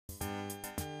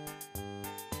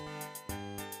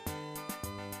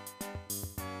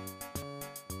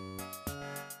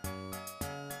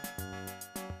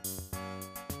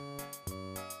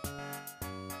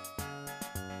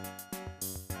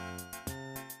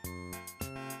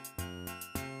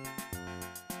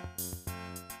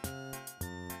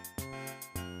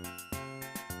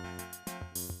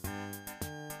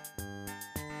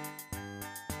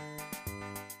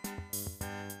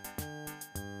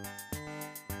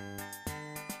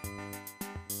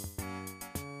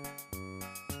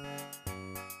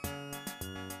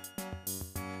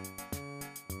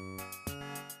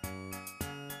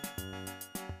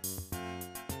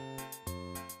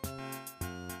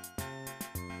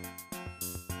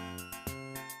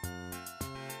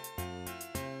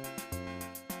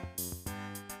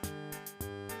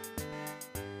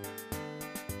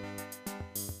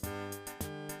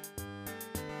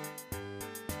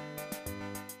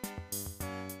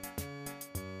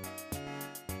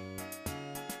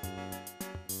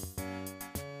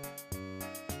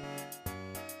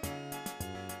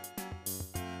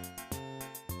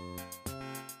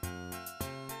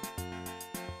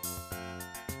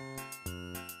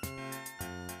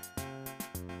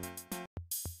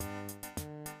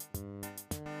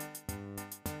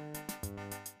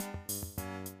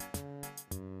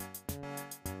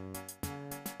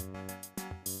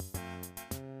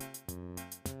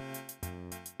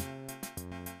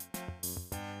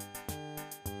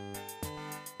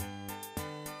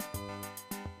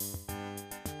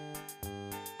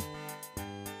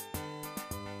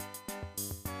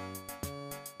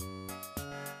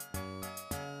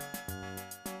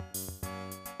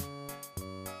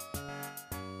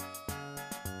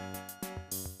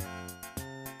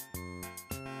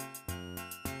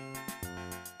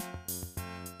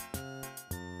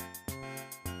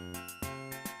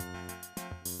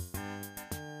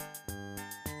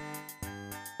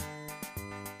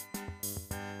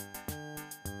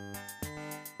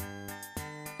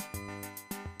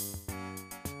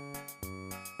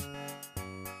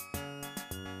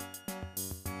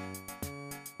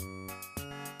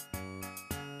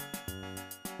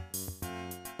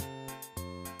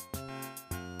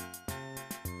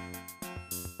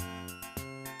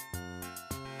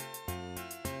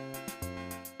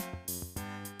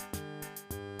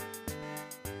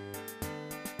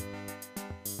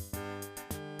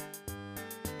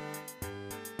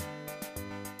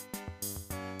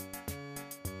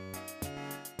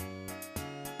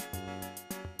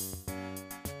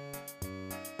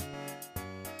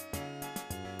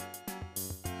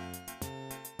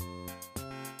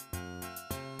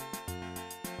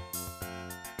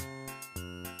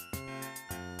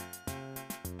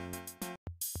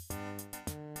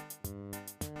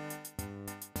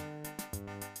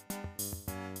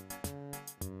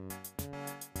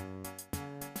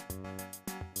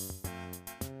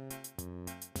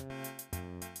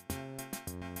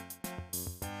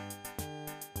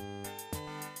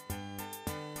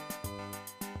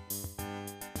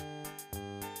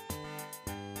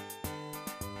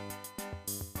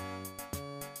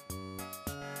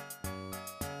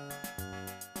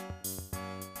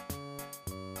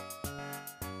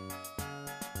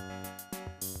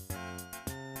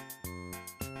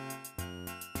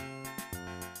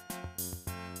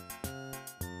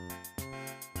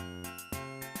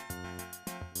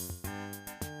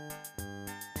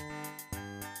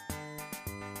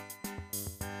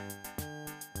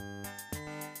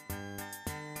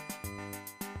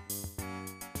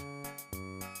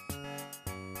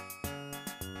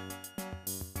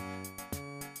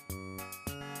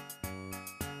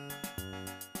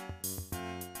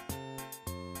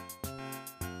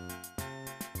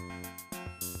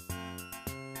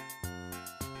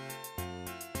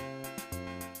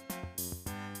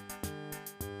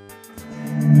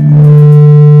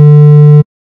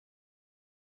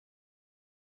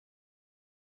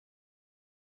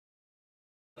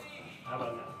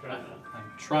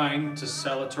trying to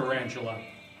sell a tarantula.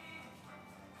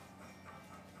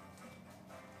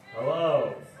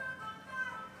 Hello.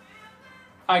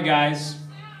 Hi guys.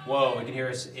 Whoa, we can hear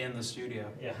us in the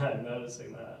studio. Yeah, I'm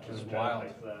noticing that. This is wild.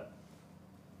 Fix that.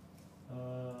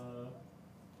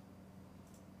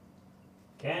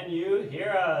 Can you hear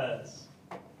us?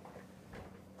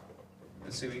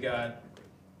 Let's see, we got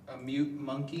a mute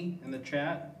monkey in the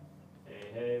chat.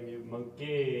 Hey, mute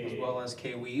monkey. As well as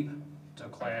K-Weeb. It's a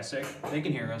classic. They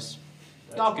can hear us.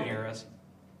 Y'all can hear us.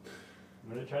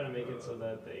 I'm going to try to make it so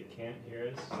that they can't hear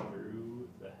us through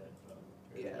the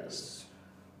headphones. Yes.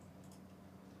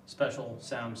 Special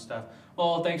sound stuff.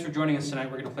 Well, thanks for joining us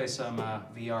tonight. We're going to play some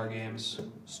VR games,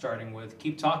 starting with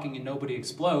Keep Talking and Nobody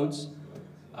Explodes.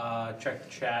 Check the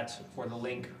chat for the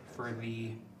link for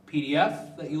the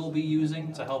PDF that you'll be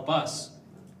using to help us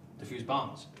defuse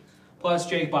bombs. Plus,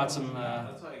 Jake bought some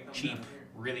cheap,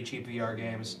 really cheap VR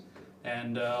games,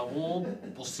 and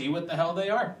we'll see what the hell they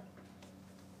are.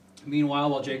 Meanwhile,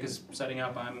 while Jake is setting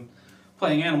up, I'm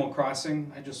playing Animal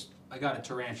Crossing. I got a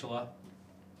tarantula.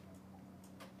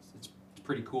 It's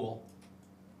pretty cool.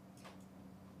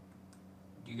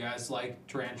 Do you guys like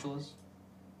tarantulas?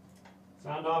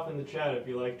 Sound off in the chat if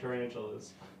you like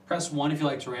tarantulas. Press 1 if you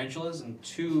like tarantulas, and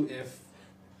 2 if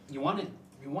you want to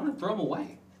throw them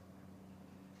away.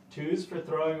 2's for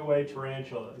throwing away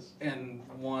tarantulas. And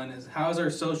 1 is, how's our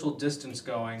social distance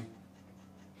going?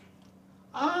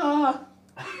 I'd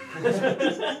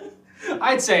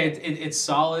say it's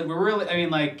solid. We're really, I mean,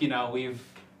 like, you know, we've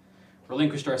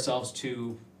relinquished ourselves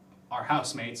to our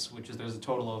housemates, which is, there's a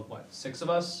total of, what, 6 of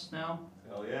us now?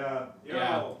 Hell yeah.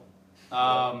 Yo.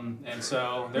 Yeah. And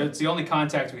so it's the only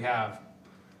contact we have.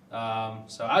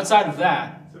 So outside of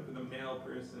that, except for the male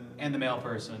person. And the male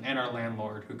person, and our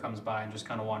landlord who comes by and just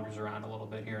kind of wanders around a little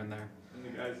bit here and there. And the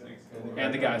guys next door.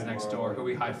 And the guys next door who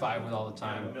we high five with all the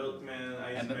time. And the milkman,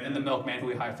 and the milkman who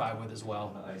we high five with as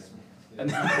well.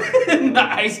 And the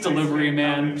ice delivery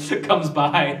man comes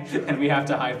by and we have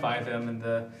to high five him in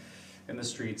the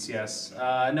streets. Yes.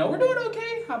 No, we're doing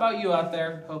okay. How about you out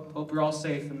there? Hope you're all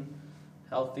safe and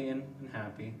healthy and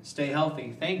happy. Stay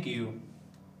healthy. Thank you,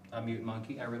 Mute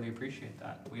Monkey. I really appreciate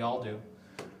that. We all do.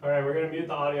 All right, we're going to mute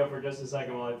the audio for just a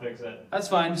second while I fix it. That's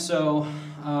fine. So,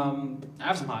 I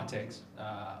have some hot takes.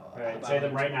 All right, say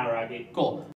them right now, Rocky.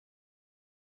 Cool.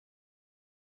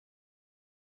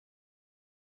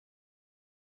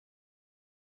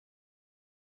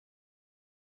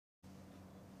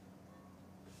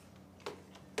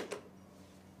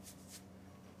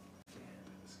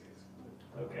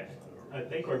 Okay, I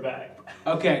think we're back.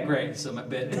 Okay, great. So my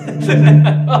bit.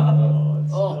 Oh, it's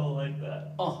still like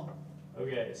that. Oh.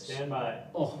 Okay, stand by.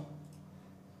 Oh.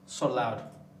 So loud.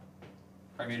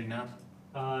 Are you muted now?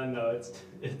 No,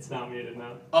 it's not muted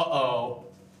now. Uh-oh.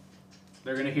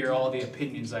 They're going to hear all the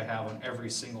opinions I have on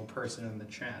every single person in the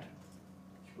chat.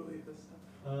 Can you believe this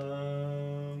stuff?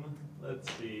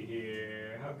 Let's see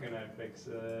here. How can I fix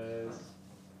this?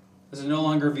 This is no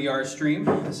longer a VR stream.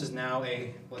 This is now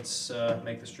a let's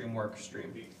make the stream work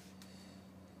stream.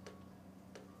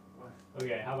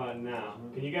 Okay, how about now?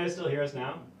 Can you guys still hear us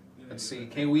now? Let's see.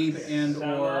 K-Weeb and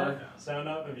Sound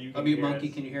up if you can Mute hear Monkey,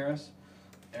 us. can you hear us?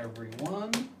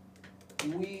 Everyone,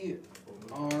 we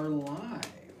are live.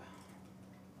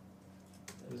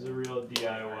 This is a real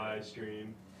DIY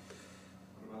stream.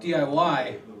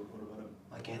 DIY?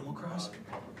 Like Animal Crossing?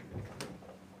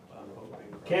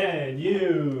 Can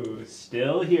you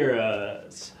still hear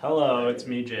us? Hello, it's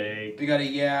me, Jake. We got a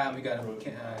yeah, we got a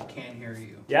can't hear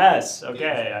you. Yes,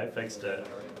 okay, I fixed it.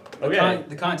 Okay.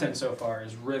 The content so far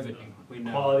is riveting, we know.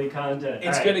 Quality content.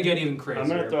 It's going to get even crazier. I'm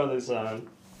going to throw this on.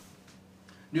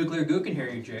 Nuclear Goo can hear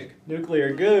you, Jake.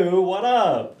 Nuclear Goo, what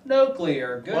up?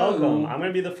 Nuclear Goo. Welcome. I'm going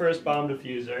to be the first bomb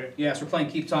diffuser. Yes, we're playing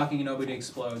Keep Talking and Nobody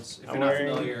Explodes. If you're not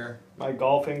familiar. My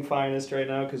golfing finest right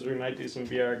now because we might do some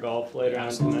VR golf later on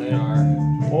Absolutely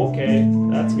tonight. Okay,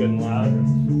 that's good and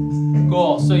loud.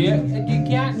 Cool. So yeah, you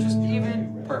can't just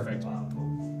even perfect.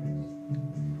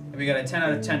 And we got a 10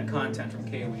 out of 10 content from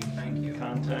K-Week. Thank you.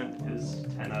 Content is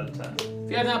 10 out of 10. If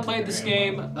you have not played this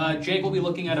game, Jake will be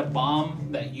looking at a bomb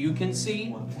that you can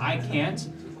see. I can't.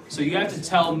 So you have to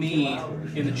tell me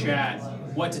in the chat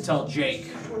what to tell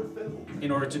Jake in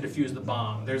order to defuse the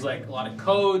bomb. There's like a lot of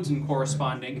codes and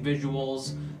corresponding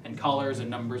visuals and colors and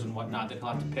numbers and whatnot that he'll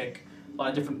have to pick. A lot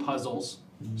of different puzzles.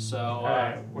 So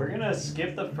Alright, we're gonna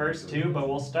skip the first 2, but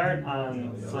we'll start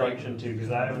on selection 2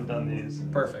 because I haven't done these.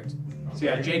 Perfect. So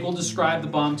yeah, Jake will describe the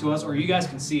bomb to us, or you guys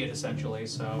can see it essentially.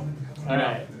 So you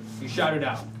know, you shout it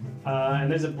out.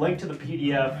 And there's a link to the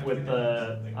PDF with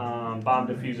the bomb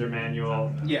diffuser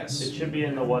manual. Yes. It should be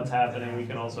in the what's happening. We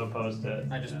can also post it.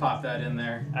 I just popped that in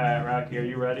there. All right, Rocky, are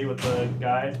you ready with the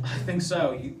guide? I think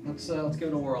so. Let's give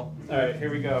it a whirl. All right,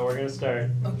 here we go. We're gonna start.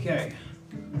 Okay.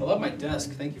 I love my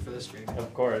desk. Thank you for this, Jake.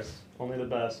 Of course, only the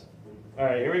best. All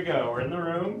right, here we go. We're in the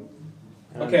room.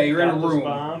 Okay, you're in a got this room.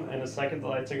 Bomb. In a second, the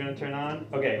lights are gonna turn on.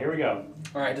 Okay, here we go.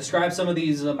 All right, describe some of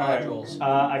these modules.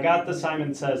 I got the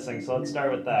Simon Says thing, so let's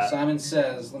start with that. Simon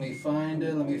Says. Let me find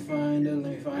it.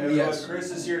 Yes.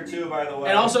 Chris is here too, by the way.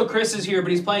 And also Chris is here,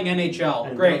 but he's playing NHL.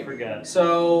 And Great. don't forget.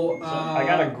 So, I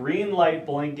got a green light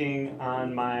blinking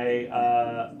on my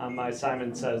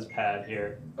Simon Says pad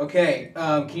here. Okay,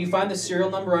 can you find the serial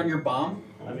number on your bomb?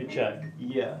 Let me check.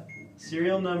 Yeah.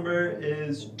 Serial number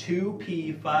is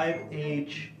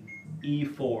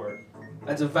 2P5HE4.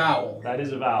 That's a vowel. That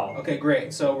is a vowel. Okay,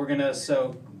 great. So we're gonna,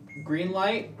 green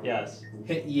light, Yes.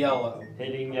 hit yellow.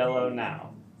 Hitting yellow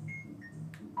now.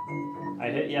 I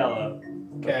hit yellow.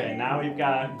 Okay. Now we've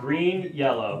got green,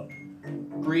 yellow.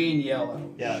 Green, yellow.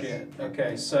 Yes. Shit.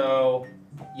 Okay, so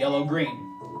yellow,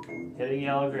 green. Hitting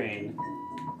yellow, green.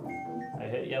 I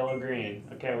hit yellow, green.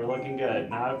 Okay, we're looking good.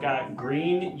 Now I've got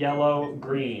green, yellow,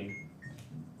 green.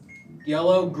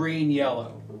 Yellow, green,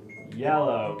 yellow.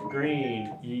 Yellow,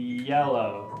 green,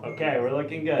 yellow. Okay, we're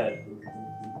looking good.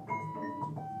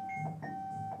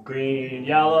 Green,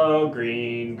 yellow,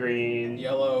 green, green.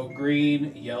 Yellow,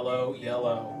 green, yellow,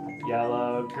 yellow.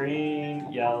 Yellow,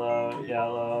 green, yellow,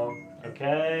 yellow.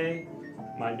 Okay.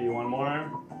 Might be one more.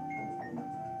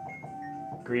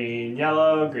 Green,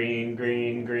 yellow, green,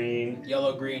 green, green.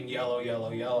 Yellow, green, yellow,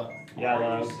 yellow, yellow.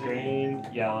 Yellow, green,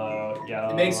 yellow, yellow.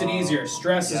 It makes it easier.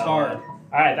 Stress is yellow. hard.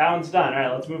 Alright, that one's done.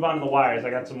 Alright, let's move on to the wires. I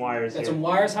got some wires Got here. some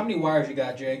wires. How many wires you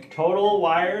got, Jake? Total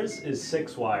wires is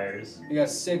 6 wires. You got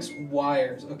 6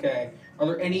 wires. Okay. Are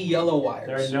there any yellow wires?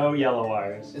 There are no yellow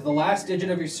wires. Is the last digit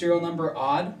of your serial number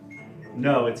odd?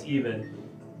 No, it's even.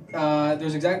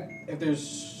 If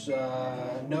there's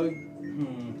no.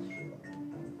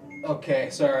 Okay,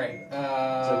 sorry. It's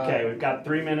okay. We've got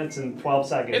 3 minutes and 12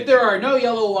 seconds. If there are no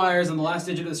yellow wires and the last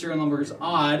digit of the serial number is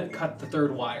odd, cut the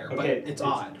third wire. Okay, But it's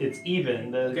odd. It's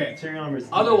even. The Okay. serial number is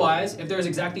even. Otherwise, if there's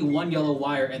exactly one yellow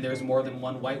wire and there's more than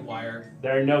one white wire,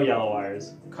 There are no yellow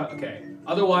wires. cut. Okay.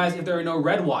 Otherwise, if there are no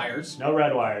red wires, No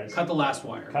red wires. cut the last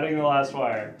wire. Cutting the last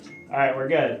wire. Alright, we're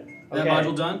good. That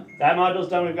module done? That module's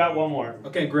done. We've got one more.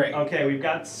 Okay, great. Okay, we've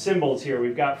got symbols here.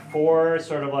 We've got 4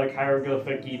 sort of like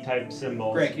hieroglyphic-y type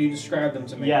symbols. Great. Can you describe them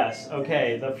to me? Yes,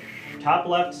 okay. The top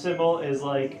left symbol is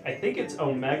like, I think it's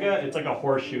omega. It's like a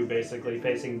horseshoe basically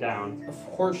facing down. A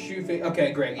horseshoe.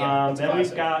 Okay, great. Yeah. That's Then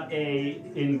classic. we've got a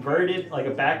inverted, like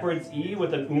a backwards E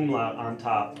with an umlaut on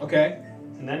top. Okay.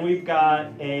 And then we've got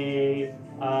a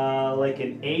like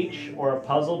an H or a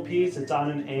puzzle piece. It's on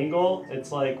an angle.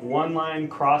 It's like one line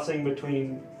crossing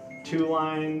between 2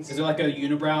 lines. Is there like a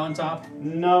unibrow on top?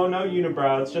 No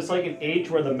unibrow. It's just like an H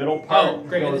where the middle part. Oh,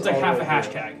 great. goes It's like all the half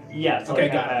a way hashtag. through. Yes. Okay,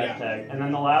 like got half it, a hashtag. And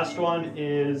then the last one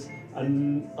is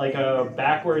like a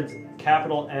backwards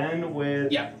capital N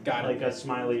with Yeah, got it. like a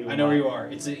smiley umlaut. I know where you are.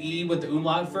 It's an E with the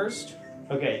umlaut first,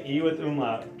 Okay, E with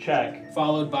umlaut. Check.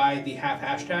 followed by the half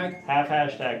hashtag, Half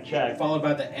hashtag. Check. followed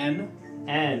by the N,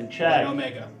 N. Check. and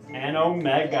omega. And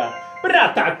omega.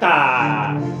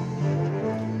 Bra-ta-ta!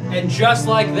 And just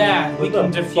like that, we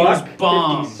can defuse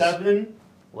bombs. 57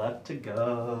 left to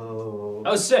go.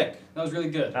 That was sick. That was really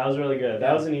good. That was really good.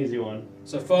 That was an easy one.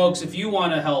 So, folks, if you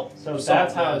want to help So solve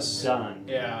that's how this, it's done.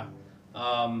 yeah,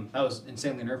 that was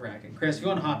insanely nerve-wracking. Chris, if you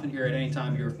want to hop in here at any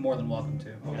time, you're more than welcome to.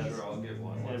 Oh, Yes. sure, I'll get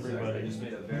one. One sec. Everybody. I just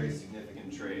made a very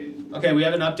significant trade. Okay, we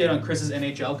have an update on Chris's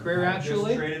NHL career, I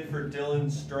actually. just traded for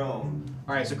Dylan Strome.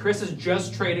 All right, so Chris has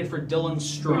just traded for Dylan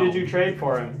Strome. Who did you trade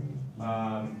for him?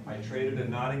 I traded a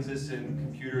non-existent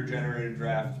computer-generated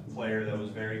draft player that was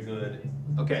very good.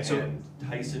 Okay, so and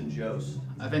Tyson Jost.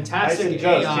 a fantastic Tyson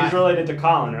Jost. AI. He's related to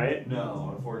Colin, right?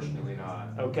 No, unfortunately not.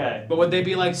 Okay. But would they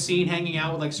be like seen hanging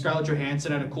out with like Scarlett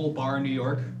Johansson at a cool bar in New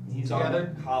York? He's Together?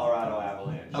 on the Colorado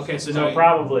Avalanche. Okay, so So no,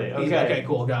 probably. he's- Okay. okay,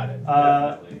 cool, got it.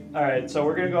 Definitely. All right. So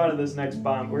we're gonna go on to this next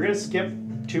bomb. We're gonna skip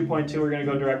 2.2. We're gonna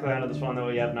go directly onto this one that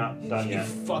we have not done You yet.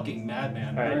 fucking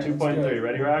madman. All right. let's 2.3. do it.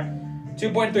 Ready, Rock?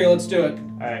 2.3, let's do it.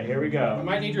 All right. Here we I go.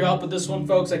 might need your help with this one,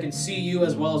 folks. I can see you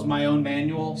as well as my own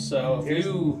manual, so if Here's-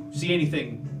 you see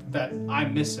anything that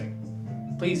I'm missing,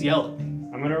 please yell at me.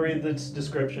 I'm gonna read this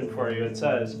description for you. It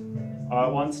says,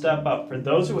 one step up. For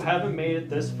those who haven't made it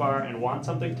this far and want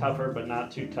something tougher but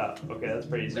not too tough. Okay, that's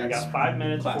pretty easy. We That's got 5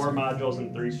 minutes, classic. 4 modules,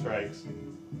 and 3 strikes.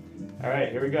 All right,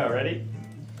 here we go. Ready?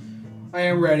 I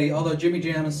am ready. Although Jimmy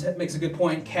Jams makes a good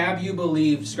point. Cab, you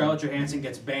believe Scarlett Johansson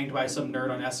gets banged by some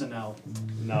nerd on SNL?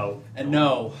 No. And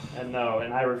no. And no,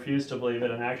 and I refuse to believe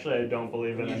it, and actually I don't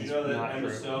believe it. Did you know that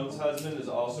Emma Stone's husband is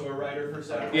also a writer for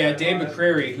Saturday Yeah, Night Dave Live?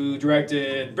 McCreary, who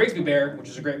directed Brigsby Bear, which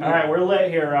is a great movie. All right, we're lit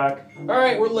here, Rock. All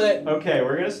right, we're lit. Okay,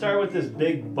 we're gonna start with this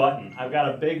big button. I've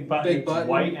got a big button. Big button, it's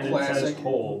white and it says classic.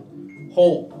 hold.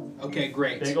 Hold. Okay,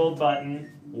 great. Big old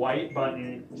button, white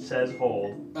button, says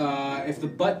hold. If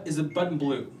the is the button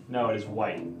blue? No, it is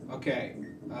white. Okay.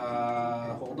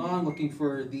 Hold on. Looking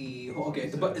for the. Okay,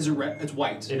 the button is it red? It's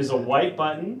white. It is a white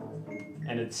button,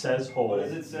 and it says hold. What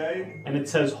does it say? And it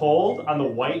says hold on the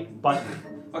white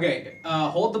button. Okay.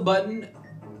 Hold the button.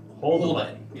 Hold the Hold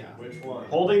button. it. Yeah. Which one?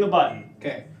 Holding the button.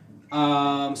 Okay.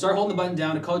 Start holding the button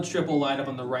down. A colored strip will light up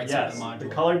on the right side Yes, of the module. the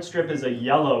colored strip is a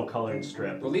yellow colored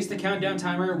strip. Release the countdown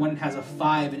timer when it has a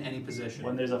 5 in any position.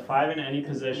 When there's a 5 in any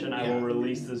position, I Yeah. will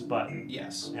release this button.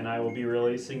 Yes. And I will be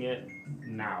releasing it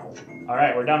now. All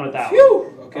right, we're done with that one.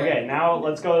 Phew! Okay, now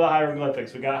let's go to the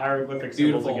hieroglyphics. We got hieroglyphic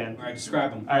symbols Beautiful. again. All right,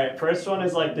 describe them. All right, first one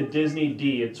is like the Disney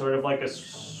D. It's sort of like a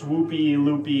swoopy,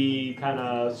 loopy, kind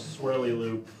of swirly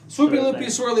loop. Swoopy sort of loopy thing.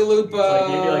 swirly loop. It's like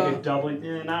maybe like a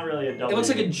W. Not really a W. It looks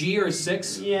like a G or a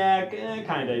 6. Yeah,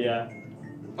 kind of, yeah.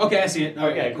 Okay, I see it. All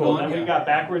right, Okay, go cool. on, Then yeah. we've got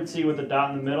backward C with the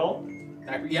dot in the middle.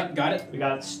 Yep, got it. We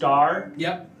got star.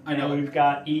 Yep, I know And it. we've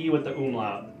got E with the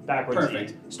umlaut. Backwards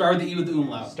Perfect. Start with the E with the E.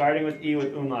 umlaut. Starting with E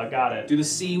with umlaut. Got it. Do the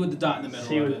C with the dot in the middle.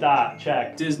 C of with it. dot.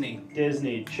 Check. Disney.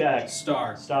 Disney. Check.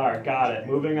 Star. Star. Got it.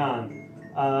 Moving on.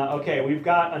 Okay, we've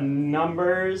got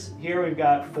numbers here. We've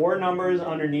got 4 numbers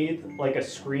underneath, like a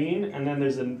screen, and then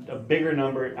there's a bigger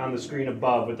number on the screen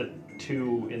above with a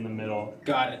 2 in the middle.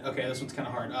 Got it. Okay, this one's kind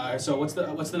of hard. So what's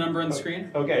the number on the screen?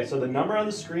 Okay, so the number on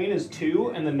the screen is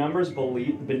 2, and the numbers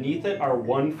beneath it are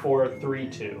 1, 4, 3,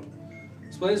 2.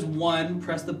 Display is 1.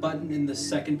 Press the button in the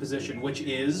second position, which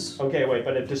is Okay, wait,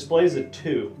 but it displays a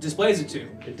 2. displays a 2.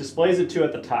 It displays a 2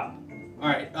 at the top, All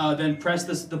right. Then press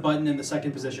the button in the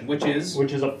second position, which is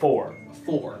which is a 4. a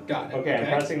 4. Got it. Okay, I'm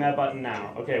pressing that button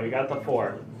now. Okay, we got the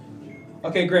 4.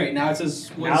 Okay, great. Now it says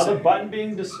what Now does it the say? button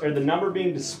being the number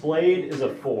being displayed is a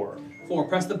 4. 4.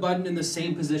 Press the button in the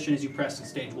same position as you pressed in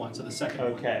stage 1, so the second one.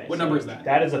 Okay. What so number is that?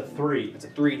 That is a 3. It's a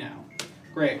 3 now.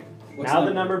 Great. What's Now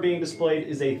the number being displayed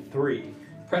is a 3.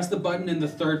 Press the button in the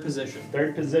third position.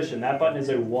 Third position, that button is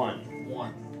a 1.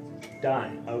 1.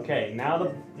 Done. Okay, now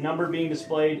the number being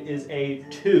displayed is a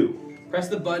 2. Press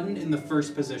the button in the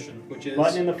first position, which is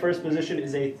Button in the first position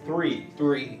is a 3.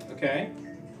 3. Okay.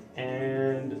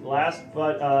 And last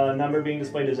number being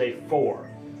displayed is a 4.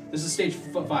 This is stage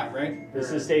 5, right?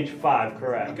 This is stage 5,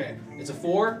 correct. Okay. It's a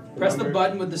 4. Press the number-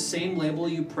 button with the same label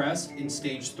you pressed in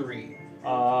stage 3,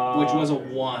 Uh, which was a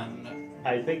 1.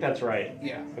 I think that's right.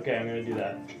 Yeah. Okay, I'm gonna do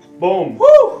that. Boom! Woo!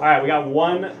 Alright, we got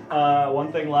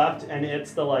one thing left, and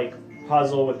it's the like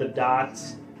puzzle with the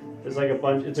dots. There's like a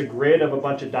bunch, it's a grid of a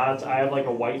bunch of dots. I have like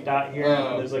a white dot here, Oh.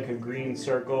 and there's like a green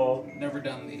circle. Never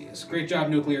done these. Great job,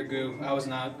 Nuclear Goo. I was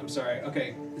not. I'm sorry.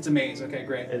 Okay. It's a maze. Okay,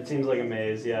 great. It seems like a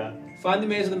maze, yeah. Find the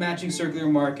maze with the matching circular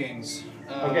markings.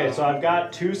 Okay, so I've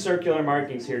got 2 circular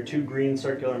markings here, 2 green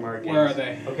circular markings. Where are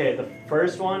they? Okay, the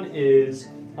first one is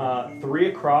 3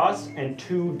 across and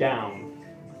 2 down,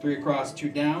 3 across, 2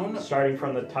 down. starting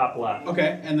from the top left.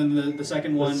 Okay, and then the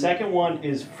second one. The second one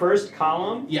is first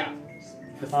column, Yeah.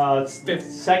 it's Fifth.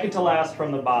 second to last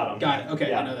from the bottom. Got it. Okay,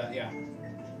 Yeah. I know that. Yeah.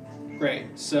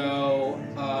 Great. So,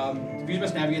 views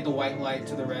must navigate the white light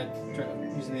to the red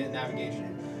using the navigation.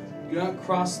 Do not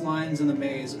cross lines in the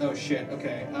maze. Oh shit.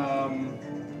 Okay.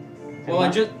 Well,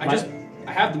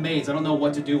 I have the maze. I don't know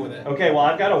what to do with it. Okay, well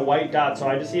I've got a white dot, so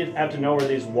I just have to know where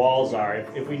these walls are.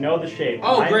 If we know the shape.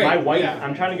 Oh, great, My white. yeah.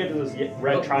 I'm trying to get to this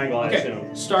red Oh, triangle. I Okay.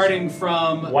 assume. Starting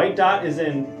from. White dot is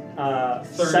in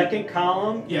second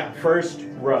column, Yeah. first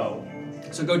row,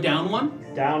 So go down 1,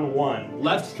 down 1.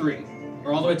 left 3,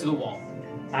 or all the way to the wall.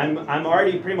 I'm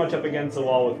already pretty much up against the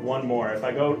wall with 1 more. If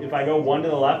I go 1 to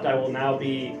the left, I will now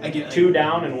be I get 2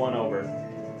 down and 1 over.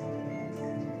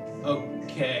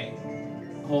 Okay.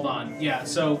 Hold on. Yeah.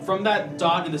 So from that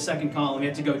dot in the second column, you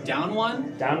have to go down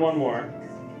 1. Down 1 more.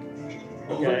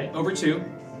 Okay. Over 2.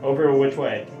 Over which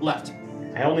way? Left.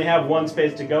 I only have 1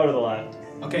 space to go to the left.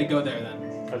 Okay, go there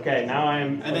then. Okay, now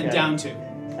I'm. And then okay. down 2.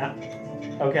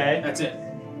 Okay. That's it.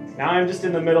 Now I'm just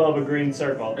in the middle of a green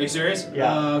circle. Are you serious?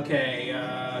 Yeah. Okay.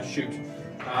 Shoot.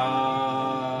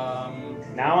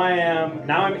 Now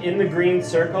I'm in the green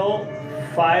circle.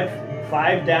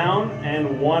 5 down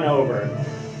and 1 over.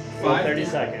 For 5 30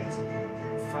 down. seconds.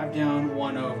 5 down,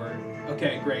 1 over.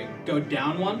 Okay, great. Go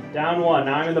down 1. Down 1.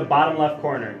 Now I'm in the bottom left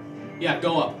corner. Yeah,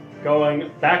 go up. Going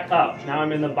back up. Now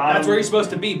I'm in the bottom. That's where you're supposed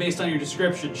to be based on your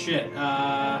description. Shit. All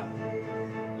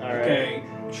right. Okay.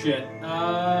 Shit.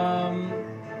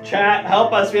 Chat,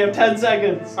 help us. We have 10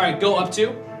 seconds. All right, go up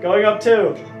 2. Going up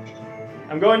 2.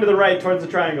 I'm going to the right towards the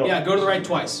triangle. Yeah, go to the right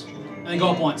twice, and then go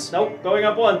up once. Nope. Going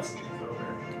up once.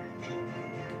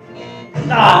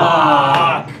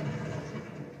 Ah!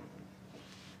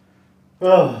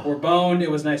 Ugh. We're boned.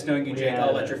 It was nice knowing you, Jake. Yeah,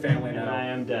 I'll let your family know. And I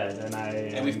am dead.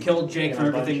 And we've killed Jake in from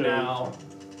a bunch everything of now.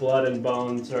 Blood and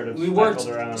bone sort of We worked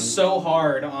speckled around. so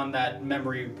hard on that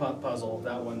memory puzzle.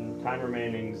 That one Time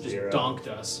remaining just 0. donked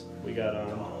us. We got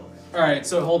All right,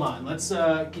 so hold on. Let's.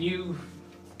 Can you?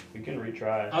 We can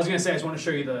retry. I was gonna say I just want to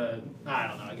show you the. I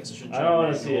don't know. I guess I should. I don't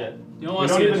want to see it. You don't We want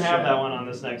to don't see even this have shit. that one on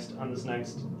this next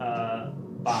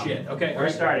bomb. Shit. Okay. We're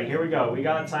starting. Here we go. We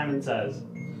got Simon Says.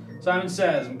 Simon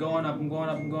Says, I'm going up. I'm going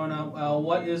up. I'm going up.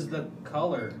 What is the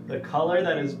color? The color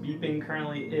that is beeping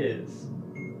currently is.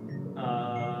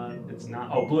 It's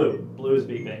not. Oh, blue. Blue is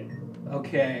beeping.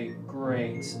 Okay,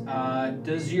 great.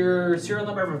 Does your serial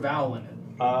number have a vowel in it?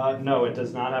 No, it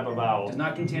does not have a vowel. Does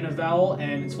not contain a vowel,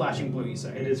 and it's flashing blue. You say.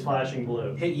 It is flashing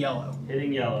blue. Hit yellow.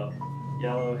 Hitting yellow.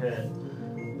 Yellow hit.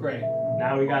 Great.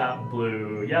 Now we got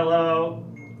blue, yellow,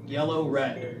 Yellow,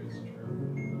 red.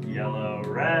 yellow,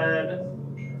 red.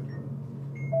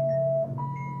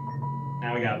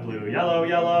 Now we got blue, yellow,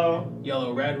 yellow,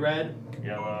 Yellow, red, red.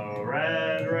 yellow,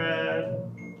 red, red.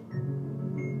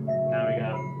 Now we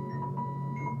got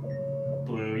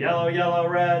blue, yellow, yellow,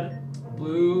 red,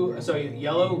 Blue. Sorry,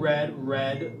 yellow, red,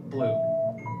 red, blue.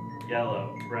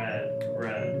 yellow, red,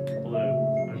 red,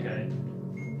 blue. Okay.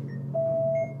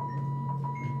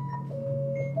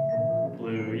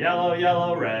 Blue, yellow,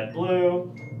 yellow, red,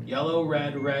 blue. Yellow,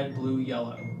 red, red, blue,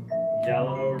 yellow.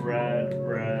 Yellow, red,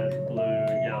 red, blue,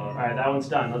 yellow. All right, that one's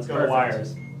done. Let's go to Perfect.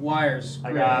 wires. Wires.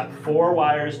 I Great. got 4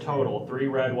 wires total. 3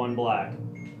 red, 1 black.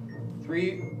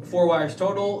 4 wires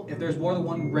total. If there's more than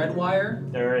one red wire,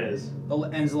 There is.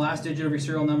 and is the last digit of your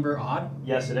serial number odd,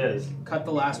 Yes, it is. cut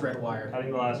the last red wire.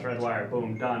 Cutting the last red wire.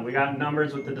 Boom, done. We got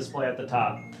numbers with the display at the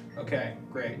top. Okay,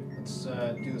 great. Let's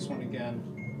do this one again.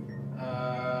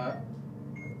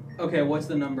 Okay, what's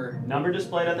the number? Number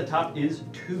displayed at the top is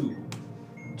 2.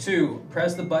 2.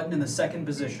 Press the button in the second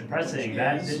position. Pressing which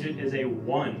that is- digit is a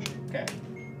 1. Okay.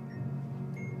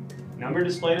 Number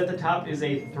displayed at the top is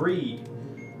a 3.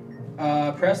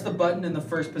 Press the button in the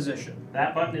first position.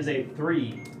 That button is a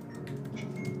 3.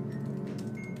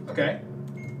 Okay.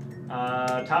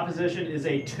 Top position is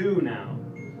a 2 now.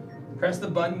 Press the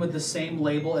button with the same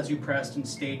label as you pressed in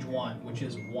stage 1, which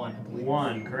is 1, I believe.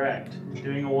 1, correct.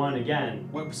 Doing a 1 again.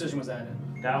 What position was that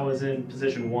in? That was in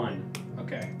position 1.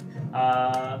 Okay.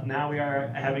 Now we are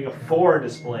having a 4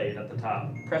 displayed at the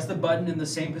top. Press the button in the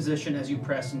same position as you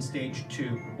pressed in stage 2,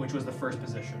 which was the first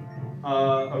position.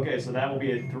 Okay, so that will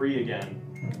be a 3 again.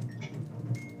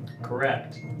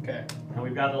 Correct. Okay. And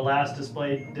we've got the last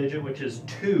displayed digit, which is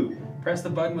 2. Press the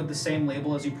button with the same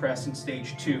label as you pressed in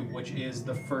stage 2, which is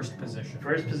the first position.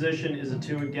 First position is a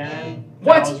 2 again.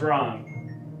 What? That was wrong.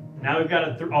 Now we've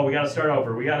got a we got to start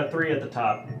over. We got a 3 at the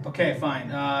top. Okay, fine.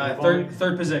 We've only-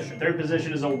 Third position. Third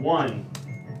position is a 1.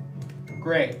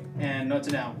 Great. And note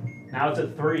it down. Now it's a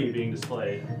 3 being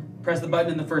displayed. Press the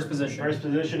button in the first position. First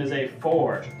position is a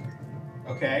 4.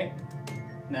 Okay.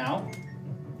 Now,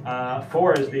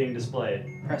 4 is being displayed.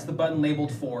 press the button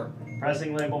labeled 4.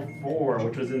 Pressing label 4,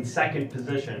 which was in second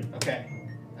position. Okay.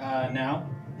 Now,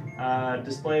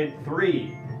 Displayed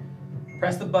 3.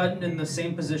 press the button in the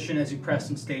same position as you pressed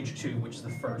in stage 2, which is the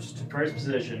first. First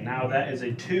position. Now that is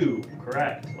a 2.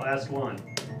 Correct. Last one.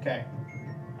 Okay.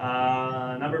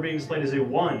 Number being displayed is a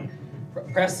 1.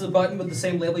 Press the button with the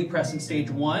same label you pressed in stage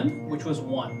 1, which was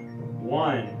 1.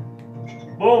 1.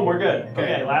 Boom, we're good.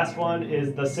 Okay. Okay, last one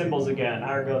is the symbols again,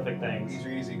 hieroglyphic things. These are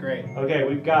easy. Great. Okay,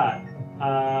 we've got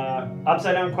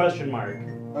upside down question mark,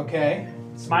 Okay.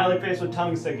 smiley face with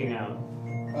tongue sticking out,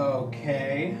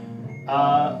 Okay.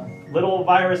 little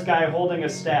virus guy holding a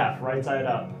staff right side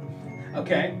up,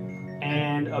 Okay.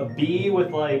 and a bee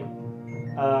with like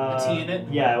A T in it?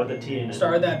 Yeah, with a T in it.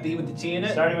 Start with that B with the T in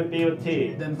it. Starting with B with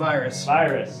T. Then virus.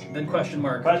 Virus. Then question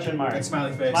mark. Question mark. And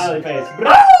smiley face. Smiley face.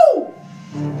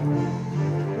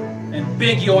 And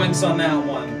big yoinks on that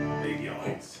one. Big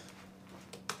yoinks.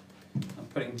 I'm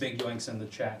putting big yoinks in the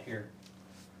chat here.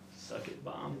 Suck it,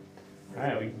 bomb.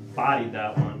 Alright, we bodied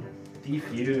that one.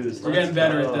 Defused. We're getting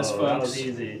better at Let's this, go. That was folks.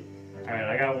 easy. Alright,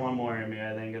 I got one more in me,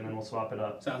 I think, and then we'll swap it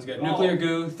up. Sounds good. Oh. Nuclear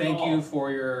goo, thank you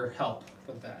for your help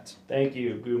with that. Thank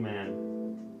you, Goo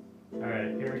Man.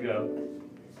 Alright, here we go.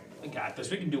 We got this.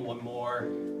 We can do one more.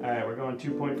 Alright, we're going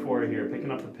 2.4 here,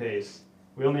 picking up the pace.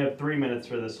 We only have 3 minutes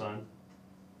for this one.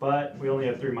 but we only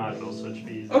have 3 modules, so it should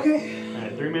be easy. Okay. All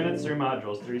right, 3 minutes, 3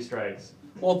 modules, 3 strikes.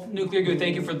 Well, Nuclear Goo,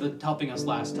 thank you for helping us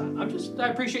last time. I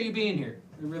appreciate you being here.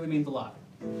 It really means a lot.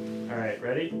 All right,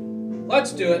 ready?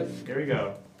 Let's do it. Here we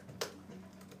go.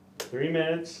 3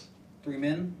 minutes, 3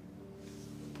 min.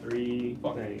 3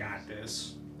 Fucking things. got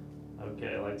this.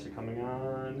 Okay, lights are coming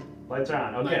on. Lights are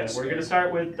on. Okay, Nice. we're gonna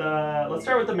start with let's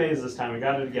start with the maze this time. We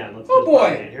got it again. Let's Oh just boy. buy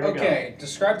it. Here we Okay.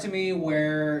 Describe to me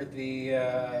where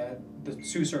the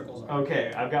 2 circles go. are.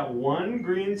 Okay, I've got 1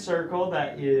 green circle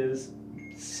that is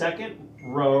 2nd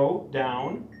row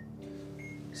down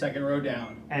Second row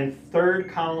down. and 3rd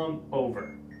column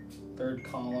over. 3rd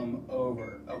column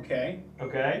over. Okay.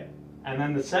 Okay, and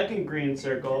then the 2nd green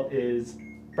circle is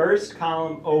 1st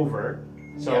column over.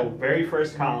 So Yeah. very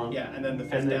first column. Yeah, and then the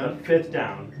 5th And then down. the 5th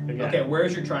down. Again. Okay,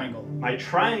 where's your triangle? My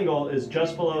triangle is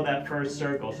just below that first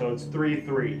circle, so it's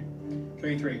 3-3.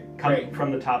 3, 3. Come Great.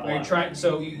 from the top Are you left. trying?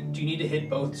 So do you need to hit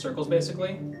both circles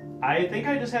basically? I think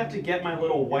I just have to get my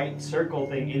little white circle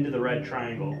thing into the red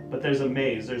triangle. But there's a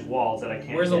maze, there's walls that I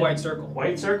can't Where's the get. white circle?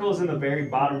 White circle is in the very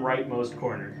bottom rightmost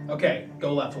corner. Okay,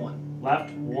 go left 1.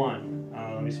 Left 1.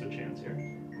 Let me switch hands here.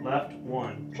 Left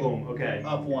 1. Boom. Okay.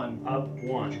 Up 1. Up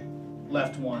 1.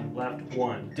 Left 1. Left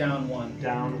 1. Down 1.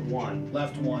 Down 1.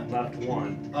 Left 1. Left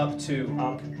 1. Up 2.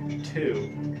 Up 2.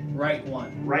 Right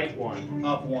 1. Right 1.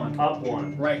 Up 1. Up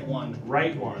 1. Right 1.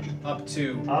 Right 1. Up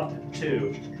 2. Up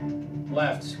 2.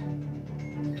 Left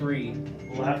 3.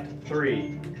 Left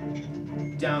 3.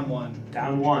 Down 1.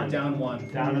 Down 1. Down 1.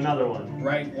 Down another 1.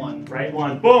 Right 1. Right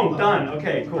 1. Boom! Done.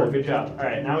 Okay, cool. Good job. All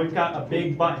right, now we've got a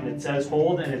big button. It says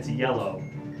hold and it's yellow.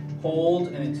 Hold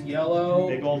and it's yellow.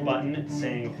 Big old button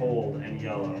saying hold and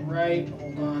yellow. Right.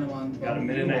 Hold on. I'm on. Got a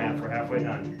minute and a half. We're halfway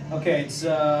done. Okay, it's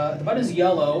the button is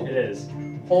yellow. It is.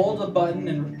 Hold the button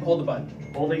and hold the button.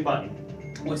 Holding button.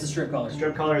 What's the strip color?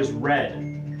 Strip color is red.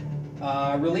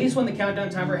 Release when the countdown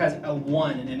timer has a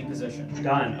 1 in any position.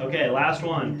 Done. Okay, last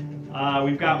one.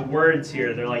 We've got words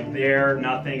here. They're like there,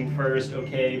 nothing, first,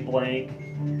 okay, blank.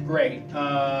 Great.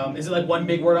 Is it like one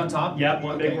big word on top? Yep,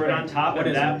 one big Okay, word great. on top. What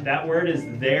and is that word is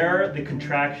there, the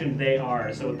contraction they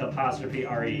are. So with the apostrophe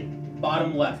RE.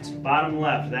 Bottom left. Bottom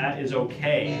left, that is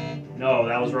okay. No,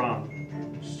 that was wrong.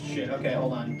 Shit. Okay,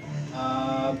 hold on.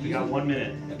 We got 1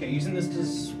 minute. Okay, using this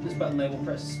button label,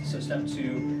 press so step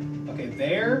 2. Okay,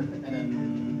 there, and then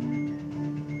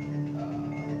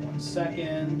 1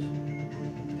 second.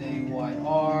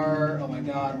 AYR. Oh my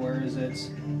God, where is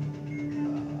it?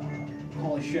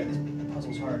 Holy shit, this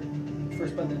puzzle's hard.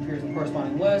 First button that appears in the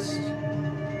corresponding list.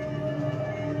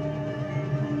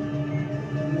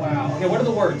 Wow. Okay, what are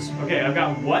the words? Okay, I've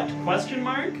got what? Question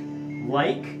mark?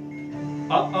 Like?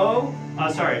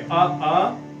 Sorry.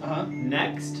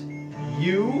 Next.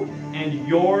 You and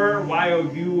your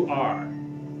Y-O-U-R.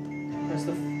 Press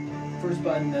the first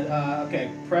button that.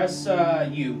 Okay, press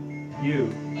U. You.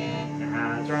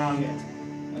 Nah, that's wrong. Shit.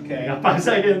 You Okay. got 5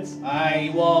 seconds. Okay,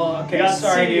 You got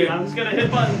sorry, C. dude. I'm just gonna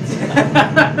hit buttons.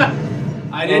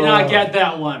 I did not get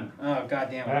that one. Oh, god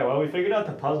damn Alright, it. well we figured out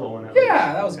the puzzle one.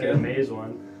 Yeah, that was The good. maze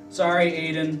one. Sorry,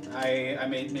 Aiden. I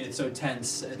made it so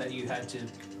tense that you had to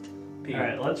pee.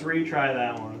 Alright, let's retry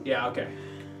that one. Yeah, okay.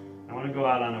 I want to go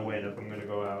out on a win if I'm gonna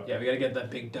go out. Yeah, we gotta get that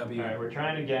big W. Alright, we're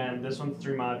trying again. This one's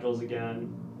 3 modules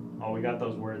again. Oh, we got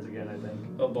those words again, I think.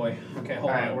 Oh boy. Okay, hold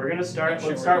Alright, on. we're gonna start. Actually,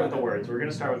 Let's we're start with doing the it. words. We're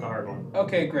gonna start with the hard one.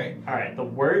 Okay, great. Alright, the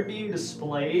word being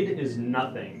displayed is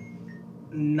nothing.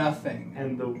 Nothing.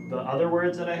 And the other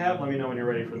words that I have, let me know when you're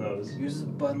ready for those. Use the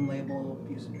button label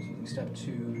using step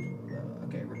 2.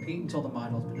 Okay, repeat until the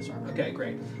module's been disarmed. Okay,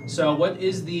 great. So what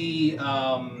is the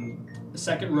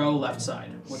second row left side?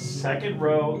 What's Second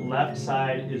row, left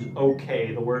side is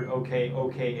okay. The word okay,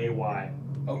 O-K-A-Y.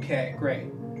 okay, great.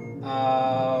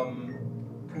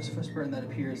 Press the first button that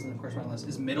appears in the corresponding list.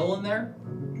 Is middle in there?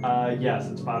 Yes,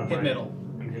 it's bottom Hit right. middle.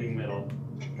 I'm hitting middle.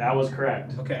 That was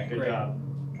correct. Okay, Good great. job.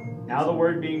 Now the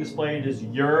word being displayed is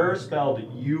your, spelled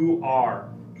U-R.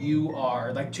 You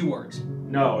are like 2 words.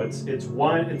 No, it's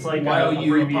one. It's like Y-O-U an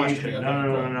abbreviation.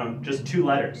 apostrophe, No. Just 2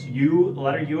 letters. U, the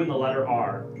letter U, and the letter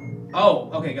R. Oh,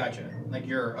 okay, gotcha. Like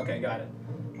you're okay, got it.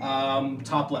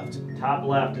 Top left. Top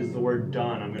left is the word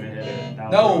done. I'm gonna hit it. That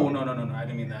was No, wrong. no. I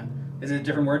didn't mean that. Is it a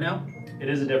different word now? It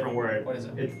is a different word. What is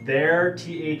it? It's there.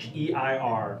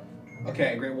 T-H-E-I-R.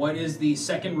 Okay, great. What is the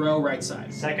second row right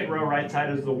side? Second row right side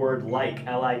is the word like.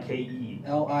 L-I-K-E.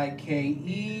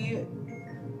 L-I-K-E.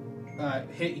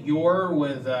 Hit your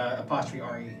with apostrophe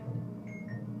R-E.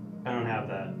 I don't have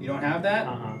that. You don't have that?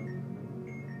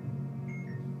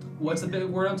 What's the big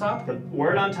word on top? The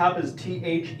word on top is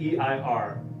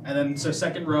T-H-E-I-R. And then, so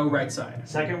second row right side.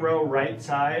 Second row right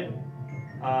side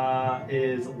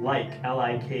is like.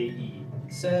 L-I-K-E.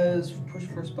 It says push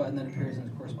first button that appears in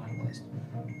the corresponding list.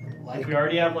 If we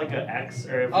already have like an X,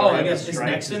 or if we Oh, already I have guess a it's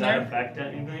strike, next does in that there? affect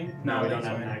anything? No, we that's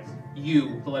don't have fine. an X.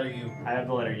 U, the letter U. I have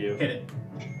the letter U. Hit it.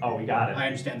 Oh, we got it. I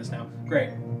understand this now.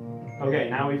 Great. Okay,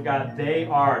 now we've got they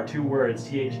are 2 words.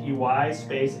 THEY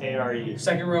space ARE.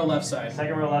 Second row, left side.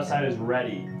 Second row left side is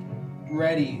ready.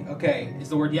 Ready. Okay. Is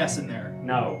the word yes in there?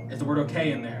 No. Is the word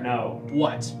okay in there? No.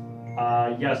 What?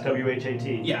 Yes,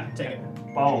 WHAT. Yeah, take it.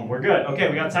 Boom, we're good. Okay,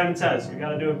 we got Simon Says. We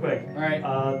gotta do it quick. All right.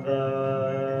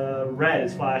 The red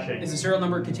is flashing. Is the serial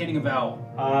number containing a vowel?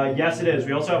 Yes, it is.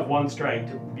 We also have 1 strike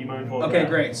to be mindful of Okay, that.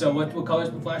 great. So what color's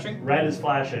been flashing? Red is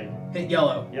flashing. Hit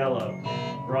yellow. Yellow.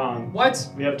 Wrong. What?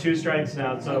 We have 2 strikes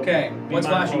now, so Okay, be what's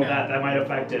mindful flashing of now? that might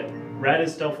affect it. Red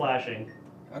is still flashing.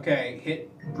 Okay, hit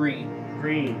green.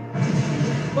 Green.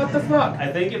 What the fuck?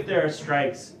 I think if there are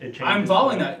strikes, it changes. I'm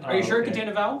following that. Are you sure it okay. contained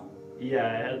a vowel? Yeah,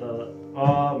 I had the.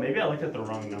 Maybe I looked at the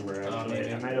wrong number. Actually,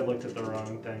 maybe. I might have looked at the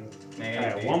wrong thing. Maybe. All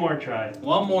right, one more try.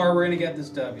 One more, we're gonna get this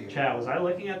W. Chat, was I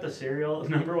looking at the serial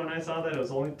number when I saw that? It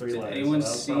was only 3 Did letters. anyone so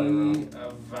that was probably see wrong.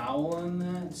 a vowel in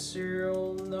that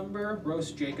serial number?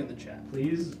 Roast Jake in the chat.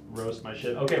 Please roast my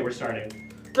shit. Okay, we're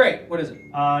starting. Great. What is it?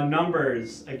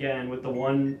 Numbers again with the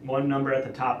one number at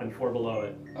the top and 4 below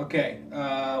it. Okay.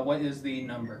 What is the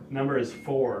number? Number is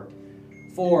 4.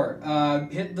 4.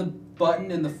 Hit the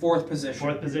button in the 4th position.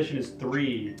 4th position is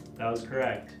 3. That was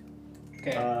correct.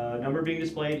 Okay. Number being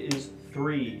displayed is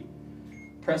 3.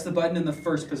 Press the button in the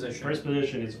 1st position. 1st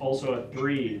position is also a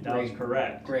 3. That was Great.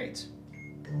 correct. Great.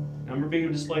 Number being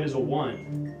displayed is a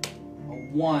 1. A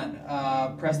 1.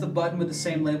 Press the button with the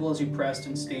same label as you pressed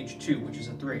in stage 2, which is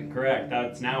a 3. Correct.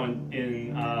 That's now in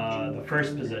the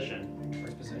 1st position.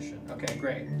 1st position. Okay,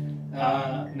 great.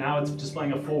 Now it's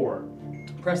displaying a 4.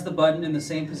 Press the button in the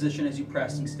same position as you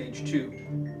pressed in stage 2,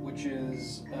 which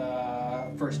is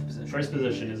 1st position. 1st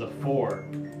position is a 4.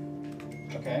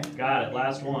 Okay. Got it.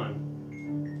 Last one.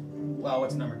 Well,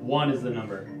 what's the number? 1 is the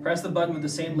number. Press the button with the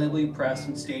same label you pressed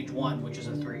in stage 1, which is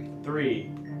a 3. 3.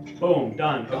 Boom.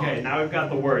 Done. Okay. Done. Now we've got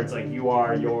the words like you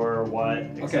are, your, what,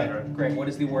 Okay, etc. great. What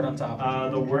is the word on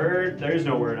top? The word. There is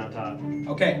no word on top.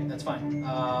 Okay, that's fine.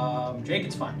 Jake,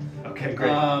 it's fine. Okay. Great.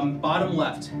 Bottom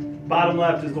left. Bottom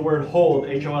left is the word hold.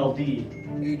 HOLD.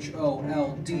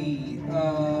 HOLD.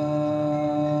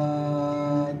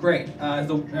 Great. Are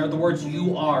the words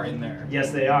you are in there?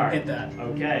 Yes, they are. Hit that.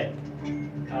 Okay.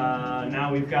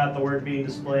 Now we've got the word being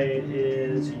displayed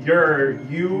is your,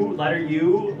 you,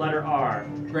 letter R.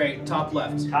 Great. Top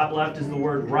left. Top left is the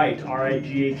word right,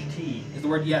 R-I-G-H-T. Is the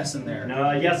word yes in there?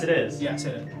 No, yes it is. Yes,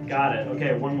 hit it. Got it.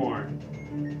 Okay, one more.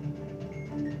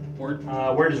 Word.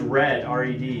 Word is red,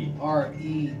 R-E-D.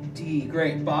 R-E-D.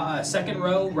 Great. 2nd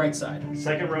row, right side.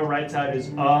 2nd row right side is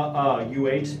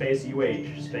U-H space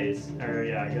U-H space. Or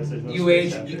yeah, I guess there's no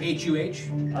U-H, space after. H-U-H?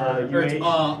 U-H.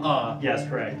 It's Yes,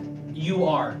 correct. You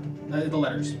are. The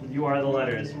letters. You are the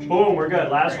letters. Boom, we're good.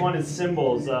 Last Great. one is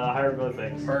symbols,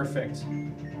 hieroglyphics. Perfect.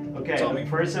 Okay, Tell the me.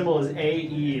 first symbol is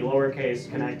A-E, lowercase,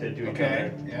 connected to each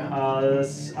Okay. other. Yeah.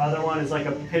 This other one is like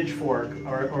a pitchfork,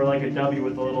 or like a W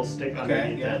with a little stick Okay,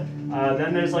 underneath yeah. it.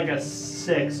 Then there's like a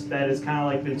 6 that is kind of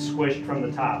like been squished from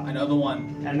the top. I know the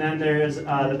one. And then there's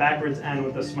the backwards N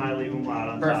with the smiley umlaut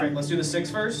on Perfect. top. Let's do the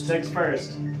 6 first. 6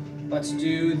 first. Let's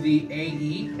do the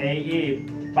A-E. A-E,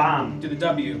 bomb. Do the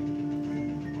W.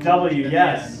 W, And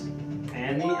yes.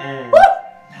 And the N.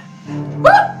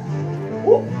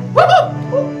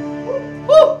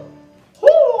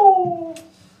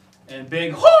 And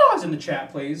big haws in the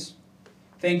chat, please.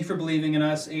 Thank you for believing in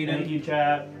us, Aiden. Thank you,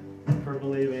 chat, for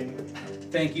believing.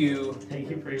 Thank you, Thank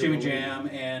you for your Jimmy belief. Jam,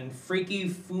 and Freaky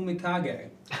Fumikage.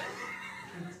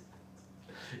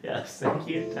 Yes, thank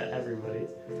you to everybody.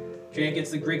 Jake,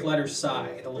 it's the Greek letter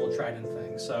psi, the little trident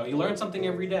thing. So you learn something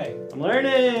every day. I'm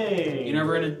learning.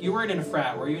 You weren't in a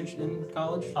frat, were you in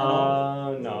college?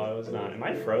 No, I was not. Am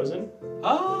I frozen?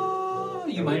 Oh,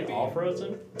 you Are might we be. all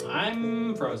frozen?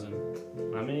 I'm frozen.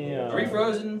 Let me. Are we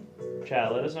frozen?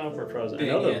 Chat, let us know if we're frozen. Big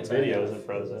I know the anti- video isn't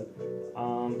frozen.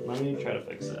 Let me try to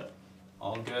fix that.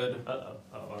 All good. Uh-oh.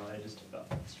 Oh, I just took off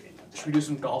the stream. Should we do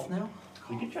some golf now?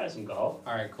 We could try some golf.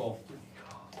 All right, cool.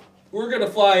 We're gonna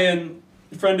fly in,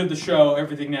 friend of the show,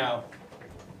 everything now.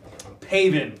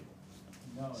 Paven.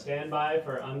 Stand by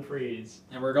for unfreeze.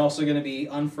 And we're also gonna be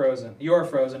unfrozen. You are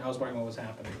frozen. I was wondering what was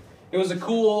happening. It was a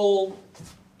cool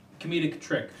comedic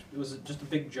trick. It was just a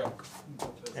big joke.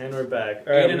 And we're back.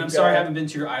 All right, Aiden, I'm sorry I haven't been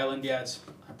to your island yet.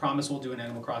 I promise we'll do an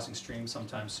Animal Crossing stream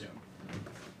sometime soon.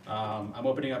 I'm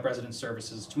opening up resident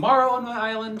services tomorrow on my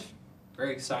island.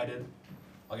 Very excited.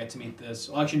 I'll get to meet this.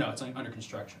 Well, actually, no, it's under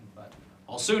construction, but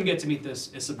I'll soon get to meet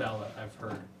this Isabella I've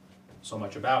heard so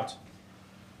much about.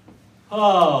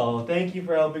 Oh, thank you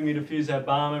for helping me defuse that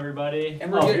bomb, everybody.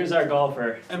 And we're Here's our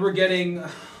golfer. And we're getting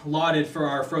lauded for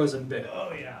our Frozen bit.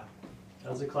 Oh yeah, that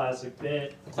was a classic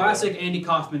bit. Classic Andy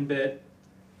Kaufman bit.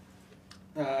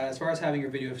 As far as having your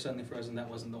video suddenly frozen, that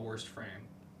wasn't the worst frame.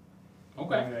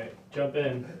 Okay. All right, jump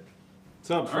in.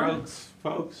 What's up, All right.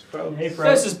 folks? Hey, This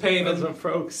Frozen. is Paven. What's up,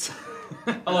 folks?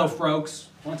 Hello, Frokes.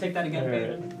 Want to take that again, All right.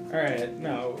 Paven? All right,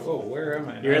 no. Oh, where am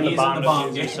I? You're in the He's bomb in the bomb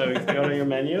diffuser, game. so you go to your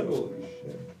menu Holy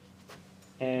shit.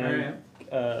 and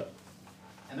And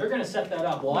they're going to set that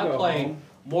up while Go I'm playing home.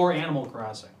 more Animal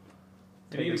Crossing.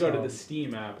 You need to go to the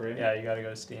Steam app, right? yeah, you gotta go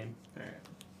to Steam. All right.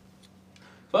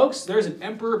 Folks, there's an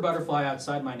emperor butterfly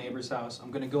outside my neighbor's house.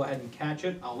 I'm going to go ahead and catch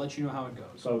it. I'll let you know how it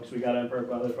goes. Folks, we got Emperor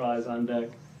Butterflies on deck.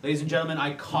 Ladies and gentlemen,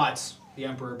 I caught the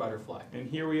emperor butterfly. And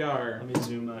here we are. Let me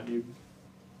zoom out. You.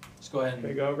 Let's go ahead Can we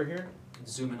and go over here?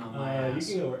 zoom in on my ass.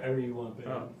 You can go wherever you want, baby.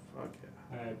 Oh, fuck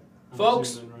yeah. All right. I'm Folks,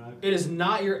 zooming, Rock. it is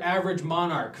not your average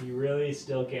monarch. You really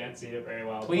still can't see it very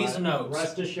well. Please but note.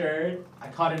 Rest assured, I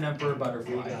caught an emperor you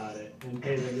butterfly. got it. And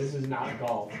Taylor, this is not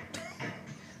golf.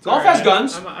 It's Golf all right. has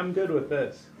guns. I'm good with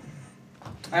this.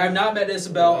 I have not met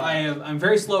Isabel. I'm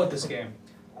very slow at this game.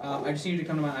 I just need you to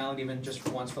come to my island even just for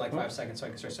once for like 5 seconds so I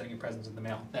can start sending you presents in the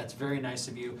mail. That's very nice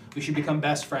of you. We should become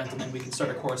best friends and then we can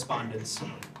start a correspondence.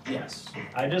 Yes.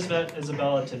 I just met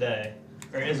Isabella today.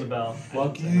 Or Isabel.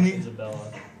 Lucky.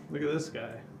 Isabella. Look at this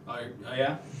guy. Oh,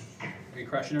 yeah? Are you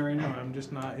crushing it right No, now? I'm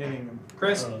just not hitting him.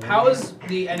 Chris, Oh, how is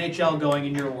the NHL going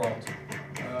in your world?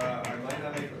 I might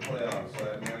not make the playoffs,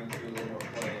 so I'm going to do a little more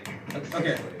playing.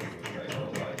 Okay. I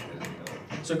don't like it, you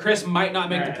know. So Chris might not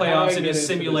make the Alright, how do I playoffs in get his into this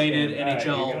simulated game? Alright, NHL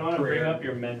You're gonna want to bring career. up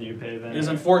your menu, Paven. It is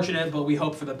unfortunate, but we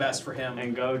hope for the best for him.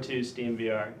 And go to Steam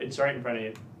VR. It's right in front of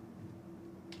you.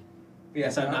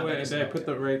 Yes, I've not Wait, met did I put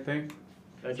the right thing?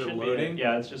 That Is it should be loading?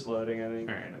 Yeah, it's just loading, I think.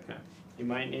 All right, okay. You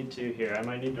might need to, here, I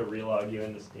might need to relog you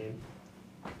into Steam.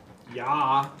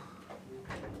 Yeah.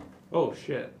 Oh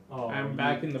shit. Oh, I'm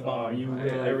back in the bomb. you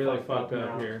I really fucked fucked up up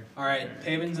now. here. Alright,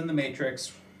 Paven's in the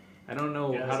Matrix. I don't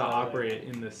know Yeah, how to that's not operate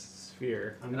in this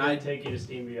sphere. I'm And gonna I- take you to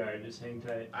Steam VR, just hang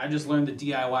tight. I just learned the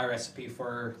DIY recipe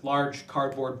for large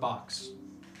cardboard box.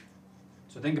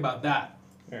 So think about that.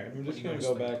 All right, I'm What just do you gonna guys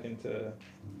go think? back into.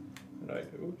 What do I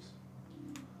do? Oops.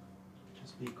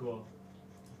 Just be cool.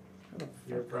 How the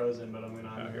You're frozen, but I'm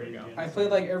gonna Oh, here we go. I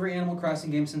played like every Animal Crossing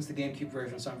game since the GameCube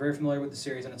version, so I'm very familiar with the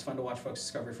series, and it's fun to watch folks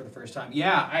discover it for the first time.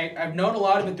 Yeah, I've known a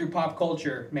lot of it through pop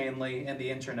culture mainly and the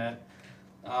internet.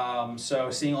 So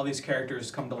seeing all these characters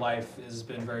come to life has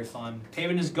been very fun.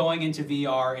 Paven is going into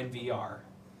VR in VR.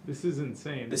 This is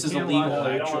insane. This You is can't illegal, watch-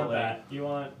 No, you don't want actually.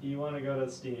 that. You want to go to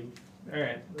Steam. All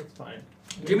right, that's fine.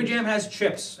 Jimmy Jam has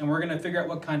chips, and we're gonna figure out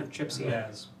what kind of chips he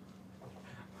has.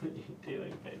 What are you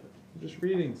doing, Paven? I'm just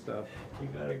reading stuff. You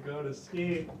gotta go to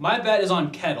Steam. My bet is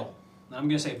on kettle. I'm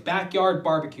gonna say backyard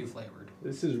barbecue flavored.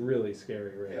 This is really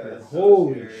scary right Yeah, here. that's so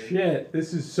Holy scary. shit,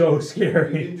 this is so You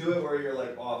scary. can do it where you're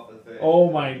like off the thing.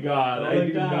 Oh my god, Don't I look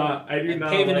do down. not. I do And not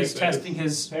Paven like is this. testing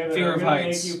his Paven, fear I'm of gonna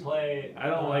heights. Make you play. I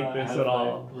don't like this how to at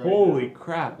all. play right Holy now.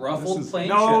 crap. Ruffled this is, plain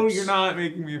No, chips. you're not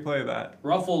making me play that.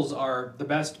 Ruffles are the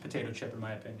best potato chip in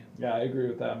my opinion. Yeah, I agree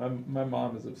with that. My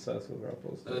mom is obsessed with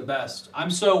Ruffles. They're the best. I'm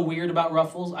so weird about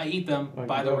Ruffles. I eat them Like,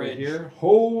 by the over ridge. Here.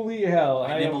 Holy hell!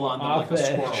 I I am nibble on them off like a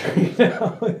the edge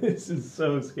squirrel. right now. This is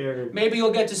so scary. Maybe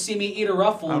you'll get to see me eat a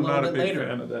Ruffle I'm a not little a bit big later.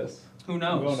 fan of this. Who I'm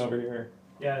going knows? over here.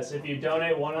 Yes, if you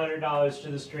donate $100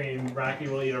 to the stream, Rocky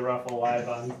will eat a Ruffle live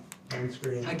on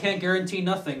screen. I can't guarantee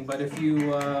nothing, but if you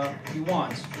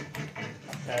want.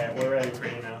 Alright, we're ready for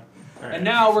you now. All right. And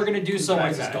now we're gonna do Who's some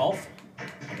that is this guy? golf.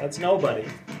 That's nobody.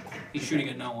 He's shooting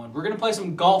at no one. We're gonna play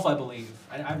some golf, I believe.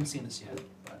 I haven't seen this yet,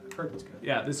 but I've heard it's good.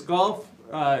 Yeah, this golf.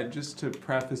 Just to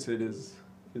preface it, is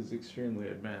extremely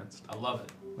advanced. I love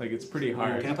it. Like it's pretty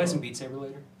hard. Can I play some Beat Saber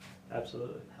later?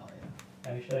 Absolutely. Hell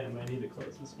yeah. Actually, I might need to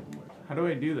close this one more time. How do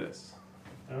I do this?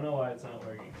 I don't know why it's not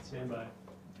working. Stand by.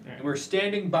 And we're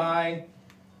standing by.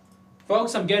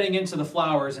 Folks, I'm getting into the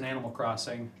flowers in Animal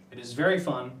Crossing. It is very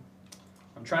fun.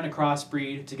 I'm trying to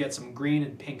crossbreed to get some green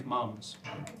and pink mums.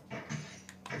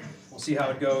 We'll see how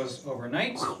it goes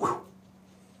overnight.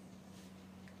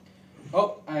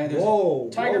 Oh, there's Whoa!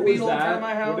 a tiger what was beetle in front that? of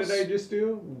my house. What did I just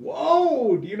do?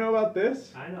 Whoa! Do you know about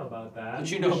this? I know about that. Did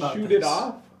you know Just about shoot this? it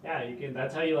off? Yeah, you can.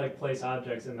 That's how you like place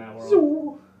objects in that world.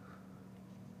 So,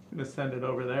 I'm gonna send it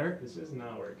over there. This is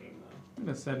not working though. I'm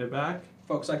gonna send it back.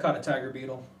 Folks, I caught a tiger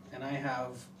beetle, and I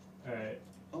have All right.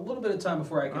 a little bit of time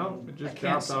before I can. Oh, it I just can't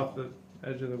dropped sell. off the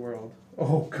edge of the world.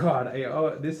 Oh god!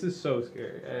 This is so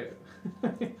scary.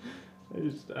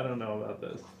 I don't know about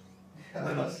this.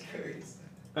 How scary is that?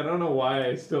 I don't know why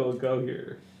I still go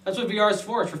here. That's what VR is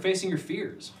for. It's for facing your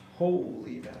fears.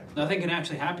 Holy mackerel. Nothing can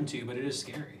actually happen to you, but it is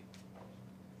scary.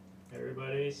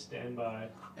 Everybody, stand by.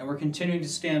 And we're continuing to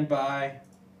stand by.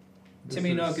 This Timmy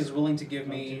is- Nook is willing to give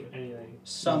Don't me do anything.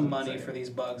 some Doesn't money say. for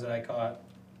these bugs that I caught.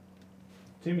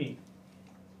 Timmy,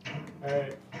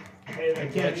 Alright. Hey, I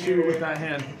can't shoot with that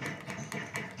hand.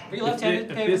 Are you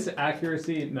left-handed, If David? this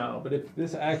accuracy, no, but if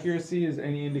this accuracy is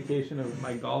any indication of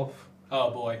my golf Oh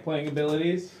boy. playing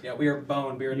abilities, Yeah, we are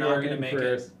boned. We are you not are going to in make for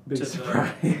a it big to the.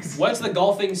 surprise. What's the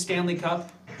golfing Stanley Cup?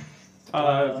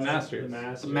 Masters. The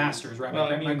Masters. The Masters, right? Well,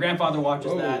 my, I mean- my grandfather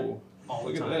watches that Whoa, all the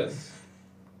look time. at this.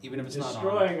 Even if it's not on.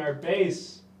 Destroying our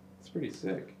base. It's pretty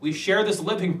sick. We share this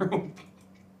living room.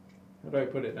 How do I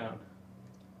put it down?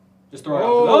 Just throw it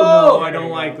Oh, out. no, I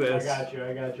don't like this. I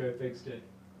got you, I fixed it.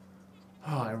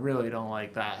 Oh, I really don't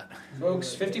like that.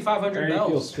 Folks, 5,500 Already feels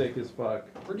bells. sick as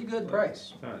fuck. Pretty good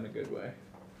price. Not in a good way.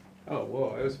 Oh,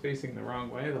 whoa, I was facing the wrong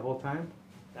way the whole time?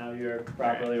 Now you're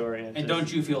properly oriented. And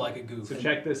don't you feel like a goof? So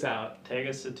check this out. Take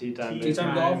us to tea time. Tea Tea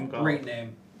Time Time Golf, Golf. great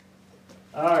name.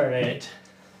 Alright.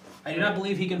 I do not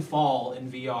believe he can fall in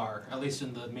VR, at least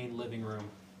in the main living room.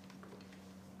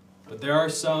 But there are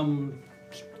some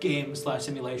games / I'm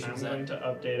simulations going that to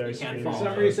update our You can't screen. fall. For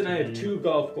some reason, I have 2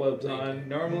 golf clubs on.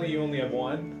 Normally, you only have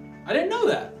 1, I didn't know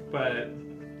that. but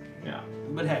yeah.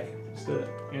 But hey, Still,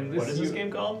 and this What is this game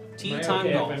called? Tea Am I Time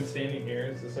okay Golf. if I'm standing here?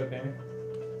 Is this okay?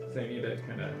 Because I need to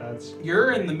kind of. That's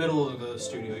You're in the middle of the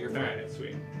studio. You're All fine. right,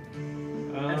 sweet.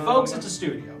 And folks, it's a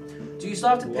studio. Do you still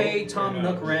have to pay Tom Wait,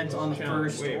 Nook rent on the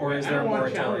challenge. first, Wait, or wait, is I there a don't want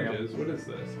moratorium? challenges. What is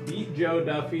this? Beat Joe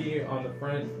Duffy on the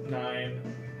front 9.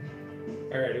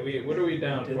 All right, what are we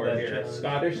down Did for that here? challenge.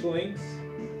 Scottish Links.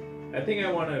 I think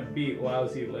I want to beat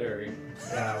Lousy Larry.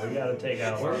 yeah, we gotta take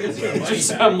out Or one. Mr. It's just Moneybags.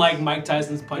 some like Mike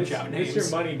Tyson's punch out Mr.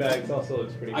 names. Moneybags also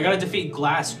looks pretty good. I gotta defeat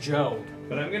Glass Joe.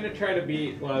 But I'm gonna try to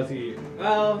beat Lousy.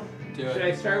 Well, Do should it.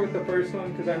 I start with the first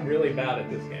one? Because I'm really bad at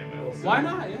this game. I will say. Why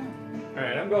not? Yeah.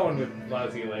 Alright, I'm going with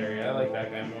Lousy Larry. I like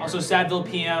that guy more. Also, Sadville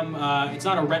PM. It's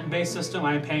not a rent-based system.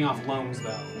 I am paying off loans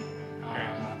though.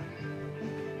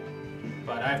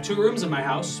 But I have 2 rooms in my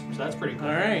house, so that's pretty cool.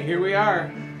 Alright, here we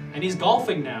are. And he's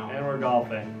golfing now. And we're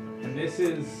golfing. And this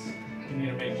is. I need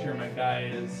to make sure my guy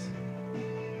is.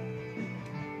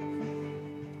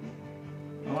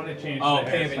 I want to change Oh, the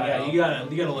paving. Yeah,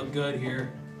 hairstyle. you gotta look good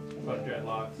here. About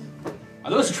dreadlocks. Are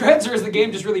those dreads or is the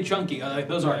game just really chunky? Like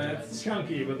those are It's dreads.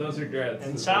 chunky, but those are dreads.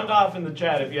 And sound off in the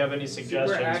chat if you have any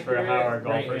suggestions for how our accurate,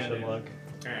 golfers should right-handed. look.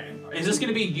 Alright. Is this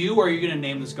gonna be you, or are you gonna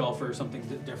name this golfer something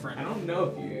different? I don't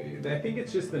know if you. I think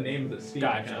it's just the name of the Steam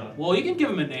Gotcha. account. Well, you can give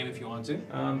him a name if you want to.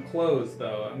 Clothes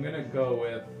though. I'm gonna go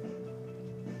with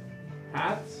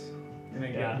hats. Can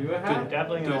I Yeah. do a hat?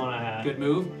 Definitely Good. gonna want to have. Good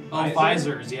move. Oh, Visor?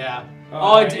 visors, yeah. Oh,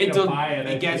 Oh, I it- need it to do- buy it, it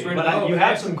I gets see. rid of But that. you I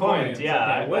have some coins,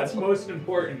 yeah. Okay. What's most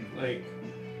important? Like,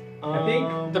 I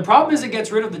think- The problem is it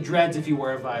gets rid of the dreads if you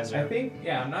wear a visor. I think,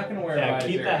 yeah, I'm not gonna wear Yeah, a visor.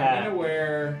 keep the hat. I'm gonna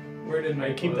wear. Where did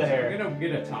my Keep the clothes? hair. I'm gonna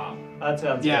get a top. That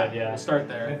sounds yeah, good, yeah. we'll start I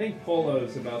there. think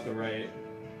polo's about the right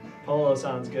Polo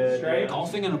sounds good. Stripe? yeah.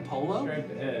 Golfing in a polo?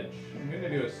 striped edge. I'm gonna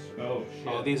do a. Oh shit.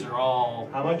 Oh, these are all.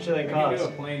 How much do they I can do a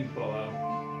cost? plain polo.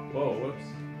 Whoa, whoops.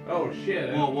 Oh shit.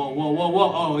 I Whoa, don't- whoa, whoa, whoa,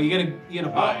 whoa! Oh, you gotta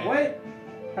buy it. What?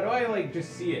 How do I like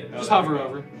just see it? Just there hover we go.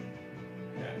 over.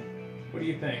 Okay. What do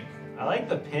you think? I like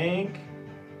the pink.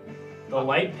 The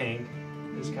light pink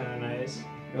is kind of nice.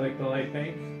 You like the light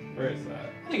pink? Where is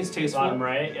that? I think it's tasteful. Bottom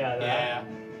right, yeah, that. Yeah.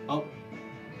 Oh.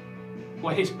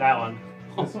 Wait. That one.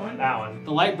 This one? That one.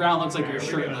 The light brown looks like you're Alright,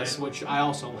 we're doing shirtless, it. which I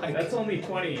also like. That's only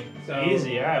 20. So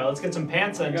Easy. All right, well, let's get some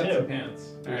pants I then got too. some pants.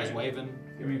 You guys Alright, waving.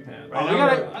 give me pants. Right, Oh, now, we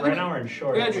gotta- we're, I think right now we're in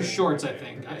shorts. We got your shorts, I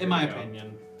think, Okay, in my there we go.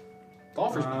 opinion.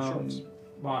 Golfers need shorts.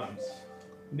 Bottoms.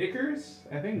 Knickers?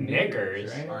 I think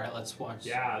Knickers? right? All right, let's watch.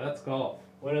 Yeah, that's golf.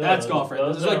 What are That's those? golf, right?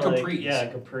 Those are like capris. Yeah,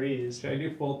 capris. Should I do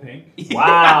full pink?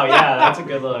 Wow, yeah, that's a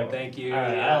good look. Thank you. All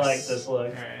right, I yes. like this look.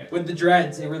 Alright. With the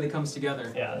dreads, it really comes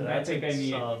together. Yeah, I that's think a I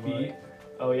need solid feet. look.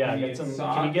 Oh yeah, I get need some. Can you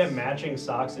socks. get matching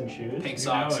socks and shoes? Pink You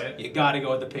socks. know it. You gotta go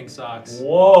with the pink socks.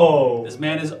 Whoa. This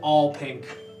man is all pink.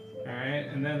 Alright,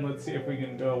 and then let's see if we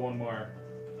can go one more.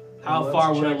 How Let's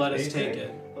far would it check let us basic. take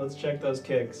it? Let's check those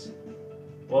kicks.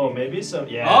 Whoa, maybe some.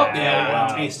 Yeah. Oh, yeah,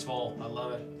 wow. tasteful. I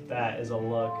love it. That is a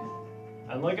look.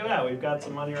 And look at that, we've got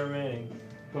some money remaining.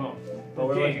 Boom. But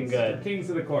we're looking good. The kings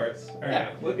of the courts. Alright, Yeah.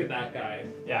 look at that guy.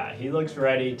 Yeah, he looks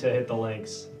ready to hit the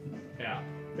links. Yeah,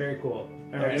 very cool.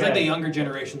 He's Alright. like the younger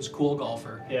generation's cool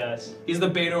golfer. Yes. He's the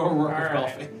Beto O'Rourke of Alright.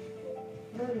 golfing.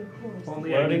 If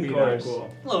only I could Loading be that course.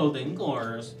 cool. Loading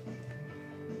course.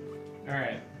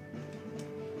 Alright.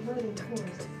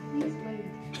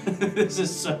 This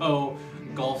is so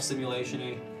golf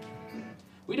simulation-y.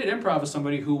 We did improv with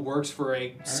somebody who works for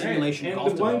a simulation And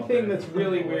golf the one thing developer. that's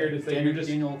really weird is that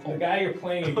the guy you're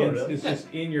playing against is just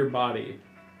in your body.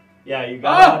 Yeah, you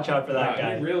gotta watch out for that Wow,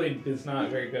 guy. He really is not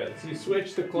very good. So you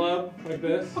switch the club like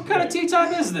this. What kind of tee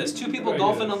time is this? Two people Like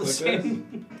golfing this, on the like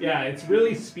same. Yeah, it's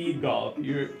really speed golf.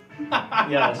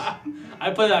 Yes.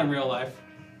 I play that in real life.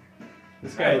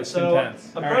 This All guy right, looks so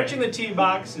intense. approaching the tee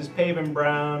box is Paven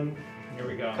Brown. Here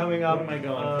we go. Coming up, What am I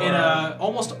going uh, for? In a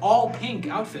almost all pink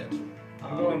outfit.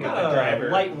 I'm going we with got the driver.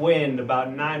 a light wind,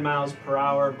 about 9 miles per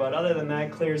hour, but other than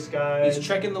that, clear skies. He's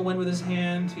checking the wind with his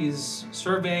hand. He's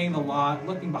surveying the lot,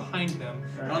 looking behind him.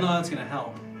 I don't know how that's gonna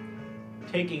help.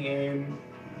 Taking aim.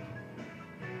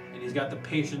 And he's got the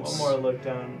patience One more look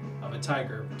down. of a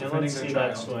tiger And defending let's their see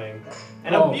child. that swing.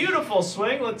 And Oh. a beautiful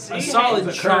swing. Let's see. A solid That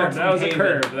was a shot curve. from That was a Haven.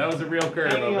 curve. That was a real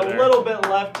curve Hanging over a there. little bit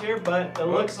left here, but it Whoops,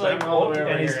 looks like I'm all the way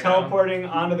over and he's here now. teleporting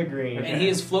onto the green. Okay. And he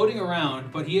is floating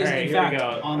around, but he is Alright, in here we fact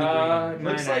go. on the green.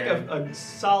 Looks like a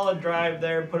solid drive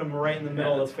there. Put him right in the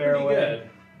middle of the Pretty fairway. good.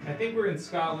 I think we're in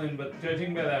Scotland, but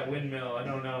judging by that windmill, I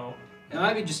don't know It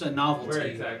might be just a novelty. where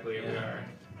exactly we Yeah. are.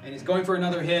 And he's going for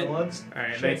another hit, So let's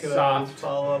Alright, check nice it soft, out.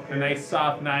 Follow up a here. nice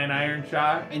soft 9-iron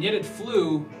shot. and yet it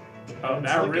flew. Oh, It's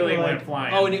that looking really like- went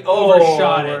flying. Oh, and he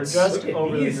overshot we're it. just Look at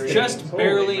over the these green. Just Holy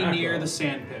barely mackerel. near the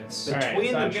sand pits. The- Alright,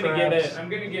 between so the I'm gonna give traps. it. I'm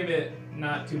gonna give it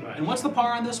not too much. And what's the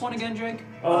par on this one again, Jake?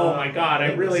 Oh my God! I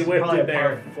think really this is whipped probably it a par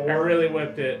there. four. I really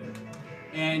whipped it.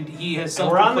 And he has And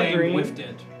we're on the self-proclaimed green. whiffed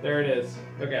it. There it is.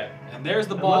 Okay. And there's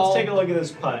the And ball. let's take a look at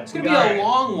this putt. It's gonna be a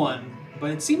long one, but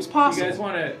it seems You possible. guys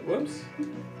want to? Whoops.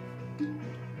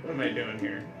 What am I doing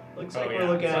here? Looks Oh, like yeah. we're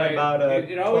looking So at about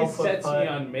a It always 12-foot sets putt. me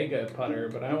on mega putter,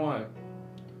 but I want.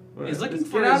 He's looking Just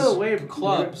for get out his of the way,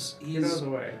 clubs. Get out of He's the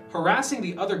way. harassing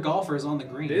the other golfers on the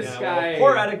green. This Yeah, guy. well,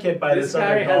 poor etiquette by This this guy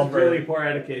other has golfer. really poor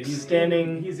etiquette. He's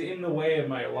Standing He's in the way of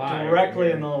my lie. directly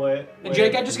right in here. the way. And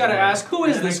Jake, I just gotta ask, who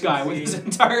is And I this can guy with see- his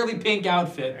entirely pink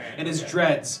outfit Alright, and his okay.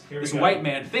 dreads? Here we This go. white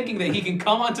man thinking that he can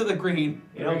come onto the green.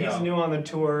 You know, Here we he's go. new on the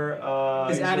tour.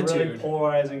 His he's a really attitude.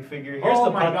 polarizing figure. Here's Oh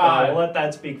the my putt. God. We'll let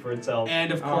that speak for itself.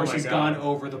 And of Oh course, my he's God. gone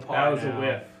over the par. That was now. a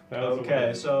whiff. That was a Okay,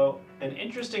 whiff. so an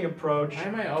interesting approach. Why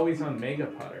am I always on mega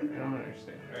putter? I don't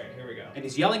understand. All right, here we go. And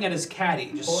he's yelling at his caddy,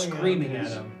 just Pulling out screaming at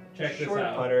his him. Check this Short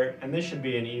out. putter, and this should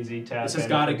be an easy tap. This has in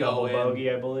gotta for go double in.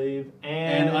 bogey, I believe.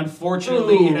 And And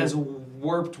unfortunately, Ooh. it has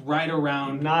warped right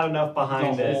around. not enough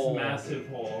behind The it. hole. Massive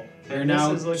hole. They're And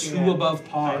now this is looking 2 at, above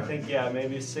par. I think, yeah,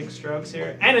 maybe 6 strokes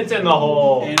here. And it's in the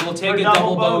hole. And we'll take for a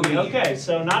double bogey. Okay,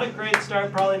 so not a great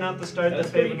start. Probably not the start That's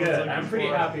that pretty Fabian was good. looking I'm pretty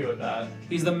for. happy with that.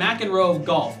 He's the McEnroe of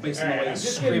golf, based on the Alright, way I'm he's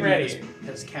just getting screaming at ready.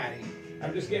 his caddy.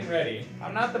 I'm just getting ready.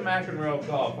 I'm not the McEnroe of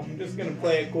golf. I'm just gonna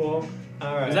play it cool.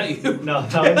 All right. Is that you? No,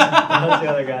 that was the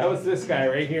other guy. That was this guy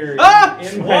right here Ah!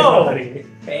 in my Whoa! body.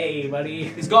 Hey, buddy.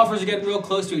 These golfers are getting real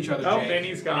close to each other, Oh, Jake. and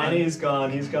he's gone. And he's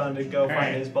gone. He's gone to go All find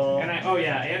right. his ball. And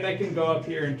I can go up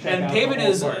here and check And out Paven the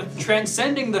whole is course.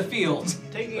 transcending the field.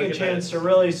 Taking Look a at chance this. to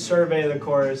really survey the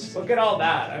course. Look at all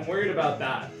that. I'm worried about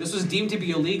that. This was deemed to be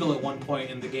illegal at one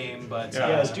point in the game, but Yeah.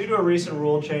 Yes, due to a recent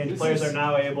rule change, This players is- are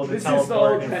now able to This is the old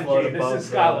teleport and float country. above This is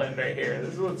Scotland right here.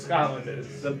 This is what Scotland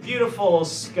is. the beautiful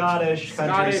Scottish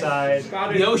countryside.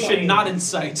 Scottish the ocean plains. not in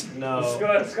sight. No.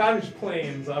 Scottish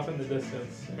plains off in the distance.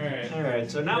 All right. All right,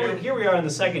 so now There- here we are on the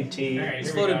second tee. All right, He's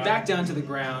here we floated go. back down to the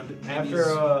ground. and After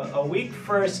he's- a weak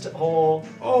first hole,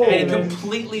 Oh, and he man.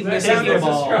 completely That misses down the there's a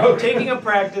ball. stroke. taking a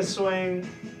practice swing,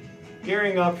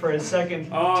 gearing up for his second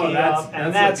Oh, tee that's- up, and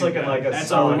that's that's looking looking like good. a That's a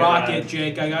solid rocket, shot.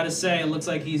 Jake. I gotta say, it looks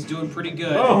like he's doing pretty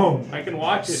good. Boom! I can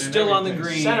watch it. and Still on the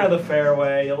everything. green. Center of the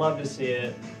fairway, you love to see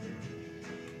it.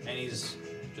 And he's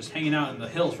just hanging out in the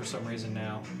hills for some reason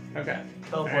now. Okay.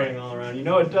 Teleporting all around. You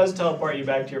know it does teleport you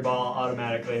back to your ball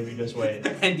automatically if you just wait.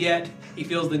 And yet, he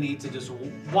feels the need to just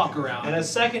walk around. And a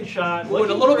second shot, Ooh,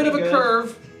 and a looking little bit of a pretty good.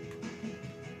 curve.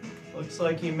 Looks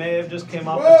like he may have just came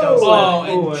off Whoa! the toe Oh, side.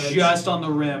 Ooh, and it's just on the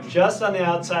rim. just on the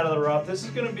outside of the rough. This is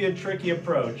going to be a tricky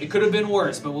approach. It could have been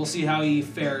worse, but we'll see how he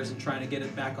fares in trying to get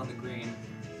it back on the green.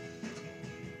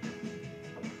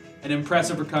 An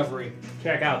impressive recovery.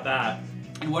 Check out that.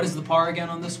 And what is the par again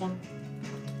on this one?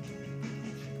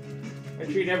 I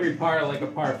treat every par like a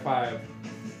par 5.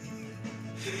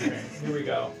 Alright, here we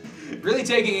go. Really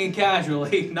taking it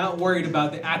casually, not worried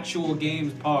about the actual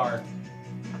game's par.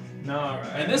 No, alright.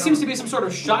 And this seems to be some sort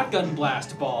of shotgun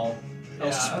blast ball. They'll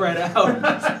Yeah. spread out.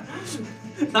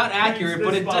 Not accurate,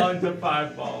 but this it ball did. into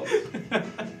 5 balls.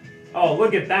 Oh,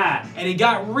 look at that. And he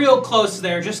got real close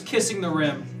there, just kissing the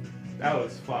rim. That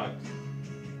was fucked.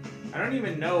 I don't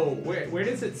even know where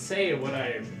does it say what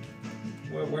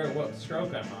what stroke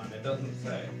I'm on? It doesn't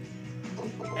say.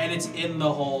 And it's in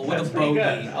the hole with That's a pretty bogey.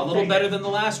 good. A I'll little take better it. than the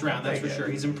last round, that's Take for it. sure.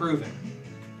 He's improving.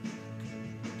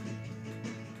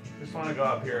 just want to go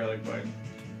up here really quick.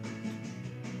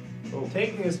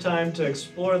 Taking his time to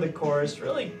explore the course,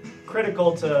 really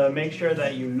critical to make sure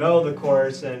that you know the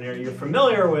course and you're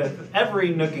familiar with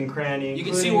every nook and cranny. You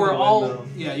can see including where the all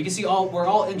windmill. you can see all where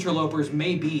all interlopers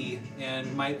may be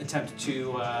and might attempt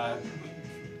to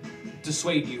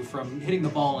dissuade you from hitting the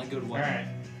ball in a good way. All right.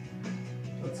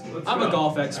 Let's I'm go. a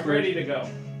golf expert. I'm ready to go.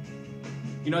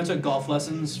 You know, I took golf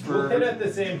lessons We'll hit for at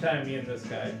the same time, me and this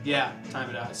guy. yeah, time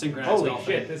it out, synchronized Holy golfing.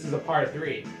 shit, this is a par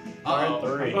 3. Uh-oh.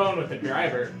 Par 3. I'm going with the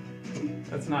driver.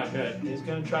 That's not good. He's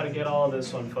gonna try to get all of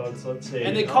this one, folks. Let's see.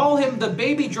 And they call him the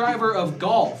baby driver of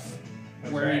golf,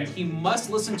 That's where right. he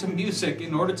must listen to music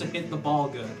in order to hit the ball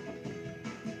good.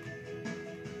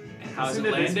 And how's Listen it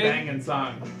to this landing? banging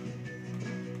song.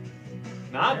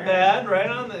 Not bad, right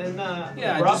on the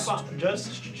Yeah, rough,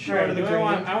 just short of the green.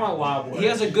 I want lob wood. He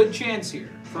has a good chance here.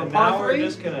 For a And now par we're 3,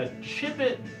 just gonna chip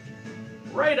it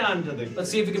right onto the.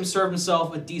 let's see if he can serve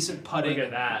himself a decent Look putting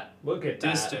at that. Look at that.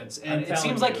 distance. I'm And it telling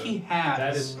seems like you, he has.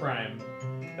 That is prime.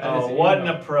 That Oh, is what an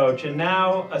emo. approach! And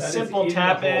now a That is simple in the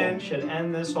tap in hole. should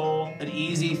end this hole. an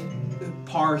easy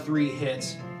par 3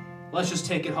 hit. Let's just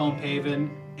take it home, Paven.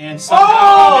 And somehow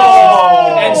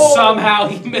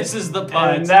he misses the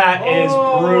putt. And that is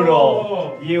Oh!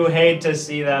 brutal. You hate to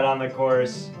see that on the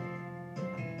course.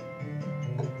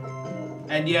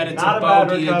 And yet it's Not a a bad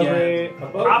bogey recovery. again. A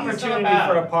bogey's not Opportunity bad.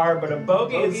 for a par, but a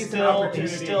bogey Bogey's is an still opportunity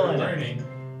he's still for in it. learning.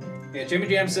 Yeah, Jimmy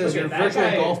Jam says Look your at that virtual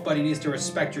guy. golf buddy needs to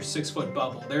respect your 6-foot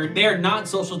bubble. They're not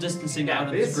social distancing out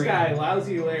on the This screen. guy,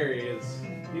 Lousy Larry,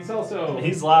 he's also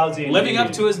He's lousy. Living up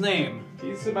indeed. to his name.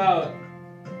 he's about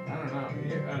I don't know.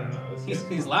 This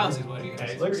He's lousy, what he is.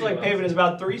 Okay. Looks pretty like low. Paven is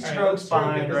about 3 All right, strokes let's stroke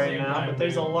at behind the right same now, time, but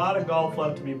there's a dude. lot of golf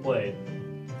left to be played.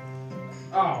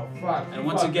 Oh fuck! And He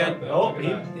once fucked again- up, though. Oh, Look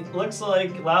at that. it looks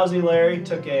like Lousy Larry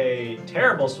took a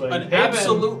terrible swing. An Paven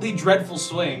absolutely dreadful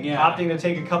swing, yeah. opting to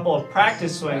take a couple of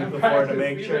practice swings before to Practice-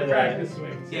 make these sure are that. practice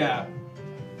swings. Yeah.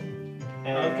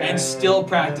 And still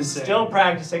practicing. And still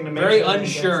practicing to make Very sure that he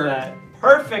gets unsure. that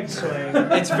perfect swing.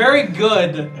 It's very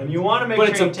good, And you want to make but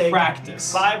sure it's you a take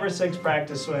practice. 5 or 6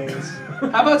 practice swings How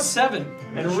about 7?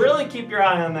 and really keep your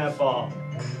eye on that ball.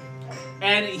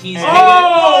 And he's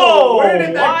Oh! Where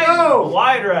did that wide, go?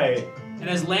 Wide right. and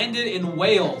has landed in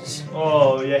Wales.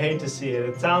 Oh, you hate to see it.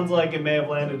 It sounds like it may have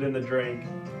landed in the drink.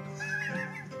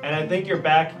 And I think you're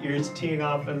teeing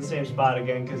off in the same spot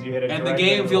again because you hit it. And the directly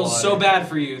game into feels so water. bad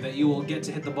for you that you will get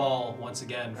to hit the ball once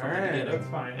again All from the right, beginning. that's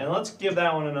fine. And let's give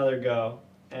that one another go.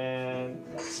 And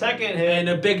second hit. And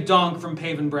a big donk from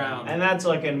Paven Brown. And that's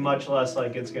looking much less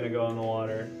like it's going to go in the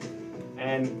water.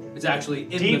 And It's actually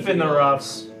deep in the field.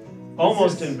 roughs.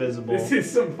 Almost This is- invisible. This is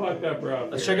some fucked up rough.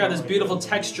 Let's here. check out this Oh my beautiful God.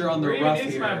 texture on the Where rough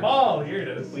is here. my ball? Here it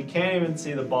is. We can't even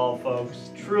see the ball, folks.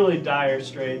 Truly dire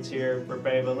straits here for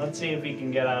Paven. Let's see if he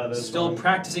can get out of this Still one.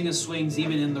 practicing his swings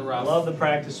even in the I rough. love the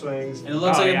practice swings. And it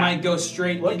looks Oh, like yeah. it might go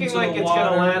straight Looking into like the it's water.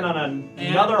 going to land on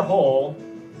another hole.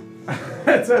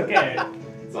 That's okay.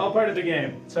 It's all part of the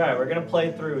game. It's alright, we're going to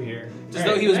play through here. Just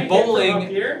though he was Can I hit from bowling. up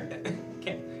here.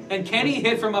 And can he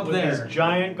hit from up With there? his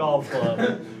giant golf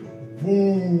club.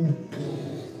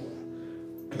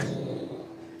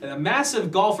 And a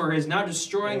massive golfer is now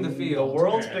destroying the field. The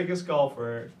world's Alright. biggest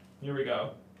golfer. Here we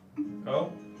go.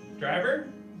 Oh, driver.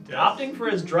 Yes. Opting for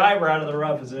his driver out of the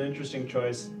rough is an interesting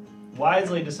choice.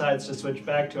 Wisely decides to switch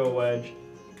back to a wedge.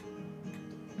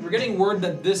 We're getting word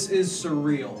that this is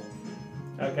surreal.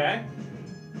 Okay.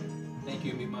 Thank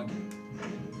you, Meat Monkey.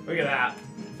 Look at that.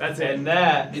 That's it. And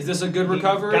that Is this a good he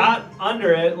recovery? got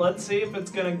under it. Let's see if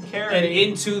it's going to carry. And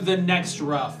into the next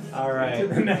rough. All right. To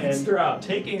the next and rough.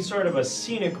 taking sort of a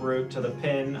scenic route to the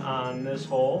pin on this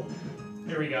hole.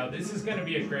 Here we go. This is going to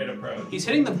be a great approach. He's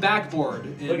hitting the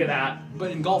backboard. Look at that. But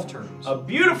in golf terms. A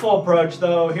beautiful approach,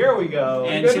 though. Here we go.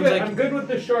 And I'm good, seems with, like- I'm good with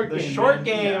the short the game. short man.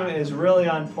 game Yeah. is really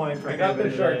on point for I got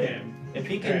David the short today. game. If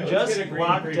he All can right, let's just get a green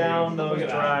lock preview. down Look those at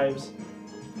that. drives.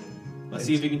 Let's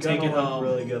see if he can it's take gonna it look home.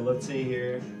 really good. Let's see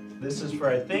here. This is for,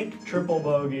 I think, triple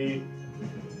bogey.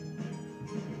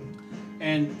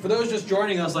 And for those just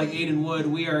joining us like Aiden Wood,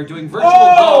 we are doing virtual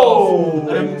Oh!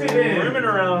 golf. Whipped it in. Rimming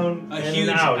around. A and huge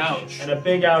an ouch. And a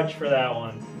big ouch for that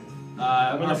one.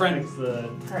 I'm Our gonna friend, fix the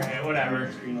Alright,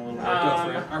 whatever. screen a little bit. go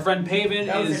for it. Our friend Paven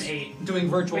That was is an 8. doing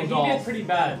virtual Wait, he golf. did pretty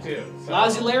bad too. So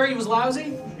Lousy Larry was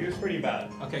lousy? He was pretty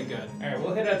bad. Okay, good. Alright,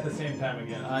 we'll hit at the same time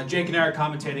again. Jake and I are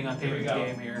commentating on Here we Paven's go.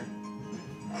 game here.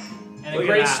 And Look a at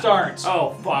great that. start.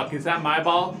 Oh fuck, is that my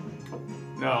ball?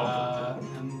 No.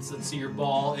 And let's see, your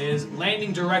ball is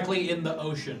landing directly in the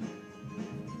ocean.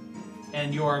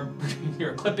 And you're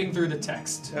clipping through the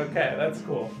text. Okay, that's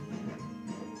cool.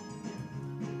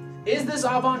 Is this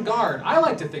avant-garde? I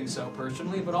like to think so,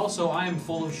 personally, but also I am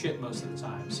full of shit most of the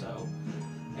time, so.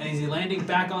 And is he landing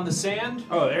back on the sand?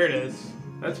 Oh, there it is.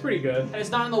 That's pretty good. And it's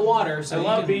not in the water, so I you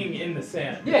love can- being in the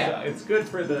sand. Yeah. It's good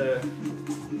for the...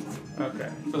 Okay.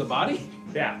 For the body?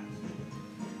 Yeah.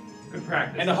 Good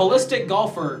practice. And a holistic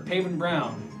golfer, Paven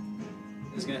Brown,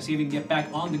 is going to see if he can get back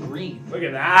on the green. Look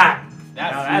at that.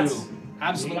 That Now flew we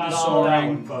absolutely got all that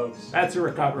soaring. one, folks. That's a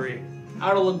recovery.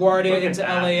 Out of LaGuardia Look at into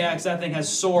that. LAX, that thing has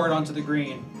soared onto the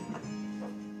green.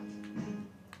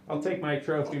 I'll take my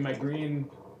trophy, my green.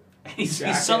 He's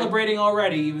Jacket. celebrating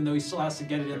already, even though he still has to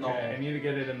get it in the Okay, I hole. need to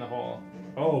get it in the hole.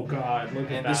 Oh God, look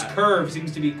at And that. this curve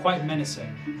seems to be quite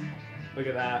menacing. Look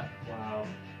at that. Wow.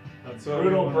 That's what we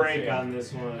Brutal wanna break see. on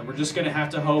this And one. we're just going to have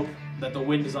to hope that the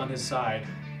wind is on his side.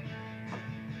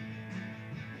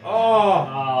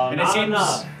 Oh, And not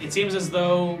enough. it seems as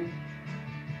though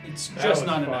it's that just was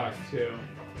not fucked, enough. Too.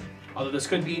 Although this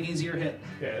could be an easier hit.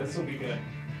 Yeah, this will be good.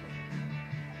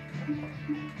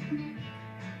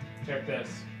 Check this.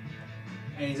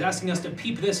 And he's asking us to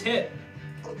peep this hit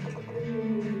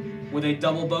with a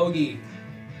double bogey.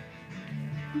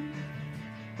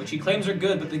 Which he claims are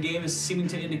good, but the game is seeming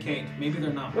to indicate maybe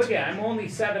they're not. Look at, I'm only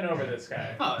 7 over this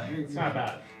guy. Oh, It's not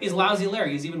bad. He's lousy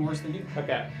Larry. He's even worse than you.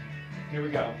 Okay, here we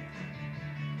go.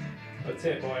 Let's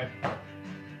hit, boy.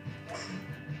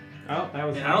 Oh, that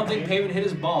was. And I don't think clean. Paven hit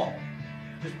his ball.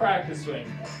 Just practice swing.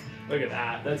 Look at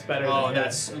that. That's better. Oh, than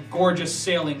that's a gorgeous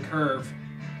sailing curve.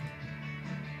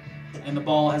 And the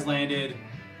ball has landed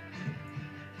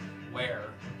where?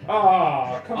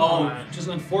 Oh, come Oh, on. just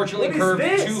unfortunately What is curved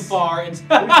this? too far. And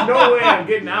There's no way I'm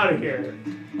getting out of here.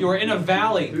 you were in a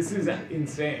valley. This is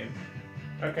insane.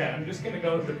 Okay, I'm just gonna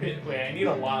go with the pit. Wait, I need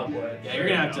a lob wood. Yeah, you're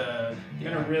gonna have to. I'm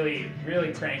gonna really,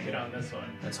 really crank it on this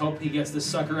one. Let's hope he gets this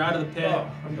sucker out of the pit. Oh,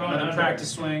 I'm going Another under. practice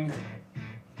swing,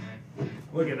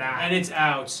 Look at that. and it's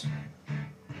out.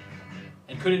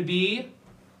 And could it be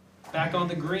back on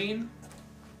the green?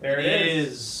 There it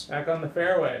is. Back on the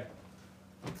fairway.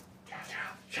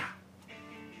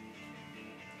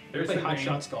 There's There's like the hot green.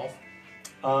 shots golf.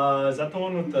 Is that the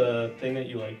one with the thing that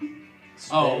you like?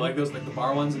 Oh, spin? like those, like the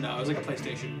bar ones? No, it was like a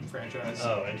PlayStation franchise.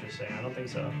 Oh, interesting. I don't think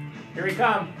so. Here we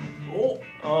come.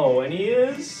 Oh, and he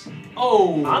is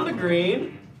Oh, on the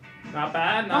green. Not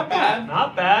bad. Not Not bad. bad.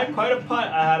 Not bad. Quite a putt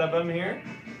ahead of him here.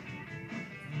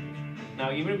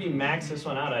 Now, even if you max this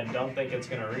one out, I don't think it's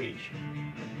gonna reach.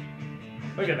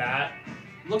 Look at that.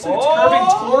 looks like it's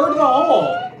curving toward the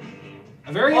hole.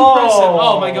 A very impressive.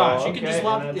 Oh my gosh, you can just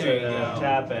lob. and that's There you a go.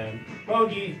 Tap in.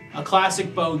 Bogey. A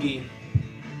classic bogey.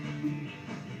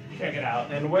 Check it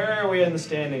out. And where are we in the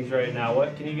standings right now?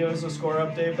 What can you give us a score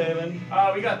update, Paven?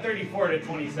 We got 34 to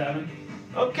 27.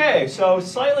 Okay, so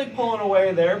slightly pulling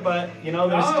away there, but you know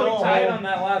there's still we tied a hole. on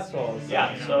that last hole. So,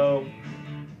 Yeah, you know. so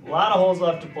a lot of holes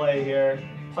left to play here.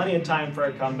 Plenty of time for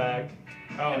a comeback.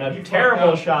 Oh, And you a fucked terrible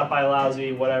up. shot by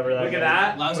Lousy, whatever that Look at is.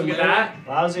 that. Lousy Look at Larry. that.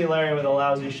 Lousy Larry with a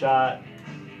lousy shot.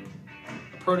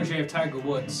 A protege of Tiger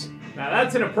Woods. Now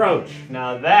that's an approach.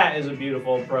 Now that is a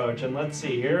beautiful approach. And let's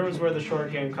see, here is where the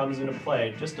short game comes into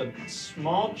play. Just a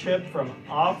small chip from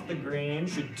off the green.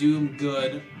 Should do him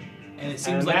good. And it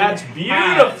seems And like that's it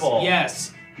has. beautiful.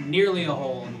 Yes, nearly a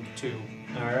hole in two.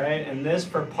 All right, and this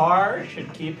for par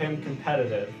should keep him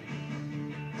competitive.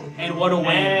 And what a win.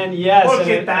 And yes, Look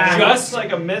and at that. Just Just-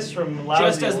 like a miss from Lousy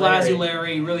Just as Larry. Lousy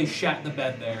Larry really shat the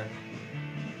bed there.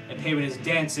 And Paven is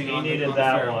dancing He on the, needed on the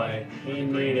that fairway. one. He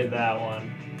needed that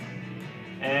one.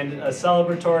 And a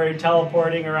celebratory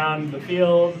teleporting around the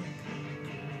field.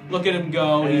 Look at him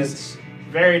go. And He's. it's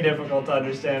very difficult to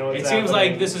understand what's It seems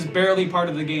happening. like this is barely part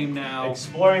of the game now.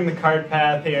 Exploring the cart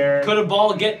path here. Could a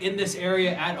ball get in this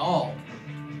area at all?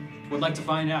 Would like to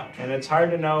find out. And it's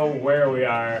hard to know where we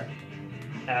are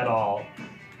at all.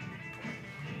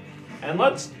 And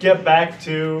let's get back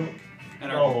to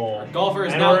And the our, hole. our golfer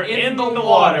is And now we're in the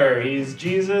water. He's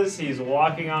Jesus. He's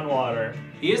walking on water.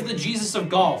 He is the Jesus of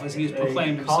golf, as he has They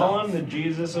proclaimed call himself. him the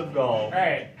Jesus of golf. All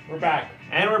right, we're back.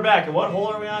 And we're back. And what hole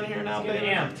are we on here now, Let's get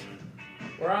baby? amped.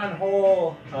 We're on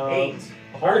hole 8.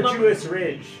 hole Arduous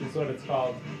Ridge is what it's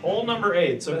called. Hole number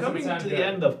 8. So Doesn't coming sound to the good.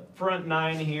 end of front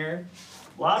 9 here.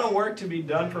 A lot of work to be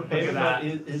done for Paven, that.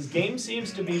 but his game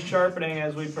seems to be sharpening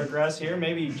as we progress here.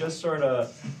 Maybe just sort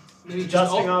of Maybe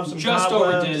dusting off some just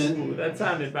cobwebs. overdid it. Ooh, that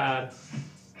sounded bad.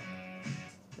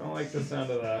 Don't like the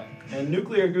sound of that. And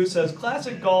Nuclear Goose says,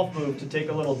 classic golf move to take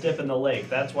a little dip in the lake.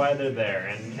 That's why they're there.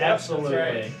 And Yep, absolutely.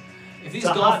 that's right. If these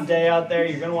It's a golf hot day out there.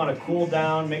 You're going to want to cool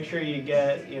down. Make sure you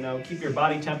get, keep your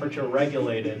body temperature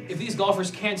regulated. if these golfers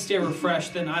can't stay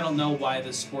refreshed, then I don't know why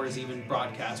this sport is even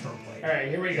broadcast or played. All right,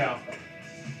 here we go.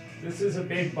 This is a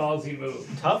big ballsy move.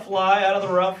 Tough lie out of the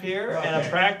rough here, and a Okay.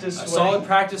 practice A swing. solid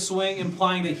practice swing,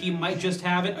 implying that he might just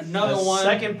have it. Another A one.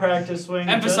 second practice swing,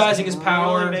 Emphasizing just his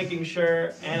power. really making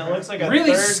sure, and it looks like a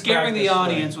Really third scaring the practice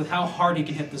audience swing. with how hard he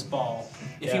can hit this ball.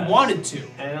 If Yes. he wanted to.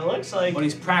 And it looks like But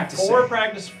he's practicing. five A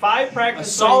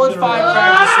practice solid swings in a 5 row.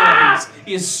 practice swings.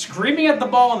 He is screaming at the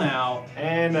ball now.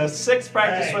 And a sixth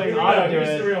practice Alright, swing here we ought go. to do Here's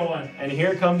the it. real one. And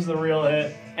here comes the real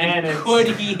hit. And it's could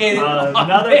he hit it? on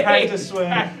another a practice swing.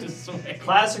 Practice swing.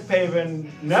 classic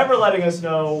Paven, never letting us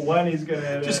know when he's gonna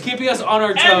hit Just it. keeping us on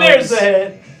our toes. And there's the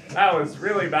hit. That was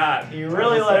really bad. He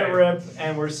really let it rip,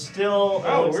 and we're still.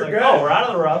 Oh, it looks we're like, good. Oh, we're out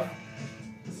of the rough.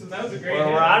 That was a great We're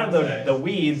hit, out of I would say. the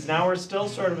weeds. Now we're still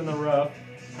sort of in the rough.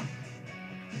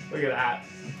 Look at that.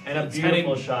 And a It's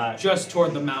beautiful heading shot. Just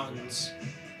toward the mountains.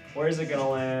 Where's it gonna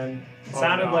land? It Oh,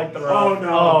 sounded no. like the rough. Oh, no.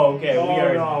 Oh, okay. Oh, we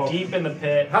are no. deep in the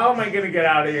pit, How am I gonna get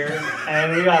out of here?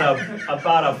 and we got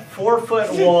about a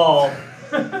 4-foot wall.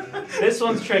 This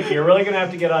one's tricky. You're really gonna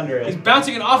have to get under He's it.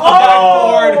 bouncing it off the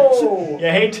backboard. Oh! You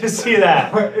hate to see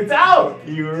that. It's out.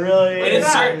 You really. It, hate is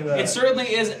to see that. it certainly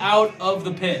is out of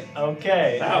the pit.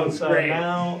 Okay. That and was so great.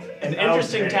 now an That was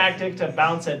interesting great. tactic to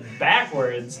bounce it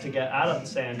backwards to get out of the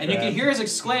sand. And you trap. can hear his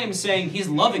exclaim saying he's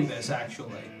loving this,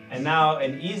 actually. And now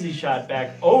an easy shot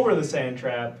back over the sand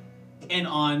trap, And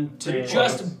on to Pretty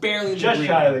just close. barely the just green.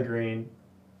 shy of the green.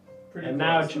 Pretty And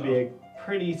now close, it should though. be a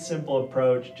pretty simple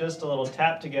approach. Just a little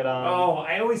tap to get on. Oh,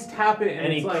 I always tap it and,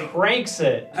 and it's he like. cranks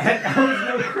it. That was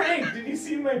no crank. Did you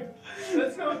see my?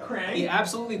 That's not a crank. He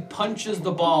absolutely punches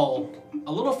the ball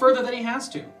a little further than he has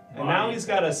to. And now he's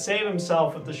got to save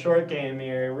himself with the short game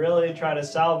here. Really try to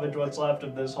salvage what's left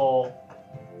of this hole.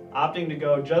 Opting to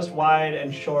go just wide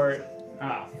and short.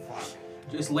 Ah, fuck.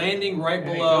 Just landing right And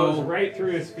it below goes right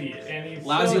through his feet, and he's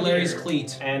Lousy still Larry's here.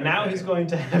 cleat. And now he's going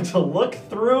to have to look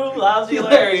through Lousy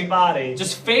Larry. Larry's body.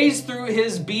 Just phase through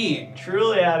his being.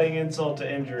 Truly adding insult to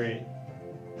injury.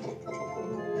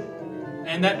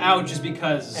 And that out just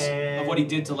because And- of what he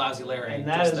did to Lousy Larry. And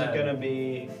that just is then. going to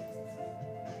be...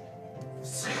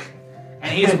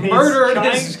 And he's and he's murdered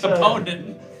trying his to-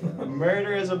 opponent.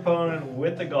 murder his opponent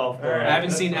with the golf ball. Alright. I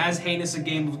haven't seen as heinous a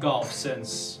game of golf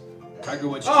since Tiger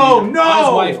Woods Oh, cheated no!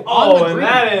 on his wife on Oh, the and green.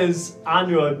 that is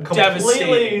onto a completely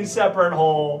Devastating. separate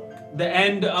hole. The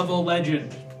end of a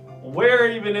legend. Where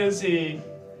even is he?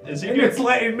 Is he And gonna, it's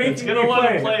making it's me gonna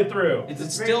let him play. play through? It's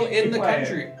It's still making me in the play it.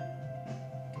 country.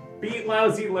 Beat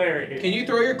Lousy Larry. Can you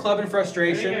throw your club in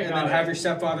frustration I think I and got then it. have your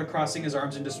stepfather crossing his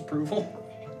arms in disapproval?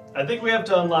 I think we have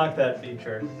to unlock that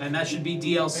feature. And that should be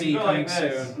DLC Go coming like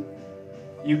this. soon.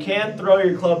 You can throw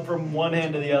your club from one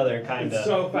hand to the other, kinda. It's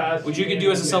so fast. Which you can can't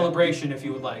do as a even- celebration if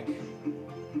you would like.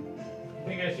 I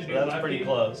think I should do That's lefty. pretty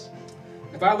close.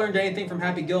 If I learned anything from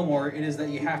Happy Gilmore, it is that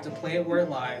you have to play it where it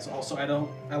lies. Also,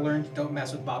 I learned don't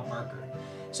mess with Bob Barker.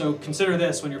 So consider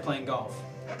this when you're playing golf.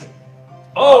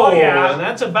 Oh, yeah. and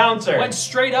that's a bouncer. Went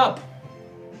straight up.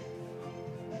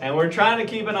 And we're trying to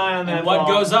keep an eye on that And what ball.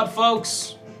 goes up,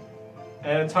 folks?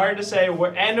 And it's hard to say. And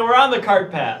we're on the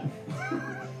cart path.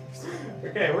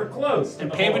 Okay, we're close. to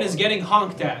And the Pavin hole. is getting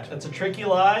honked at. That's a tricky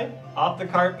lie. Off the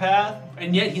cart path.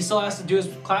 And yet he still has to do his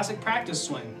classic practice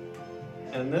swing.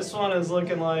 And this one is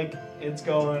looking like it's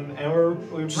going.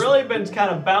 And we've really been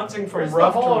kind of bouncing from Where's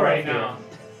rough the to hole rough right here. now?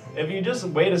 If you just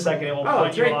wait a second, it will Oh, put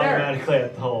it's you right there. automatically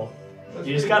at the hole. That's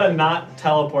You just pretty gotta not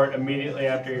teleport immediately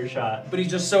after your shot. But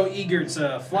he's just so eager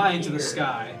to fly into the Eager.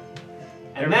 sky.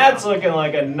 There And we that's go. looking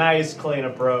like a nice, clean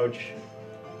approach.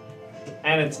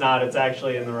 And it's not, it's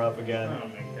actually in the rough Oh again.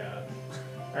 my god.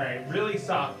 Alright, really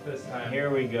soft this time. Here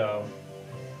we go.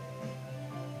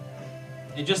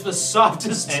 And just the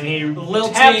softest And he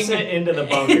lilting taps it into the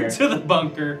bunker. into the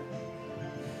bunker.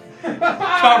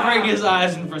 Covering his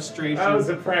eyes in frustration. That was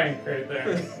a prank right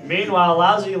there. Meanwhile,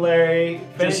 Lousy Larry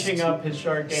finishing Just up his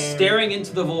short game. staring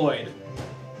into the void.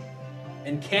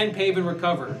 And can Pavin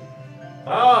recover?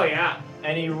 Oh yeah.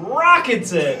 And he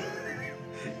rockets it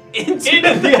Into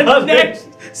into the other, next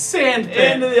sand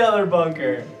pit. into the other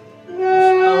bunker.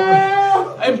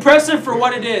 Impressive for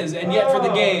what it is, and yet for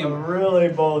the A game, really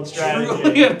bold strategy.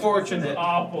 truly It's unfortunate.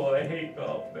 awful. I hate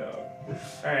golf now.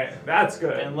 Alright, that's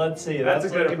good. And let's see, That's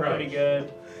that's a good looking approach. pretty good.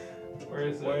 Where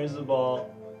is it? Where's the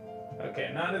ball?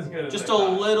 Okay, not as good as Just I a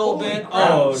thought. little Holy bit. crap.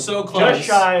 Oh, so close. Just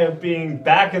shy of being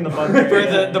back in the bunker. For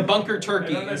again. the bunker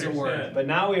turkey, I don't as it were. understand. But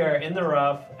now we are in the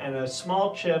rough, and a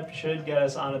small chip should get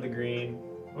us onto the green.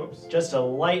 Whoops. Just a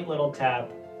light little tap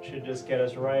should just get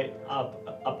us right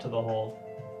up to the hole.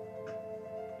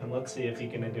 And let's see if he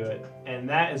can do it. And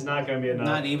that is not going to be enough.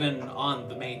 Not even on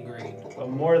the main green. But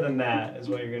more than that is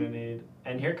what you're going to need.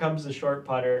 And here comes the short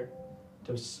putter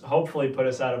to hopefully put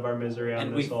us out of our misery on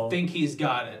And we this hole. think he's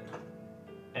got it.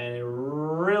 and it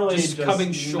really Just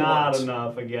coming short. not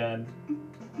enough again.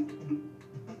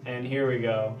 And here we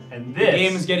go. And The this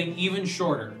game is getting even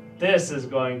shorter. This is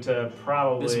going to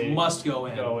probably This must go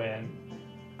in.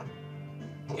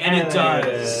 And it does.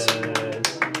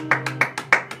 is.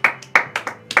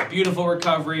 A beautiful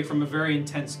recovery from a very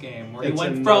intense game where he It's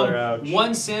went another from ouch.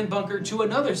 one sand bunker to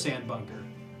another sand bunker.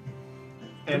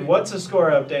 And what's the score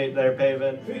update there,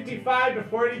 Paven? 55 to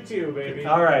 42, baby.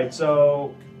 All right,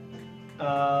 so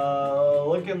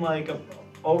looking like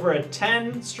over a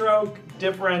 10-stroke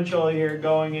differential here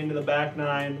going into the back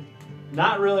nine.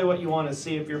 Not really what you want to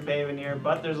see if you're Paven here,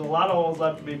 but there's a lot of holes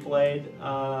left to be played.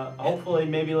 Hopefully,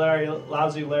 maybe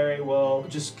Lousy Larry will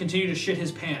Just continue to shit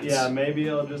his pants. Yeah, maybe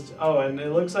he'll just. Oh, and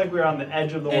it looks like we're on the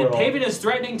edge of the And world. Paven is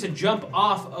threatening to jump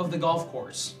off of the golf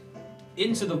course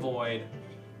into the void.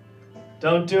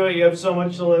 Don't do it. You have so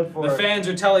much to live for. The fans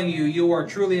are telling you, you are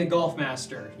truly a golf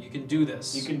master. You can do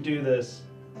this. You can do this.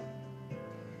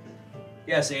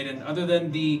 Yes, Aiden. Other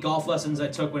than the golf lessons I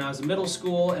took when I was in middle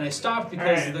school, and I stopped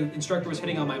because Alright. the instructor was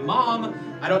hitting on my mom,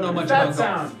 I don't know much that about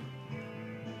sound? golf.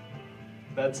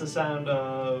 That's the sound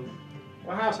of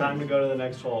What happened? time to go to the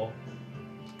next hole.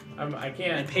 I And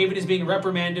can't. Paven is being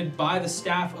reprimanded by the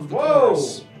staff of the Whoa!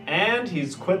 course. And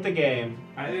he's quit the game.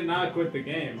 I did not quit the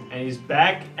game. And he's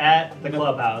back at the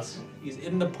clubhouse. He's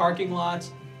in the parking lot.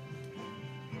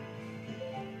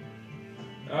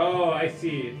 Oh, I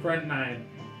see. Front nine.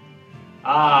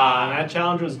 Ah, and that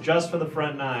challenge was just for the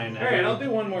front nine. Alright, I'll do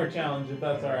one more challenge if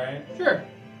that's alright. Sure.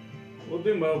 We'll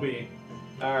do Moby.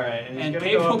 Alright, and he's And gonna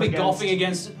Paven go will up be against, golfing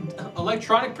against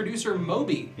electronic producer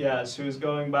Moby. Yes, who's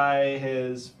going by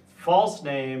his false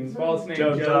name, His false name,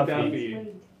 Joe Joe Duffy.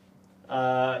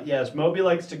 Duffy. Yes, Moby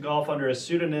likes to golf under a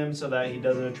pseudonym so that he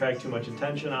doesn't attract too much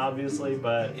attention, obviously,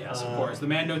 but... Yes, of course. The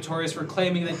man notorious for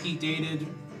claiming that he dated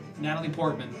Natalie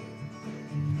Portman.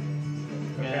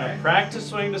 And Okay. a practice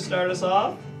swing to start us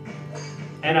off.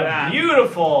 And Look a at that.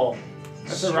 beautiful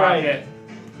That's a strike. rocket.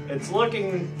 It's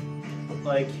looking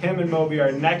like him and Moby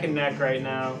are neck and neck right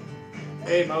now.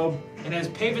 Hey, Mob. And has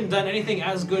Paven done anything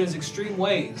as good as Extreme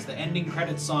Ways, the ending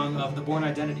credits song of The Bourne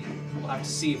Identity? We'll have to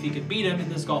see if he can beat him in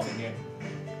this golfing game.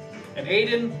 And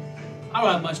Aiden, I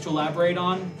don't have much to elaborate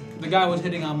on. The guy was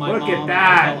hitting on my Look mom. at and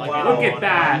that. I felt like I Look don't at want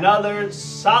that. Another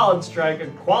solid strike, a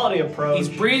quality approach. He's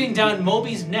breathing down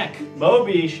Moby's neck.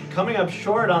 Moby coming up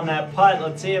short on that putt.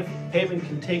 Let's see if Paven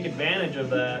can take advantage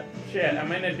of that. Shit,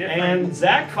 I'm in a different... And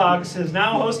Zack Fox is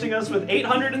now hosting us with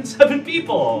 807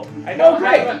 people. I don't Oh,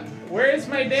 great. have a... Where is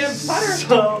my damn putter?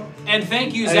 So, And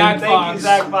thank you, and Zack thank Fox. you,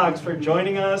 Zack Fox, for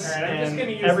joining us Alright, I'm just and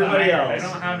gonna use everybody the iron. else.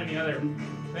 I don't have any other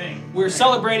thing. We're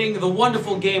celebrating the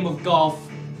wonderful game of golf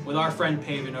with our friend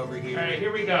Paven over here. Alright,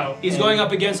 here we go. He's going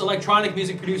up against electronic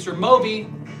music producer Moby.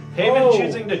 Paven Oh.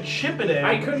 choosing to chip it in.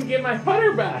 I couldn't get my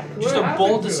putter back. Just What a happened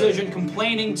bold to it? decision,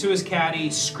 complaining to his caddy,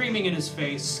 screaming in his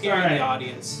face, scaring the Alright.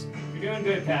 audience. You're doing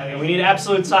good, Patty. And we need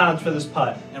absolute silence for this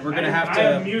putt. And we're gonna I have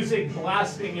have to. music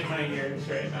blasting in my ears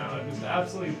right now. Just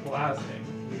absolutely blasting.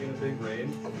 We get a big raid.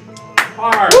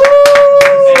 Hard.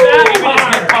 Paven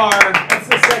That's is guitar. That's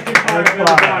the second part That's I've ever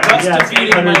fine. done. Just Yes, defeating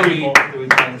 800 Moby. people. Do we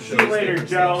try and See show you later, different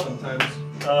Joe. stuff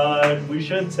sometimes? We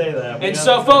should say that. We And have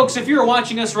so, to- folks, if you're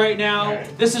watching us right now,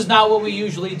 Alright. this is not what we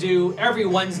usually do. Every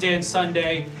Wednesday and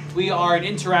Sunday, we are an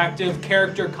interactive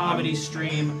character comedy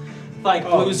stream, like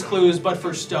Oh. Blue's Clues, but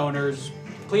for stoners.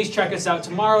 Please check us out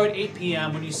tomorrow at 8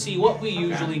 p.m. when you see what we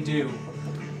usually do.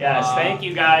 Yes, thank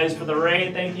you guys for the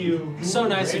raid. Thank you. Who So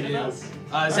nice of raided you. us?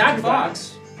 Zack too bad.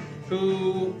 Fox,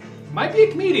 who might be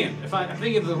a comedian, if I'm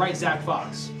thinking of the right Zack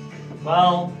Fox.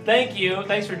 Well, thank you.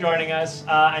 Thanks for joining us.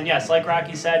 And yes, like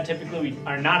Rocky said, typically we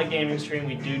are not a gaming stream.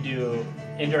 We do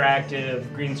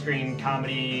interactive green screen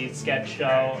comedy sketch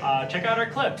show. Check out our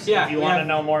clips Yeah, if you we want to have-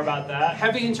 know more about that.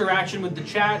 Heavy interaction with the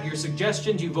chat, your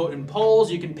suggestions, you vote in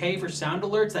polls, you can pay for sound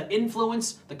alerts that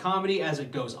influence the comedy as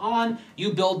it goes on.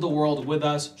 You build the world with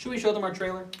us. Should we show them our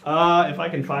trailer? If I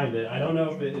can find it. I don't know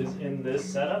if it is in this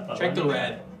setup. but Check let the me-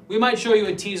 red. We might show you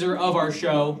a teaser of our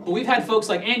show, but we've had folks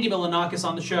like Andy Milanakis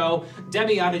on the show,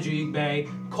 Demi Adejuyigbe,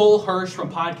 Cole Hirsch from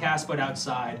Podcast But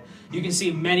Outside. You can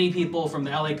see many people from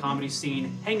the LA comedy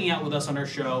scene hanging out with us on our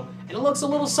show, and it looks a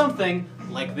little something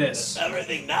like this.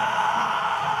 Everything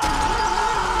now.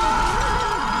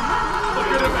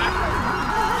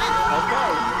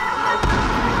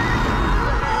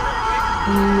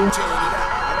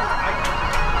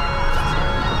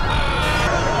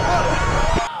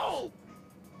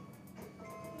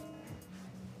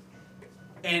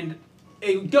 And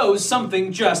it goes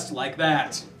something just like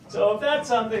that. So if that's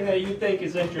something that you think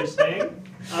is interesting,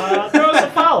 throw us a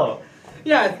follow.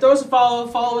 Yeah, throw us a follow.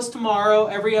 Follow us tomorrow.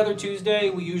 Every other Tuesday,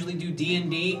 we usually do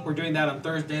D&D. We're doing that on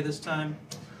Thursday this time.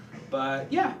 But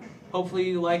yeah, hopefully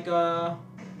you like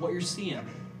what you're seeing.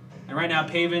 And right now,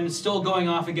 Paven is still going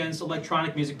off against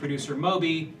electronic music producer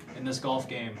Moby in this golf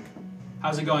game.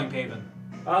 How's it going, Paven?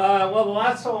 Well, the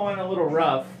last hole went a little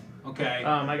rough. Okay.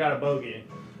 I got a bogey.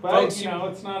 But, Folks, you know,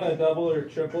 it's not a double or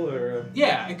triple or a...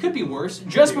 Yeah, it could be worse.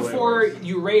 Just Could be way before worse.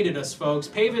 you rated us, folks,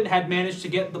 Paven had managed to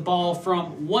get the ball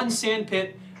from one sand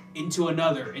pit into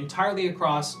another, entirely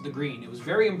across the green. It was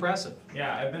very impressive.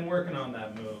 Yeah, I've been working on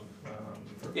that move.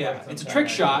 For Yeah, quite some it's a time, trick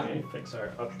shot. actually. Fix our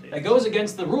update. That goes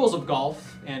against the rules of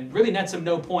golf and really nets him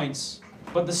no points.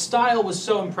 But the style was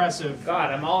so impressive.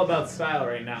 God, I'm all about style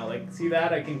right now. Like, see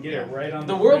that? I can get it right on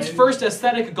The the world's fringe. first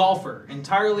aesthetic golfer,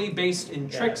 entirely based in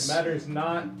Yeah, tricks. it matters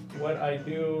not what I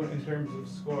do in terms of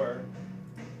score.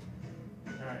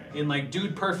 Alright. In like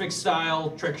dude perfect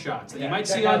style trick shots that you might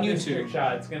check see on out this trick YouTube.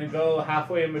 shot. It's gonna go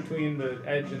halfway in between the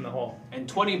edge and the hole. And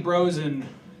 20 bros in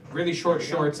really short There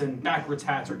you go. shorts and backwards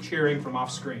hats are cheering from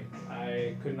off screen.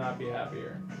 I could not be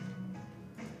happier.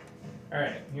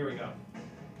 Alright, here we go.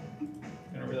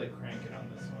 Gonna really crank it on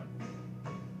this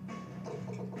one.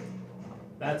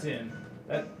 That's in.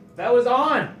 That was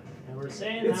on! And we're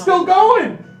saying It's how- still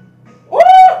going!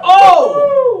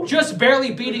 Oh! Just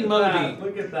barely beating Look at that, Moby.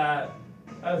 Look at that.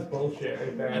 That was bullshit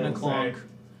right there. And I a will clonk. say.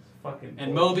 Fucking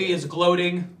And bullshit. Moby is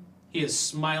gloating. He is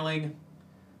smiling.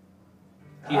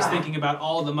 He is Ah. thinking about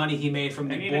all the money he made from I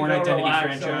the need Born to go Identity relax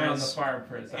over on the franchise. farm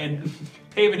for a second. And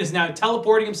Paven is now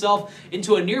teleporting himself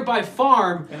into a nearby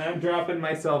farm, And I'm dropping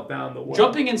myself down the well.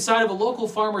 jumping inside of a local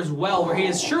farmer's well where he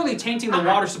is surely tainting the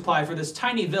water supply for this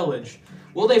tiny village.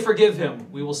 Will they forgive him?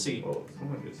 We will see. Oh,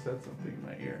 someone just said something in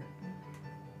my ear.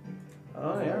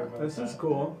 Oh Sorry yeah, about this is that.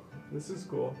 cool. This is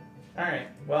cool. Alright,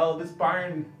 well this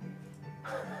barn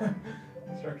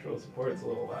structural support's a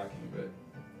little lacking, but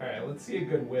alright, let's see a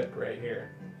good whip right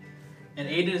here. And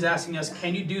Aiden is asking us,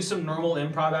 can you do some normal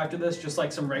improv after this? Just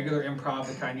like some regular improv,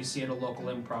 the kind you see at a local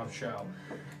improv show.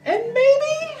 And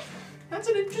maybe that's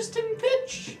an interesting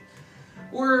pitch.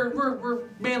 We're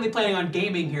mainly planning on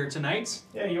gaming here tonight.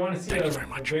 Yeah, you want to see a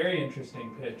very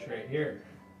interesting pitch right here.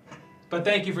 But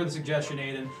thank you for the suggestion,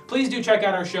 Aiden. Please do check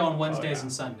out our show on Wednesdays yeah.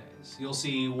 and Sundays. You'll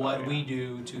see what Oh, yeah. we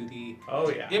do to the Oh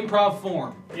yeah. improv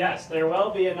form. Yes, there will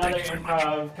be another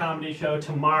improv comedy show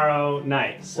tomorrow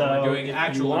night. So we're doing if you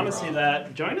actual want to improv. see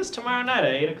that, join us tomorrow night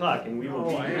at 8 o'clock, and we will Oh,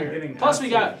 be I am here. getting Plus we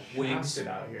got absolutely wigs, shafted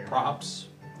out here. props.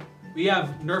 We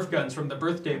have Nerf guns from the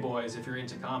Birthday Boys if you're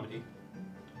into comedy.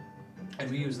 And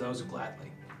we use those gladly.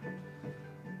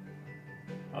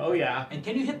 Oh yeah. And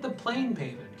can you hit the plane,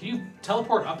 Paven? Can you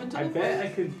teleport up into I the bet I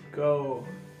plane? could go.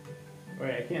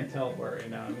 Wait, I can't teleport right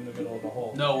now. I'm in the middle of a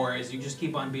hole. No worries, you just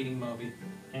keep on beating Moby.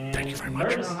 And I don't know how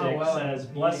Murderstick well I'm says,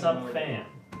 "Bless eating up, mode." fan."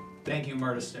 Thank you,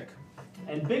 Murderstick.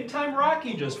 And Big Time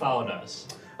Rocky just followed us.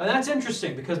 And that's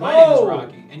interesting because my name is Oh!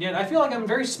 Rocky, and yet I feel like I'm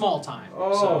very small time.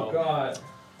 Oh so god.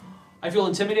 I feel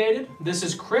intimidated. This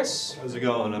is Chris How's it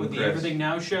going? I'm with the Chris. Everything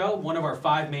Now show, one of our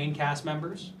 5 main cast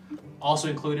members. Also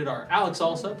included are Alex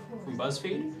Alsop from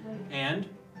BuzzFeed and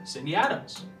Sydney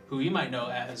Adams, who you might know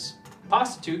as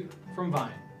Prostitute from Vine.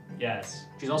 Yes.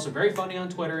 She's also very funny on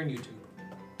Twitter and YouTube.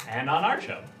 And on our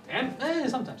show. And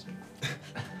sometimes.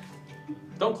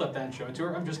 Don't clip that and show it to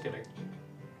her. I'm just kidding.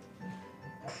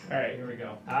 All right, here we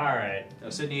go. All right. No,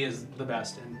 Sydney is the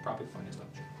best and probably the funniest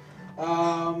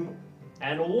one.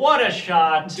 And what a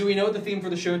shot! Do we know what the theme for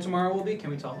the show tomorrow will be?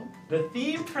 Can we tell them? The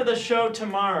theme for the show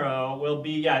tomorrow will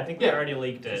be, I think we Yeah. already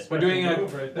leaked it. We're doing Special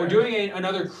move right there. we're doing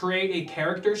another create a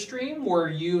character stream where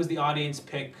you as the audience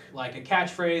pick like a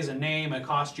catchphrase, a name, a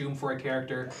costume for a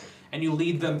character, and you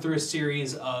lead them through a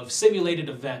series of simulated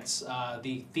events.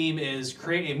 The theme is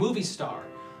create a movie star.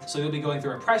 So you'll be going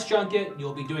through a press junket,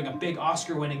 you'll be doing a big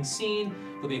Oscar-winning scene,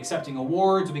 you'll be accepting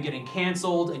awards, you'll be getting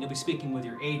canceled, and you'll be speaking with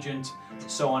your agent,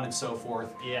 so on and so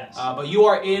forth. Yes. But you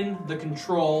are in the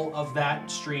control of that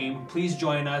stream. Please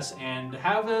join us and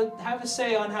have a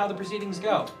say on how the proceedings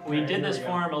go. We Alright, did here this we for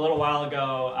go. him a little while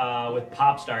ago with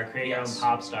Popstar, create your Yes.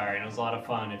 own Popstar, and it was a lot of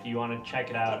fun. If you want to check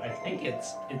it out, I think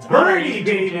it's on Birdie, our YouTube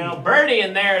baby! channel. Birdie,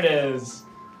 and there it is.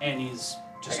 And he's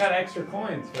just I got extra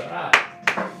coins for that.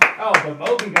 Oh, but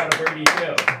Moby got a birdie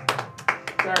too.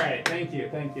 It's all right. Thank you.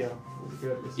 Thank you.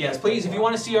 Good. yes, please. If you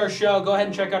want to see our show, go ahead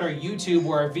and check out our YouTube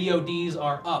where our VODs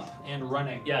are up and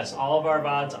running. Yes, all of our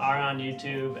VODs are on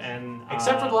YouTube, and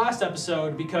Except for the last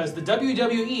episode because the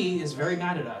WWE is very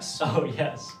mad at us. Oh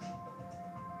yes.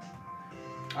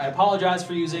 I apologize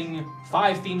for using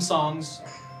 5 theme songs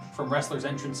from wrestlers'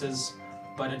 entrances,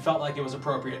 but it felt like it was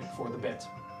appropriate for the bit.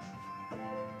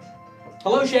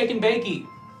 Hello, Shake and Bakey.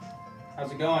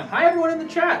 How's it going? Hi, everyone in the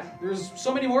chat. There's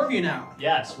so many more of you now.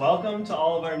 Yes, welcome to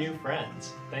all of our new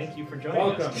friends. Thank you for joining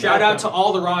us. Welcome. Shout out to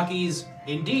all the Rockies.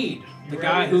 Indeed. The You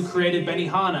guy ready who to created see-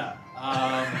 Benihana.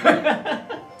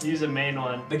 Use a main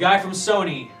one. The guy from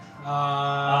Sony.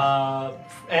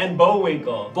 And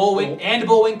Bullwinkle.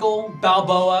 Bullwinkle,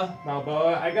 Balboa.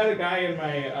 Balboa. I got a guy in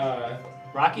my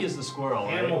Rocky is the squirrel,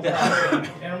 right? Animal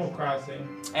Crossing. Animal Crossing.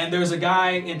 And there's a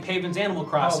guy in Paven's Animal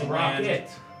Crossing land Rocket.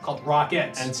 called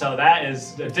Rocket. And so that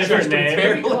is a different name.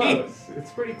 Very- Pretty close.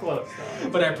 It's pretty close, though.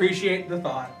 But I appreciate the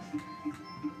thought.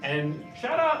 And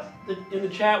shout out in the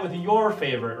chat with your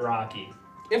favorite Rocky.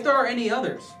 If there are any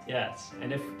others. Yes.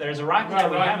 And if there's a Rocky Rocky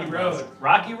that we haven't Road. missed.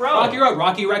 Rocky Road. Rocky Road,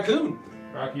 Rocky Raccoon.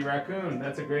 Rocky Raccoon.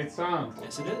 That's a great song.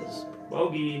 Yes, it is.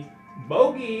 Bogey.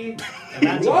 Bogey. And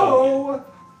that's Whoa.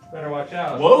 Better watch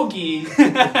out. Wogey.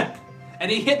 And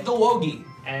he hit the Wogie.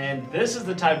 And this is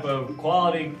the type of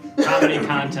quality comedy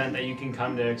content that you can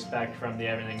come to expect from the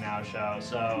Everything Now show.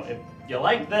 So if you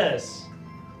like this,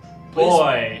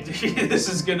 boy, This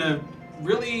is gonna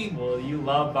really will you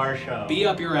love our show. be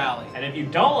up your alley. And if you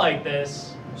don't like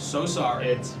this, So sorry.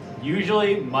 it's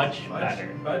usually much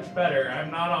better. Much better. I'm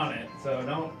not on it, so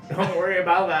don't worry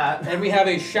about that. And we have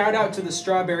a shout out to the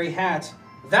strawberry hat.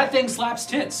 That thing slaps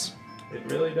tits. It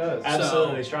really does.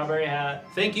 Absolutely. Strawberry hat.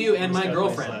 Thank you and This my definitely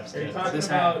girlfriend. slaps Are you tits. talking This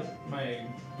hat. about my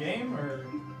game or?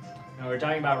 No, we're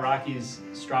talking about Rocky's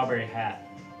strawberry hat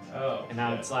Oh. and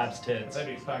how yeah. it slaps I tits. thought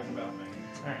he was talking about me.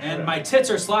 All right, And whatever. my tits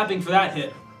are slapping for that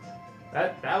hit.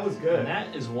 That was good. And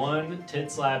that is one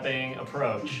tit slapping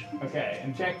approach. Okay,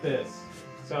 and check this.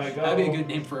 So I go. That'd be a good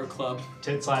name for a club.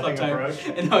 Tit slapping Club type.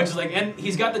 approach. And no, it's just like, and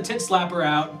he's got the tit slapper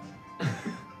out.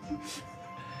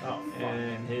 Oh, fuck.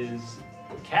 And his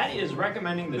caddy is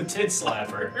recommending the tit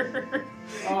slapper.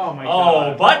 Oh my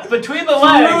Oh, god. but between the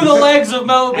legs. Through the legs of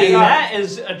Moby. And that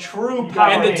is a true You power.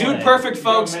 got And the it. Dude Perfect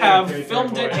folks You got have it right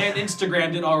filmed there, it boy. and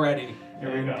Instagrammed it already.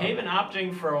 Here we And go. Paven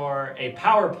opting for a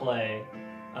power play,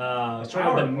 sort of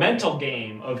power the play. mental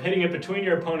game of hitting it between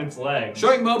your opponent's legs.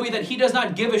 Showing Moby that he does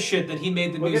not give a shit that he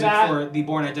made the Look at music that. for the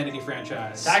Born Identity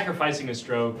franchise. Sacrificing a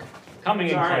stroke, coming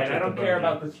It's in clutch alright, I with don't the care bogey.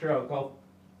 about the stroke. I'll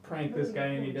prank this guy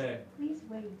any day. Please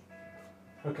wait.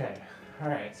 Okay.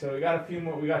 Alright, so we got a few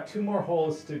more. We got 2 more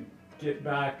holes to get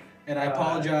back. And I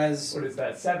apologize. What is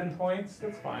that? 7 points?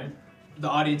 That's fine. The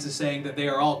audience is saying that they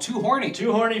are all too horny.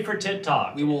 Too horny for tit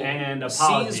talk. We will and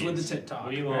apologies. seize with the tit talk.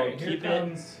 We will Alright, here keep it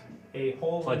comes a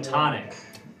hole. in the- platonic.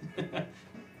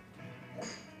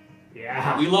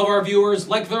 Yeah. We love our viewers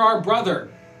like they're our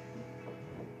brother.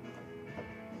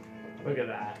 Look at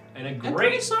that. And a pretty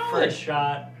great solid. first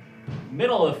shot.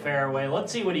 Middle of the fairway.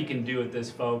 Let's see what he can do with this,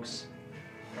 folks.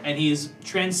 And he's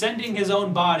transcending his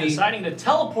own body, Deciding to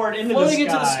teleport into floating the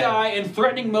into the sky and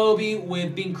threatening Moby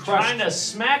with being crushed. Trying to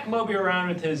smack Moby around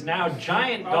with his now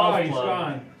giant Oh, golf he's club.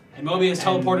 gone. And Moby is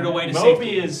teleported away to Moby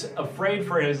safety. is afraid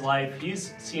for his life. He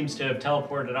seems to have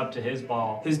teleported up to his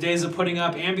ball. His days of putting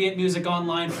up ambient music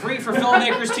online free for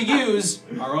filmmakers to use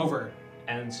are over.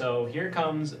 And so here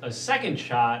comes a second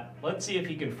shot. Let's see if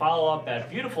he can follow up that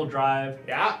beautiful drive.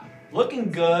 Yeah.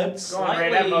 Looking good. Going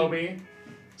right at Moby.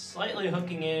 Slightly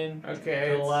hooking in Okay. to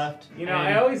the it's- left. You know,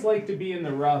 and I always like to be in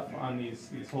the rough on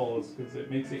these holes because it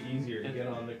makes it easier to get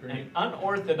on the green. an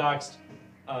unorthodox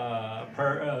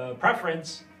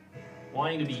preference,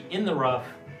 wanting to be in the rough.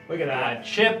 Look at that.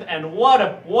 Chip, and what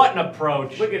an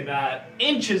approach. Look at that.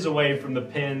 Inches away from the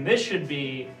pin. This should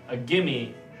be a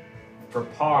gimme for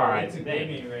par, I It's a think.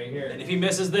 gimme right here. And if he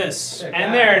misses this, Check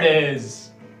And that. there it is.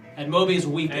 and Moby's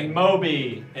weeping, And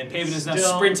Moby. and Paven is now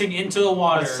still sprinting into the A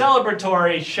water,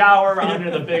 celebratory shower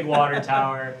under the big water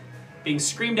tower. being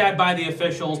screamed at by the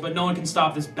officials, but no one can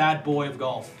stop this bad boy of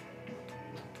golf.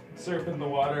 Surfing the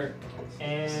water.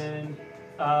 And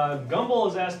Gumball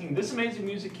is asking, this amazing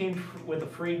music came with a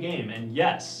free game. And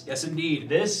yes, Yes, indeed.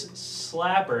 this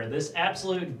slapper, this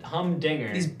absolute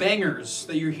humdinger, These bangers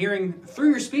that you're hearing through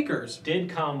your speakers. did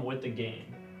come with the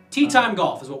game. Tea time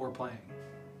golf is what we're playing.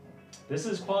 This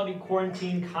is quality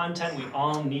quarantine content we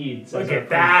all need. Says Look our at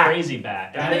friend that. Crazy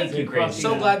Bat. That Thank is you, a Crazy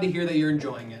So Bat. glad to hear that you're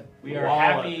enjoying it. We are Wallet.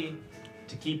 happy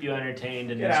to keep you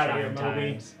entertained in Get these out of here, trying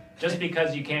Moby. times. Just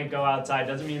because you can't go outside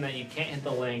doesn't mean that you can't hit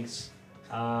the links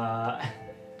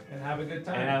And have a good and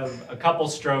time. have a couple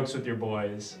strokes with your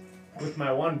boys. With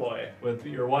my one boy. With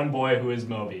your one boy who is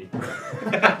Moby.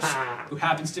 Who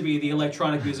happens to be the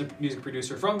electronic music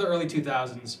producer from the early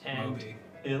 2000s, And- Moby.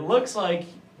 It looks like,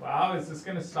 Wow, is this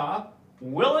gonna stop?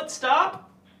 will it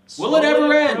stop? Will it ever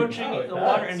Slowly end? approaching Oh, it the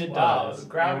water, does. and it Wow, does. the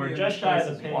gravity And we're in just this shy of place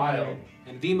the is pin. wild. here.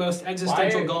 And the most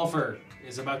existential Why- golfer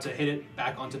is about to hit it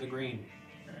back onto the green.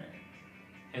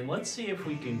 And let's see if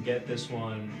we can get this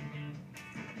one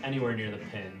anywhere near the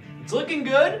pin. It's looking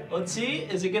good. Let's see.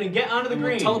 Is it going to get onto the And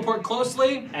we'll green? teleport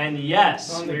closely. And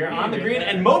yes, On the we are green, on the right green. there.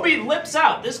 And Moby lips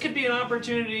out. This could be an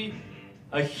opportunity,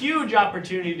 a huge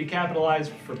opportunity to capitalize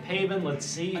for Paven. Let's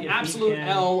see An if absolute he can.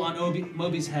 L on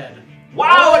Moby's head.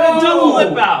 Wow, and a double Oh!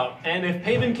 lip out. And if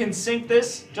Paven can sink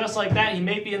this just like that, he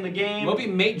may be in the game. Moby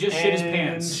may just shit his And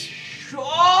pants.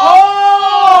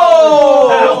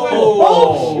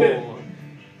 Oh! bullshit.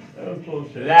 That was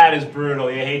bullshit. That is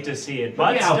brutal. You hate to see it,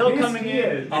 but Look how still pissed coming he in.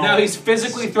 is. And now he's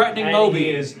physically threatening And Moby. he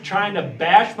is trying to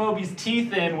bash Moby's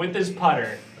teeth in with his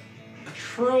putter.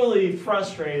 Truly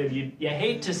frustrated. You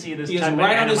hate to see this. He is type of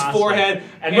right on his animosity. forehead.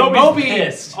 And And Moby's Moby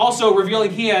pissed. also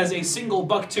revealing he has a single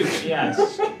buck tooth.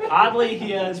 Yes. Oddly,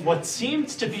 he has what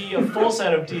seems to be a full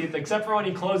set of teeth, except for when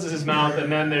he closes his mouth, and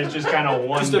then there's just kind of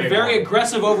one. Just a big very one.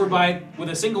 aggressive overbite with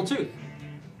a single tooth.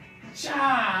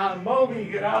 Moby,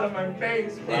 get out of my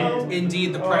face, bro.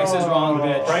 Indeed, the price is wrong,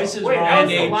 bitch. Price is Wait, wrong. that And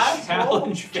was the a last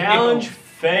challenge failed. Challenge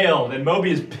failed, and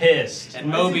Moby is pissed. And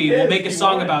Why is Moby he will pissed? make a He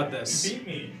song won. about He this. beat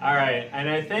me. All right, and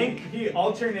I think He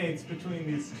alternates between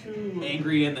these two.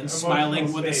 Angry and then Emotional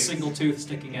smiling with a states. single tooth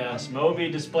sticking out. yes,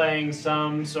 Moby displaying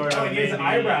some sort Oh, of he has maybe-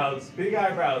 eyebrows, big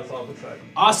eyebrows all of a sudden.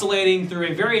 Oscillating through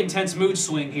a very intense mood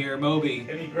swing here, Moby.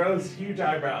 And he grows huge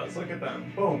eyebrows. Look at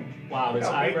them. Boom. Wow, his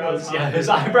Look how big eyebrows. those Yeah, eyes his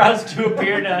are. eyebrows do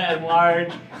appear to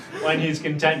enlarge when he's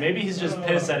content. Maybe he's just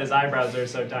pissed that his eyebrows are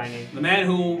so tiny. The man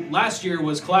who last year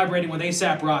was collaborating with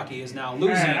ASAP Rocky is now losing.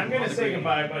 Alright, I'm on gonna the say green.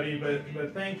 goodbye, buddy,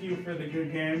 but thank you for the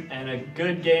good game. And a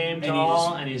good game to And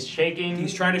all, and he's shaking.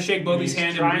 He's trying to shake Moby's He's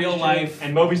hand in trying to real shake- life.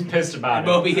 and Moby's pissed about And it.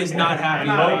 Moby is not And happy.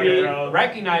 Not about okay, it. bro.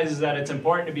 recognizes that it's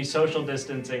important to be social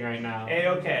distancing right now.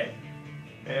 A-okay.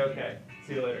 A-okay.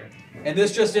 See you later. And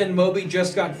this just in, Moby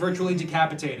just got virtually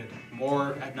decapitated.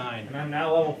 More at 9. And I'm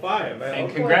now level 5.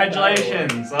 And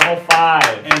congratulations, level 5.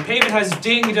 And Paven has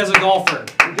dinged as a golfer.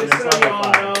 Just so you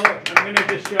all know, I'm gonna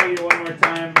just show you one more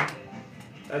time.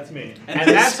 That's me. And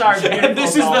that's our And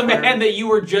this is the beautiful man golfer. that you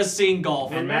were just seeing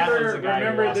golf. And Matt was the guy who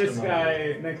Remember lost this him.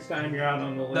 guy next time you're out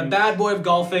on the The links. bad boy of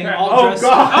golfing, Yeah. all Oh, dressed.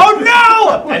 God.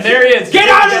 Oh no! And there he is. Get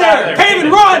out of there!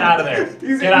 Paven, run! Get out of there.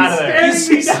 He's Get out of there.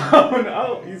 staring me down.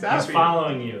 Oh, he's happy. He's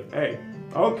following you. Hey.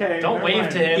 Okay. Don't never wave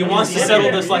mind. to him. He wants to He's settle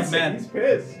angry. this like He's- men. He's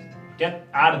pissed. Get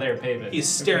out of there, Paven. He's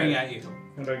staring Okay. at you.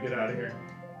 How do I get out of here?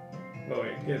 Oh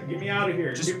wait, get me out of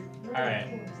here. Just- All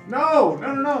right,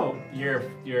 No.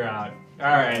 you're out. All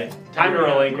right, time to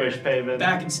relinquish, Paven.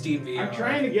 Back in Steam VR. I'm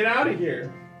trying to get out of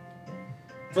here.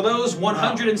 For those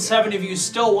 107 of you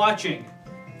still watching,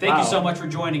 thank you Wow. so much for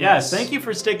joining Yes, us. thank you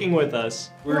for sticking with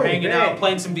us. We were Oh, hanging dang. out,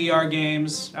 playing some VR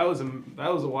games. That was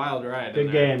a wild ride.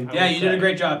 Good game. Yeah, you did a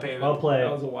great job, Paven. Well played.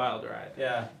 That was a wild ride.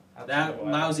 Yeah, that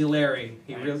Absolutely wild. lousy Larry.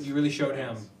 Thanks. You really showed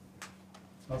him.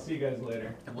 I'll see you guys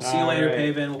later. And we'll see you All later, right.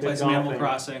 Paven. We'll Good play some Animal golfing.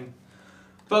 Crossing.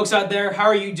 Folks out there, how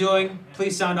are you doing?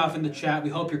 Please sound off in the chat. We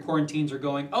hope your quarantines are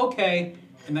going okay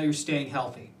and that you're staying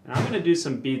healthy. And I'm gonna do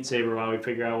some Beat Saber while we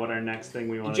figure out what our next thing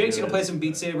we want And to do. Jake's gonna play is. some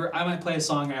Beat Saber. I might play a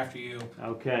song after you.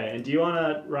 Okay, and do you want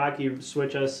to, Rocky,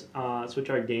 switch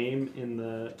our game in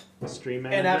the stream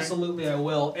manager? And absolutely I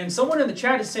will. And someone in the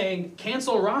chat is saying,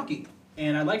 cancel Rocky.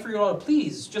 And I'd like for you all to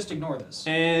please just ignore this.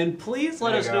 And please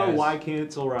let Hey, us know guys. why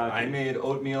cancel Rocky. I made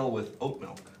oatmeal with oat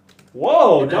milk.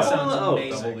 Whoa, And that double sounds the oat.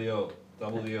 amazing. Double the oat.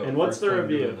 Double the oat. And what's First the time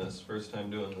review? doing this. First time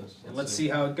doing this. And let's see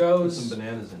Put how it some goes.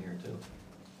 bananas in here too.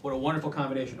 What a wonderful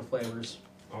combination of flavors.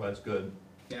 Oh, that's good.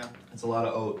 Yeah. It's a lot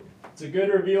of oat. It's a good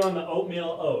review on the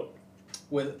oatmeal oat.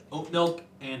 With oat milk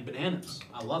and bananas.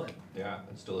 I love it. Yeah,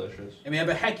 it's delicious. And we have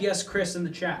a heck yes Chris in the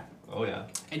chat. Oh yeah.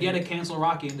 And yet a cancel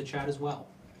Rocky in the chat as well.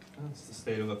 That's the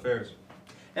state of affairs.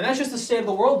 And that's just the state of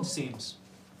the world, it seems.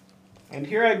 And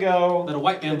here I go. That a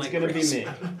white man It's like gonna Chris. be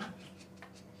me.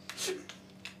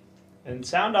 And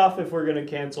sound off if we're gonna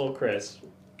cancel Chris.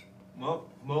 Well,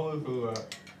 for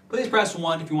that. Please press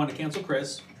 1 if you want to cancel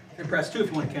Chris. And press 2 if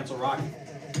you want to cancel Rocky.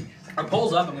 Our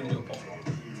poll's up. I'm going to do a poll.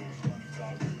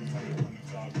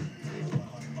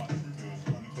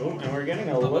 Oh, and we're getting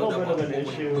a little bit of an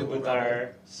issue with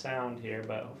our sound here,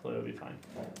 but hopefully it'll be fine.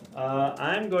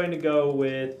 I'm going to go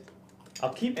with,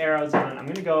 I'll keep arrows on. I'm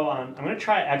going to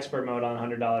try expert mode on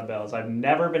 $100 bills. I've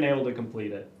never been able to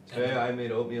complete it. Today I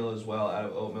made oatmeal as well out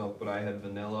of oat milk, but I had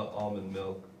vanilla, almond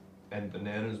milk, and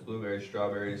bananas, blueberries,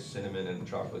 strawberries, cinnamon, and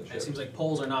chocolate It chips. seems like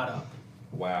polls are not up.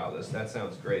 Wow, that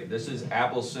sounds great. This is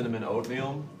apple cinnamon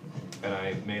oatmeal, and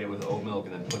I made it with oat milk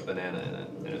and then put banana in it,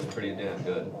 and it's pretty damn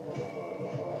good.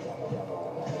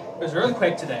 There's an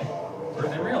earthquake today. I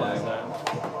didn't realize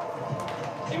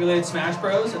that. Emulated Smash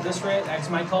Bros. At this rate, X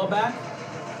might call back.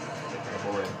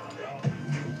 Oh boy.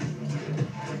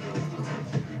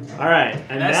 All right,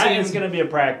 and That that is seems going to be a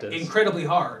practice. Incredibly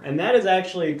hard. And that is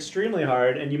actually extremely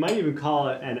hard, and you might even call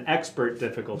it an expert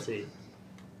difficulty.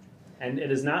 And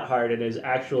it is not hard, it is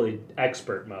actually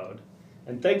expert mode.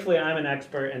 And thankfully I'm an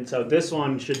expert, and so this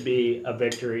one should be a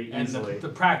victory easily. And the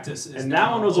practice is And that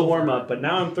now one was a over. warm-up, but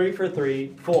now I'm 3 for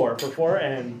 3, 4 for 4,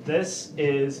 and this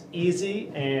is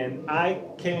easy, and I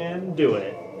can do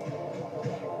it.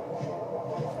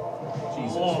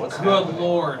 Jesus, Oh, what's good happening?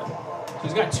 lord. So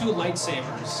he's got 2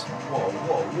 lightsabers, Whoa,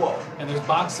 whoa, whoa. and there's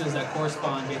boxes that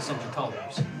correspond based on the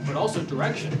colors, but also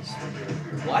directions.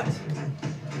 What?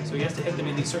 So he has to hit them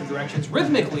in these certain directions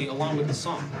rhythmically along with the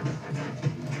song.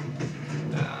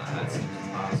 Nah, that seems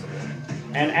impossible.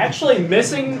 And actually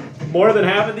missing more than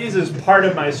half of these is part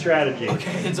of my strategy.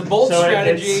 Okay, it's a bold So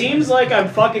strategy. it seems like I'm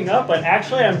fucking up, but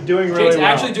actually I'm doing really Jake's well.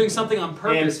 actually doing something on And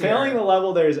purpose failing here. the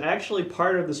level there is actually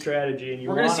part of the strategy, and you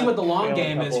We're going to see what the long fail a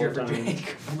game is couple here of for times.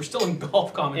 Jake. We're still in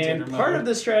golf commentator And mode. part of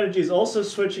the strategy is also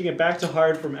switching it back to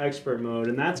hard from expert mode,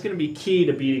 and that's going to be key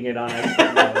to beating it on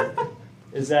expert mode.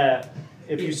 Is that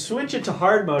if you switch it to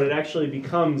hard mode, it actually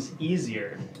becomes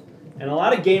easier. And a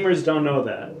lot of gamers don't know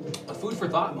that. A food for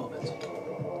thought moment.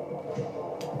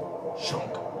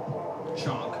 Chonk.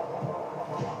 Chonk.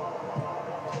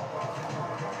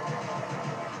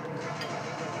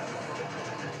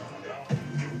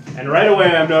 And right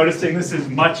away I'm noticing this is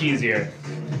much easier.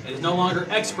 It is no longer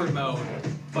expert mode,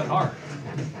 but hard.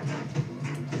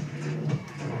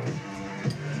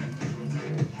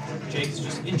 Jake is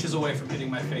just inches away from hitting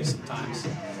my face sometimes.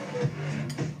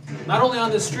 Not only on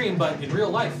this stream, but in real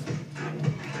life.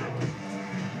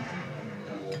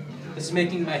 This is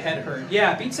making my head hurt.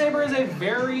 Yeah, Beat Saber is a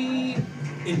very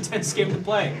intense game to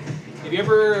play. If you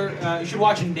ever, you should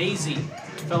watch Nazy,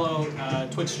 fellow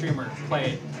Twitch streamer,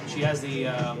 play it. She has the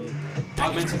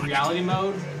augmented reality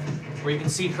mode, where you can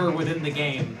see her within the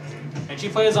game. And she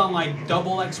plays on like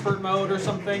double expert mode or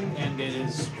something, and it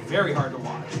is very hard to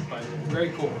watch, but very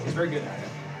cool. She's very good at it.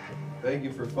 Thank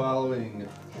you for following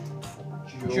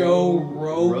Joe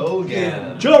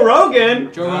Rogan. Joe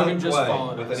Rogan! Joe Rogan just Why?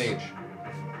 followed With us. an H.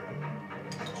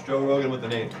 It's Joe Rogan with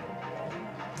an H.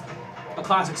 A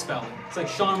classic spelling. It's like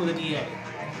Sean with an EA.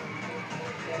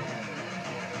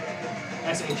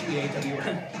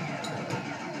 S-H-E-A-W-N.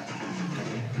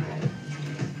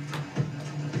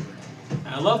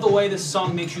 And I love the way this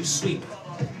song makes you sweep.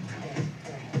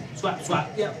 Swap, swap,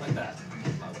 yeah, like that.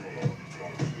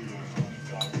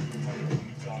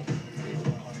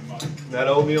 That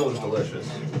oatmeal is delicious.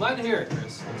 Glad to hear it,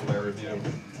 Chris. That's my review.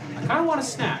 I kind of want a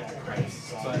snack,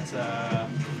 but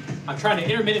I'm trying to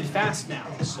intermittent fast now,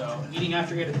 so eating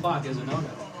after 8 o'clock is a no-no.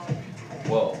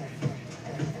 Whoa.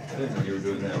 I didn't know you were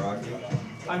doing that, Rocky.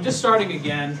 I'm just starting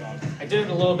again. I did it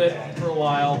a little bit for a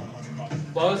while.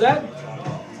 What was that?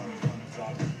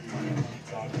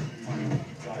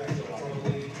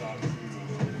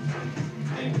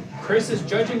 And Chris is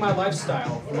judging my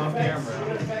lifestyle from off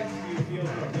camera.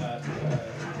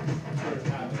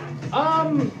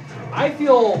 I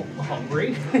feel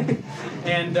hungry,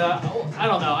 and I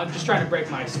don't know. I'm just trying to break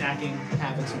my snacking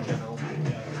habits in general.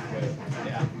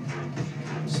 Yeah.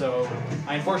 So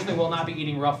I unfortunately will not be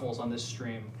eating Ruffles on this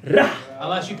stream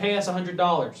unless you pay us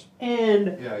 $100.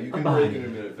 And Yeah, you can Bye. break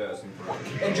intermittent fasting for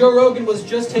it. And Joe Rogan was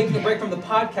just taking a break from the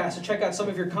podcast to check out some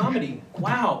of your comedy.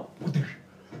 Wow.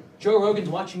 Joe Rogan's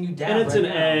watching you dab And it's right an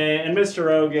now. A. And Mr.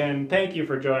 Rogan, thank you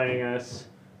for joining us.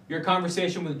 Your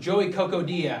conversation with Joey Coco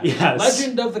Diaz, Yes.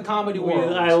 legend of the comedy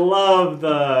world. I love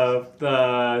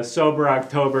the Sober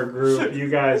October group. You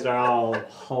guys are all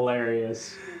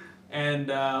hilarious. And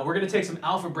we're going to take some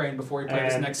Alpha Brain before we play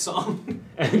this And- next song.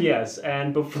 And yes,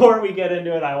 and before we get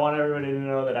into it, I want everybody to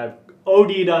know that I've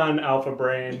OD'd on Alpha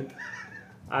Brain.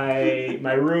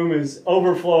 My room is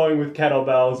overflowing with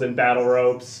kettlebells and battle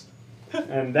ropes.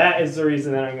 And that is the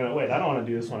reason that I'm going to... Wait, I don't want to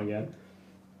do this one again.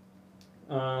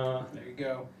 There you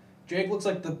go. Jake looks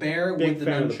like the bear Big with the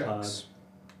fan of the nunchucks.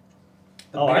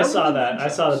 The Oh, bear I with saw the that. I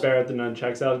saw the nunchucks. bear with the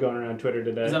nunchucks. That was going around Twitter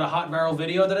today. Is that a hot viral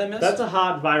video that I missed? That's a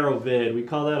hot viral vid. We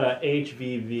call that a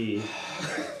HVV.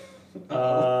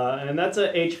 And that's a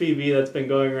HVV that's been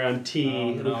going around T.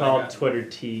 Oh, no, we call I it got- Twitter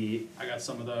T. I got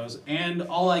some of those. And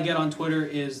all I get on Twitter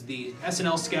is the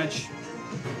SNL sketch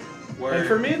where... And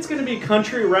for me, it's going to be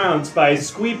Country Rounds by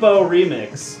Squeepo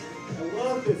Remix. I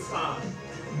love this song.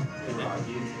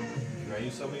 Rocky, can I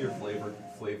use some of your flavor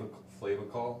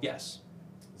call? Yes,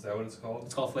 Is that what it's called?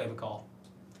 it's called Flavor Call.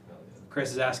 Hell yeah.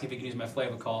 Chris is asking if he can use my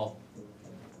Flavor Call.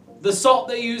 The salt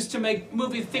they use to make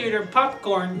movie theater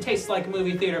popcorn tastes like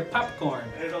movie theater popcorn.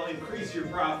 And it'll increase your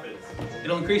profits.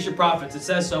 It'll increase your profits. It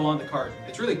says so on the carton.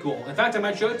 It's really cool. In fact, I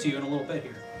might show it to you in a little bit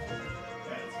here.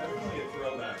 Yeah, it's definitely a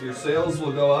throwback. Your sales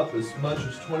will go up as much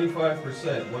as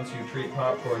 25% once you treat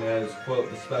popcorn as, quote,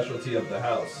 the specialty of the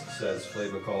house, says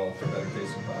Flavor Call for better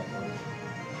tasting popcorn.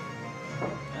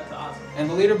 That's awesome. And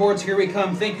the leaderboards, here we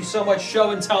come. Thank you so much,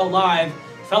 Show and Tell Live,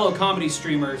 fellow comedy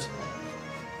streamers,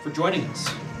 for joining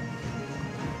us.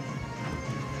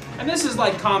 And this is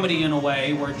like comedy in a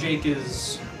way, where Jake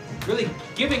is really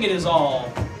giving it his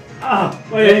all.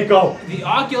 There you go. The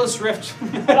Oculus Rift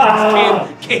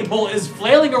Ah. cable is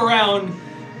flailing around,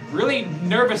 really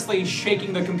nervously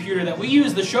shaking the computer that we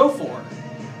use the show for.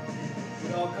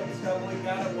 It all comes tumbling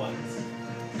down at once.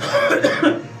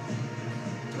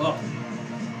 Oh.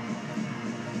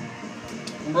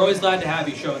 We're always glad to have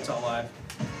you, Show and Tell Live.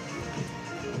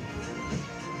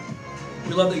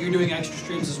 We love that you're doing extra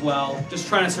streams as well. Just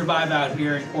trying to survive out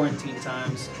here in quarantine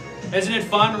times. Isn't it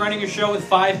fun running a show with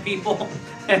 5 people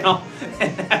and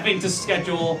having to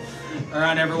schedule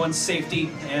around everyone's safety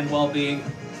and well-being?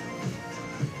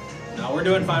 No, we're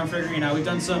doing fine. We're figuring it out. We've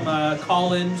done some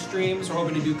call-in streams. We're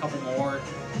hoping to do a couple more.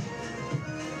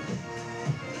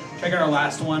 Check out our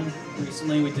last one.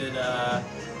 Recently we did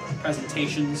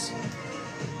presentations.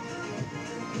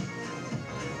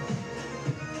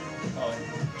 Oh,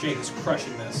 Jake is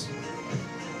crushing this.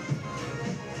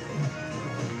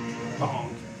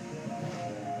 Bong.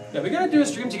 Yeah, we gotta do a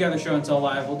stream together, Show and Tell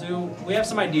Live. We have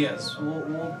some ideas.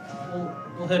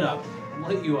 We'll hit up. We'll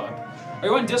hit you up. Are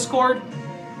you on Discord?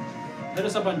 Hit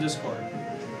us up on Discord.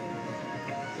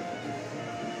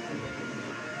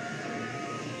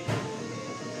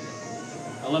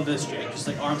 I love this, Jake. Just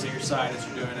like arms at your side as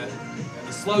you're doing it. And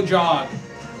a slow jog,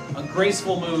 a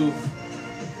graceful move.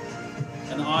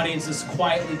 And the audience is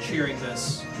quietly cheering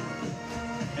this.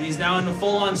 And he's now in a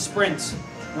full-on sprint,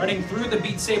 running through the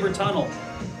Beat Saber tunnel.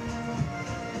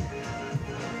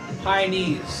 High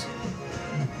knees.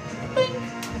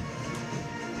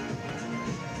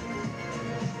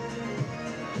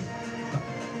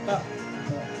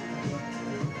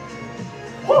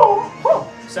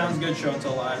 Sounds good, Show and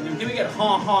Tell Live. Can we get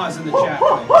haw-haws in the chat,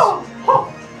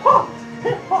 please?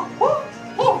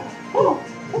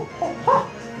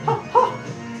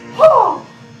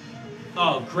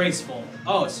 Oh, graceful.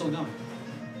 Oh, it's still going.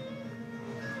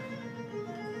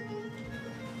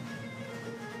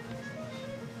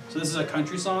 So this is a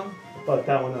country song? Fuck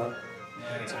that one up.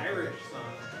 Yeah, It's it's an Irish song.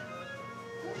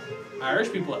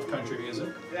 Irish people have country music.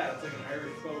 Yeah, it's like an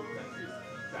Irish folk country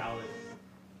ballad.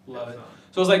 Love it.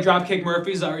 So it's like Dropkick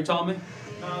Murphys, is that what you're telling me?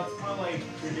 No, it's more like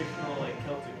traditional, like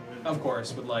Celtic music. Of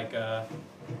course, with like, I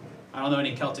don't know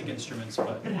any Celtic instruments,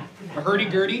 but a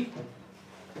hurdy-gurdy.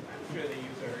 I'm sure they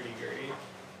use a hurdy-gurdy.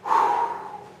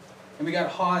 And we got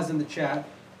Haws in the chat.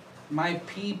 My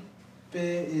peep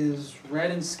is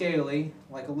red and scaly,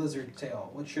 like a lizard tail.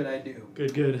 What should I do?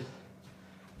 Good, good.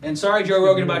 And sorry, Joe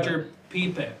Rogan, about your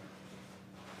peep.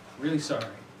 Really sorry.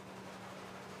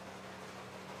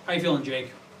 How you feeling,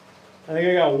 Jake? I think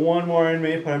I got one more in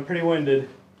me, but I'm pretty winded.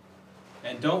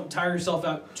 And don't tire yourself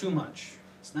out too much.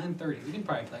 It's 9:30. We can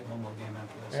probably play one more game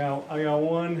after this. I got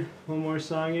one more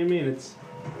song in me, and it's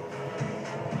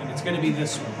gonna be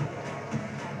this one.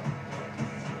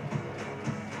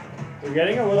 we're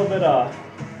getting a little bit of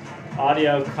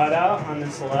audio cutout on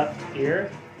this left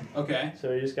ear. Okay.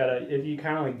 So you just gotta, if you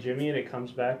kind of like jimmy it, it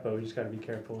comes back, but we just gotta be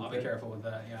careful. I'll with be it. careful with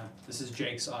that, yeah. This is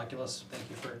Jake's Oculus. Thank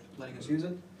you for letting us use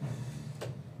it.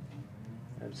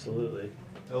 Absolutely.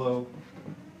 Hello.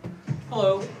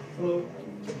 Hello. Hello.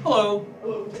 Hello.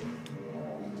 Hello.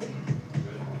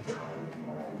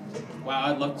 Wow,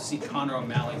 I'd love to see Connor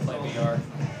O'Malley play VR.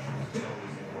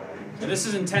 But this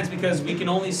is intense because we can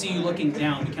only see you looking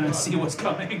down. We cannot see what's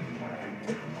coming.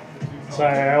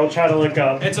 Sorry, I will try to look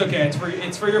up. It's okay.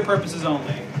 It's for your purposes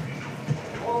only.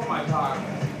 Oh my god.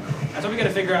 That's why we got to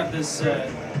figure out this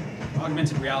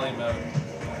augmented reality mode.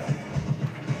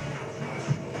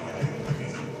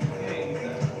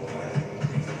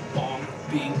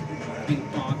 Bonk, bing, bing,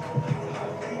 bonk.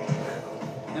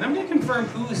 And I'm gonna confirm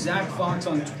who Zack Fox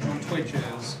on Twitch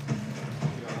is.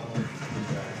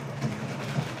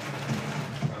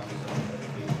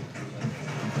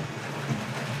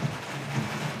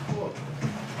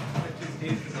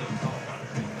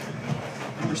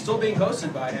 We're still being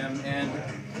hosted by him, and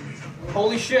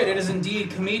holy shit, it is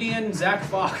indeed comedian Zack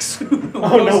Fox who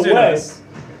Oh, no hosted way. us.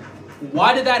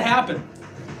 Why did that happen?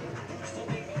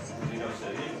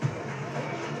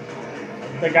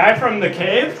 The guy from the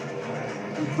cave?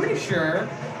 I'm pretty sure.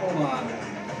 Hold on.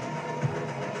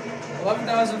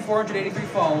 11,483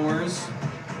 followers.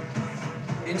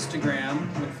 Instagram.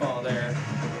 I'm gonna follow there.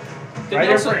 Didn't he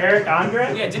Writer also- for Eric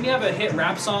Andre? Yeah, didn't he have a hit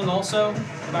rap song also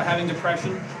about having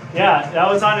depression? Yeah, that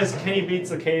was on his Kenny Beats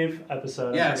the Cave episode.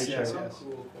 I'm Yes, pretty yes, sure. yes.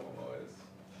 Cool Cuomo is.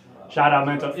 Shout out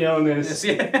mental illness.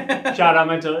 Yeah. Shout out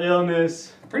mental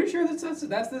illness. Pretty sure that's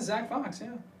the Zack Fox,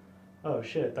 yeah. Oh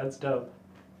shit, that's dope.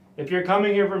 If you're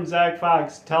coming here from Zack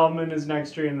Fox, tell him in his next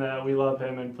stream that we love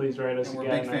him and please write us And we're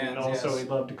again. big fans, and also, yes. we'd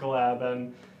love to collab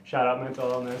and shout out mental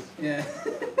illness. Yeah.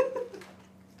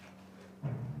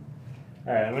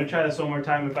 All right, I'm gonna try this one more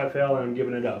time. If I fail, then I'm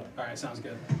giving it up. Alright, sounds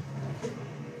good.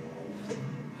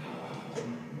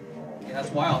 Yeah,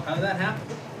 that's wild. How did that happen?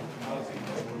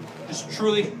 Just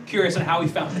truly curious on how he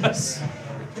found us.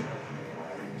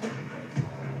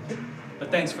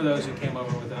 But thanks for those who came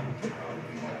over with him.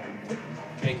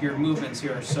 Jake, your movements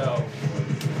here are so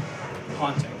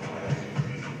haunting.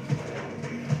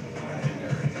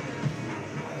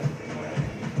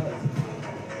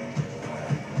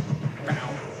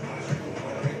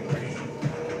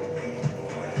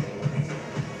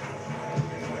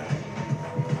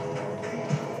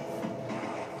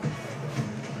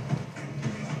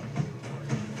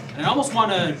 And I almost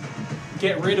want to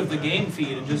get rid of the game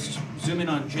feed and just zoom in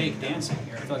on Jake dancing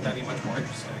here. I feel like that'd be much more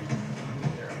interesting.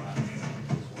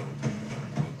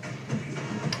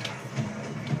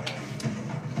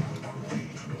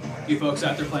 You folks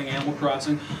out there playing Animal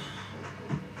Crossing,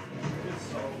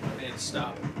 I need to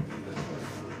stop.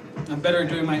 I'm better at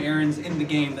doing my errands in the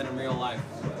game than in real life.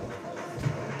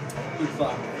 Good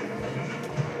thought.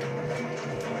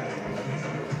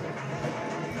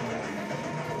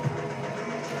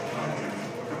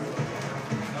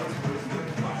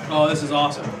 Oh, this is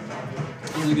awesome.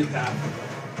 This is a good path.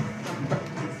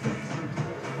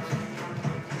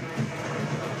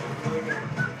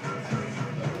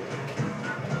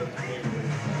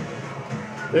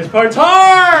 This part's Yeah,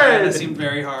 hard! that seemed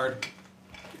very hard.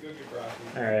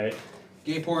 Alright.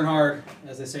 Gay porn hard,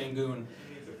 as they say in Goon.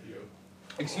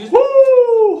 Excuse me?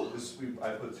 Woo! I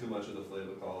put too much of the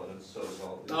flavor call and it's so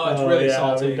salty. Oh, it's really yeah,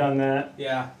 salty. We've done that.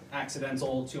 Yeah,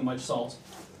 accidental, too much salt.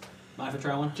 Mind if I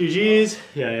try one? GG's.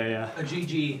 Yeah. A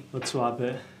GG Let's swap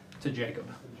it. to Jacob.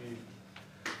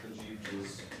 Thank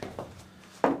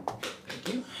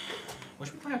you. What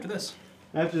should we play after this?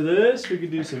 After this, we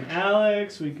could do some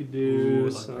Alex. We could do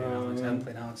Look, I haven't some.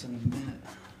 played Alex in a minute.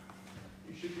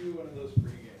 You should do one of those free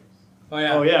games. Oh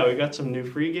yeah. Oh yeah, we got some new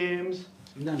free games.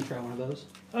 I'm down to try one of those.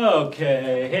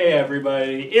 Okay, hey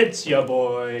everybody, it's your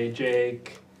boy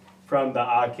Jake from the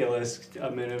Oculus a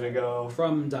minute ago,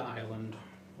 From the island.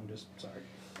 I'm just sorry.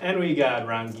 and we got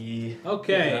Rangi.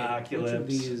 Okay. The Oculus. Which of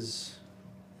these?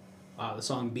 The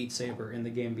song Beat Saber in the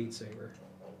game Beat Saber.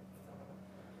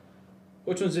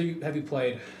 Which ones have you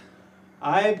played?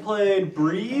 I played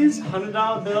Breeze,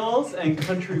 $100 Bills, and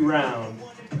Country Round.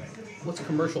 What's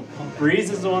Commercial Pump? Breeze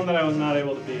is the one that I was not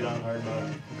able to beat on hard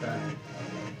mode. Okay.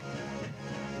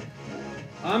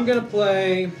 I'm gonna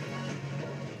play.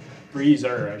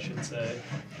 Breezer, I should say.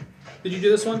 Did you do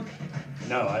this one?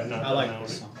 No, I've not. I done like that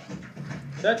this one. song.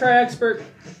 Should I try Expert?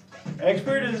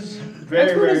 Expert is very,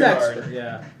 Expert very is hard. Expert,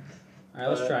 yeah. Alright,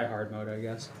 let's try hard mode, I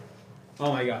guess.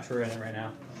 Oh my gosh, we're in it right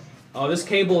now. Oh, this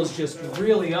cable is just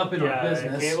really up in our Yeah, the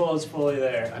business. cable is fully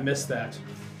there. I missed that.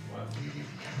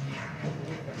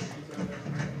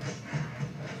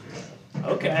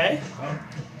 Okay.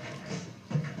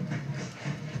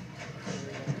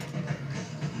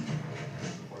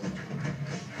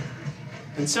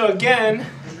 And so again,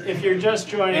 if you're just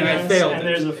joining And I us failed and it.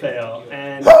 there's a fail,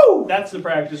 and that's the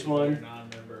practice one.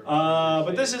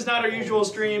 But this is not our usual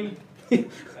stream.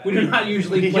 We do not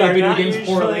usually We play are video not games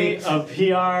usually poorly.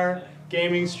 a PR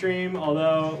gaming stream,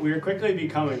 although we are quickly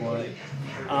becoming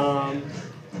one.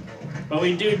 But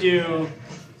we do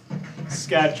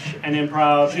sketch and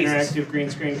improv, Jesus. interactive green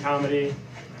screen comedy,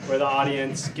 where the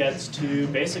audience gets to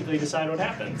basically decide what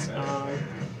happens.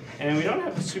 And we don't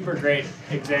have a super great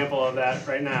example of that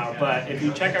right now, but if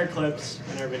you check our clips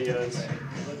and our videos,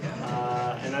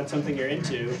 and that's something you're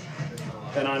into,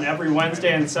 then on every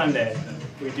Wednesday and Sunday,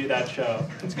 we do that show.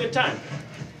 It's a good time.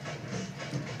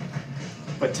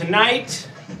 But tonight,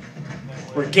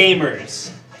 we're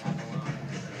gamers.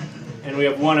 And we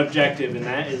have one objective, and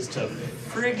that is to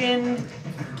friggin'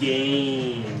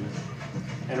 game.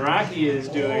 And Rocky is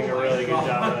doing a really good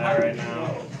job of that right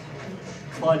now.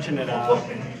 Clutching it out.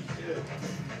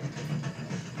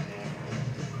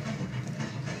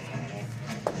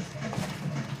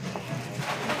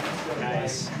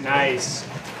 Nice.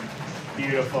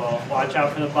 Beautiful. Watch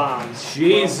out for the bombs.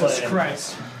 Jesus Well played.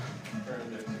 Christ.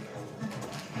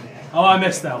 Oh, I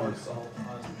missed that one.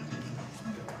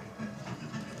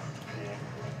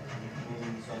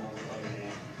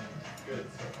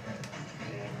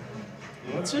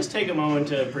 Let's just take a moment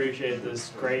to appreciate this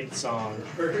great song.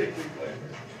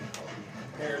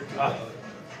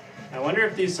 I wonder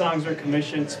if these songs were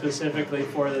commissioned specifically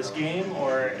for this game,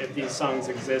 or if these songs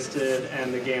existed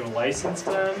and the game licensed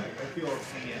them.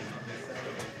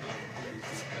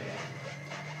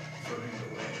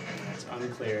 It's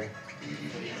unclear.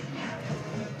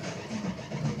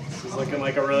 This is looking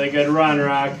like a really good run,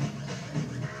 Rock.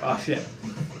 Oh shit.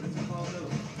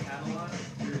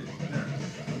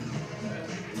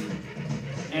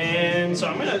 And so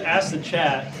I'm going to ask the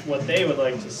chat what they would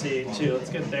like to see too. Let's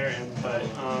get their input.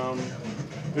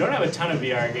 We don't have a ton of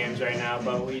VR games right now,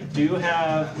 but we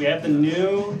have the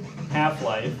new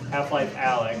Half-Life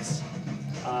Alyx,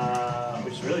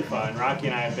 which is really fun. Rocky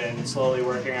and I have been slowly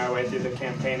working our way through the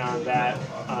campaign on that,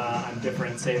 on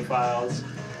different save files.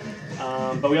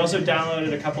 But we also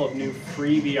downloaded a couple of new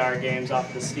free VR games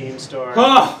off the Steam store.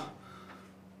 Oh!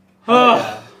 Oh,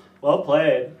 yeah. Well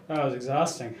played. That was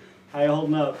exhausting. How you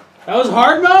holding up? That was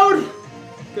hard mode?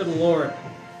 Good lord.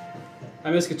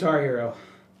 I miss Guitar Hero.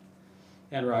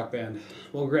 And Rock Band.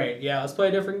 Well, great. Yeah, let's play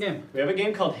a different game. We have a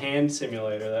game called Hand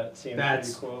Simulator that seems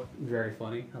That's pretty cool. very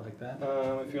funny. I like that.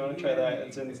 If you want to try that,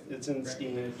 it's in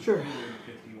Steam. Sure.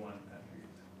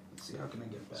 Let's see, how can I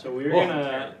get back? So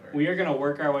we are gonna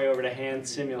work our way over to Hand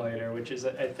Simulator, which is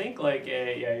I think like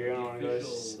you're gonna want to go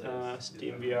to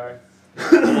Steam VR.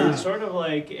 It's sort of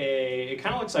like it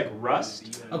kind of looks like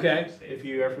Rust. Okay. If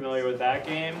you are familiar with that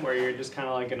game, where you're just kind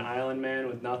of like an island man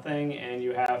with nothing, and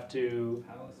you have to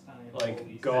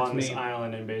like go That's on this me.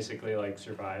 island and basically like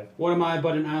survive. What am I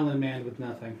but an island man with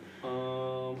nothing?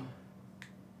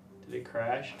 Did it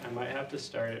crash? I might have to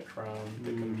start it from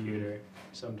the computer.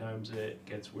 Sometimes it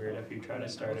gets weird if you try to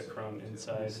start it from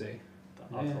inside Let's see.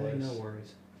 the Oculus. No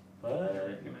worries.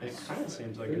 But it kind of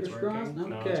seems like it's Fingers crossed. working.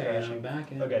 No, it's Okay, I'm crashing.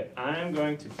 back in. Okay, I'm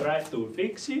going to try to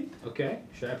fix it. Okay.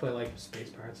 Should I play like Space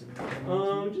Pirates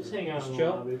again? Just hang out Just in the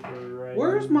chill. lobby for right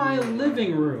Where's now. my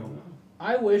living room?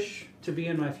 I wish to be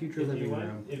in my future If you living want-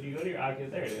 room. If you go to your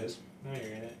Oculus, there it is. Now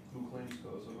you're in it. Who claims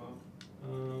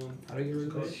Kosovo? How do I get rid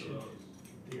of this this? should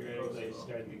theoretically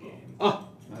start the game. Oh!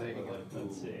 There you go.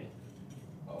 Let's see.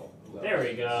 Oh, There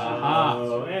we go.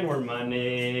 Aha. And we're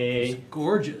money. It's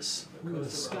gorgeous. Look at the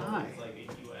sky.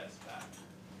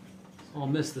 I'll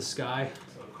miss the sky.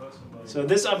 So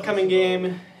this upcoming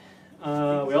game,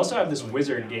 we also have this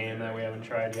wizard game that we haven't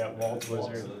tried yet, Waltz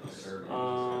Wizard.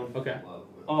 Okay.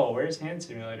 Oh, where's Hand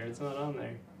Simulator? It's not on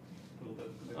there.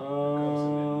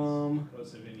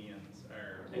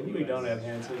 Maybe we don't have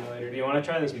Hand Simulator. Do you want to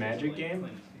try this magic game?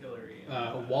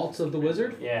 Waltz of the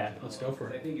Wizard? Yeah. Let's go for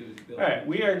it. Alright,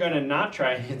 we are going to not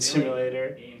try Hand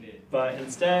Simulator, but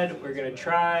instead we're going to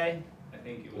try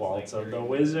Waltz of the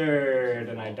Wizard.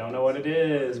 And I don't know what it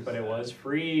is, but it was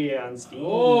free on Steam.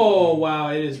 Oh,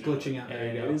 wow. It is glitching out. There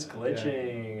And you it go. is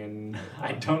glitching, and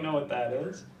I don't know what that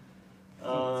is.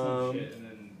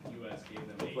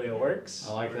 Hopefully it works.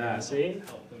 I like We're gonna that. See,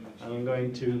 I'm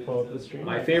going to pull up the stream.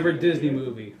 My favorite Disney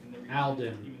movie,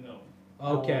 Alden.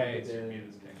 Okay.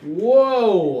 Oh,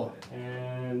 Whoa!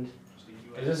 And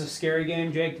Is this a scary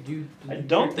game, Jake? Did I you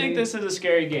don't trick think me? this is a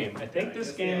scary game. I think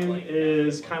this game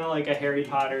is kind of like a Harry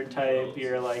Potter type.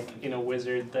 You're like in a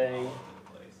wizard thing.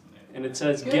 And it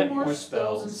says get more and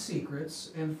spells.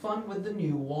 secrets and fun with the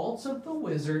new Waltz of the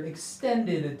Wizard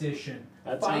Extended Edition.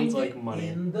 That Find sounds like it money.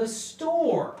 in the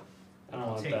store. I don't I'll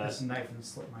want take that. this knife and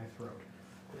slit my throat.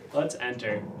 Let's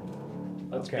enter.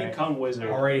 Let's Okay. become wizard.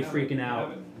 Already freaking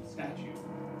out.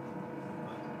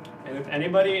 And if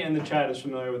anybody in the chat is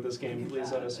familiar with this game,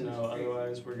 please let us know.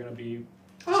 Otherwise, we're gonna be.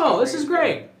 Oh, this is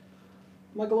great.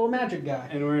 I'm like a little magic guy.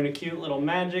 And we're in a cute little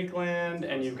magic land,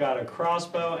 and you've got a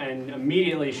crossbow, and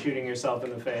immediately shooting yourself in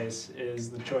the face is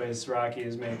the choice Rocky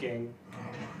is making.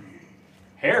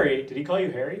 Harry? Did he call you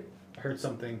Harry? I heard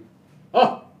something.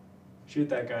 Oh! Shoot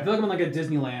that I guy. feel like I'm in like a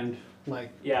Disneyland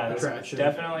Yeah, this attraction.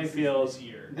 definitely feels.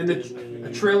 And the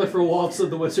Disney. trailer for Waltz of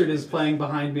the Wizard is playing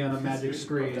behind me on a magic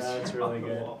screen. That's really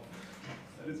good.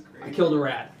 I killed a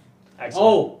rat. Excellent.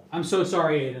 Oh! I'm so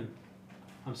sorry, Aiden.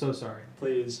 I'm so sorry.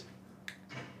 Please.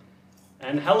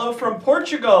 And hello from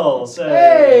Portugal, says.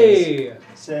 Hey!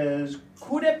 Says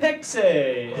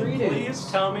Cudepexe. And Greetings.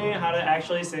 please tell me how to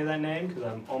actually say that name, because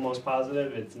I'm almost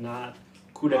positive it's not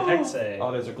Cudepexe.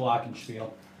 Oh, there's a Glockenspiel.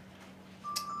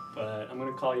 But I'm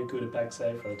going to call you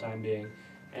Cudepexe for the time being.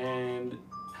 And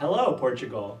hello,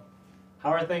 Portugal. How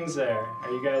are things there? Are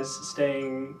you guys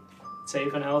staying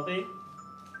safe and healthy?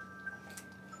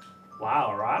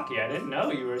 Wow, Rocky, I didn't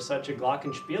know you were such a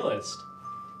Glockenspielist.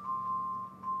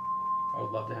 I would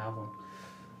love to have one.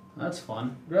 That's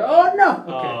fun. Oh no!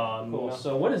 Okay, cool. no.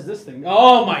 So what is this thing?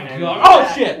 Oh my And god! that-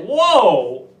 Oh shit!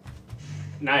 Whoa!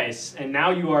 Nice. And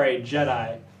now you are a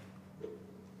Jedi.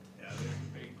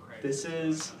 This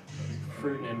is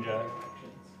Fruit Ninja.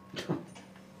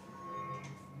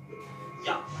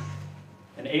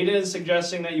 And Aiden is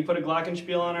suggesting that you put a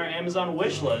Glockenspiel on our Amazon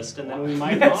wish list, and then we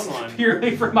might That's own one.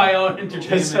 purely for my own entertainment.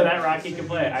 Just so that Rocky can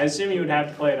play it. I assume you would have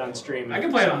to play it on stream. I if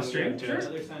can play it on someone stream, gave it to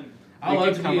sure. us. I'd We love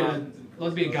could to come be on.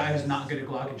 love to be a guy who's not good at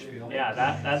Glockenspiel. Yeah,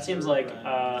 that seems like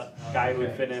a guy who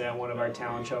would fit in at one of our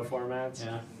talent show formats.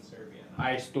 Yeah.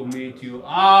 Nice to meet you.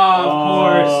 Ah, of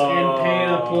course, in pay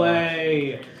to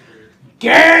play. Fucked up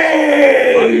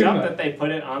Game! that they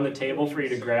put it on the table for you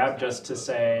to grab just to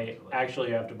say, actually,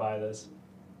 you have to buy this.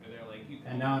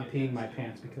 And now I'm peeing my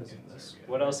pants because of this.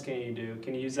 What else can you do?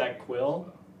 Can you use that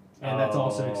quill? And that's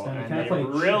also Oh, extended. and Can I they play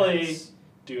really chess?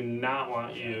 do not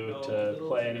want you to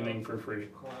play anything for free.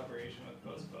 Collaboration with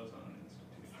postpone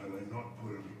institution. Had I not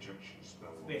put a rejection spell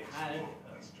on They this had an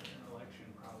bastard, election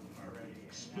problem already.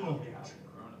 Explode. And now they have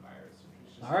coronavirus, which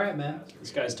is just All right, man.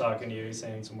 This guy's talking to you. He's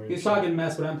saying some weird He's shit. talking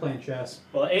mess, but I'm playing chess.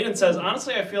 Well, Aiden says,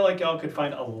 honestly, I feel like y'all could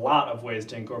find a lot of ways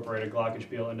to incorporate a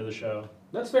Glockenspiel into the show.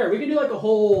 That's fair. We can do like a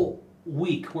whole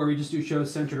week where we just do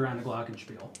shows centered around the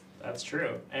Glockenspiel. That's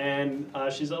true. And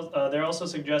they're also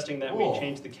suggesting that we Oh.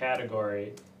 change the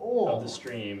category of Oh, the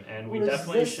stream, and we What is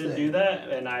definitely this should thing? do that.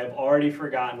 And I've already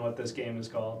forgotten what this game is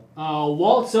called.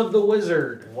 Waltz of the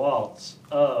Wizard. Waltz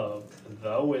of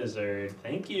the Wizard.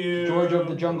 Thank you. George of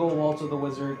the Jungle, Waltz of the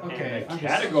Wizard. Okay. And the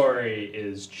category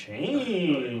is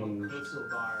changed. coastal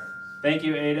bars. Thank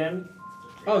you, Aiden.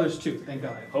 Oh, there's two. Thank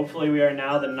God. Hopefully we are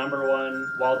now the #1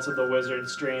 Waltz of the Wizard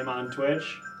stream on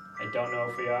Twitch. I don't know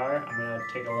if we are. I'm gonna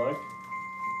take a look.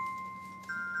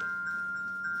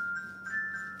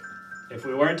 If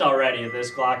we weren't already,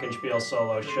 this Glockenspiel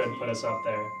solo should put us up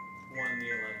there. Won the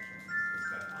elections. This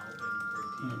guy Alvin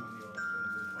 13 won the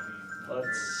elections in 20.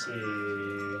 Let's see. He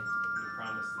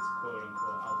promised this quote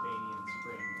unquote Albanian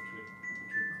spring, which would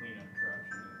clean up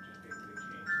corruption and just basically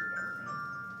change the government.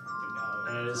 But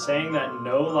no. And it is saying that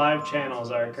no live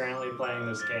channels are currently playing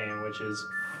this game, which is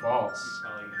false. He's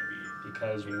probably gonna be.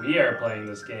 Because we are playing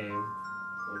this game.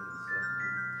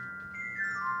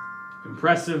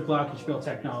 Impressive Glockenspiel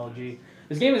technology.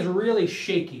 This game is really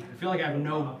shaky. I feel like I have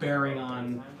no bearing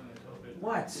on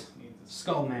what?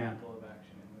 Skullman.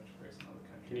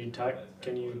 Can you talk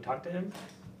to him?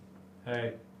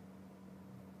 Hey.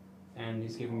 And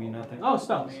he's giving me nothing. Oh,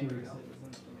 spells. Here we go.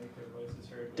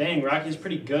 Dang, Rocky's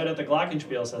pretty good at the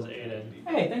Glockenspiel, says Aiden.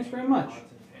 Hey, thanks very much.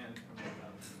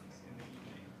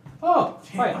 Oh,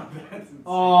 right.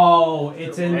 Oh,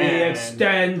 it's in the Man.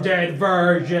 extended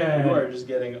version. You are just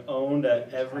getting owned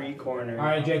at every corner. All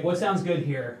right, Jake, what sounds good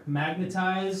here?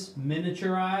 Magnetize,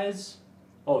 miniaturize.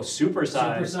 Oh,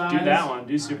 supersize. Supersize? Do that one.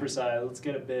 Do supersize. Let's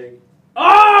get it big.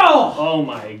 Oh! Oh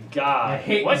my god. I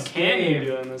hate what this can game. you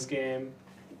do in this game?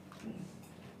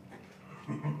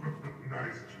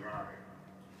 Nice try.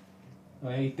 Oh,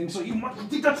 he thinks so. You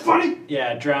think that's funny?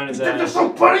 Yeah, drown his You think that's ass.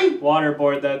 so funny?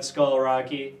 Waterboard that skull,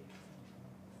 Rocky.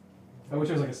 I wish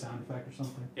there was like a sound effect or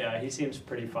something. Yeah, he seems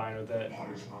pretty fine with it. Pot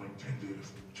is not intended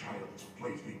as a child's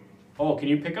plaything. Oh, can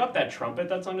you pick up that trumpet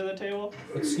that's under the table?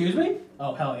 Excuse me?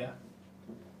 Oh, hell yeah.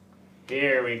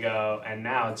 Here we go. And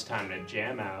now it's time to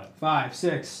jam out. 5,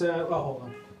 6, 7. Oh, hold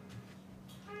on.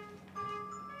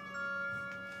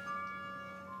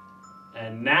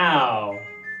 And now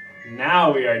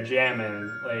we are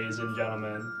jamming, ladies and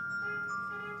gentlemen.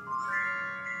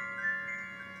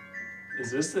 Is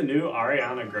this the new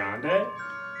Ariana Grande?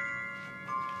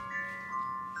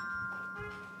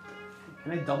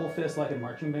 Can I double fist like a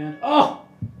marching band? Oh!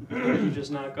 You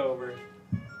just knock over.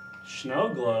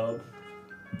 Snow globe.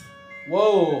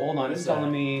 Whoa, hold on. What It's is that?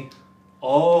 telling me.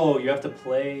 Oh, you have to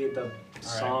play the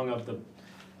song of the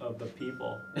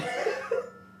people. Can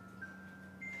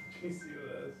you see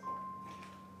this?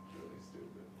 It's really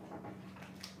stupid.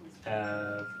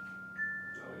 Uh, Oh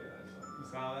yeah, you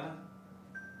saw that?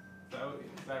 Is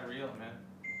that real, man?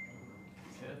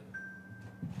 He's hit.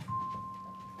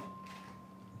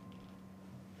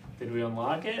 did we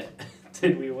unlock it?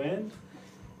 Did we win?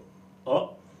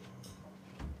 Oh.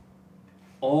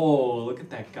 Oh, look at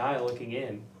that guy looking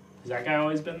in. Has that guy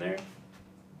always been there?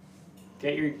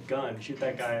 Get your gun. Shoot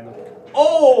that guy in the...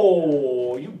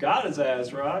 Oh! You got his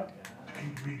ass, Rock.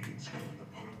 Ingredients come in the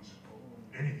pot.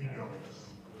 Anything else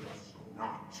does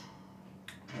not.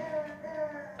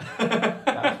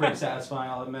 That's pretty satisfying,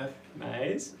 I'll admit.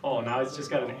 Nice. Oh, now he's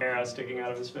just got an arrow sticking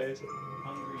out of his face.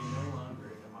 Hungary no longer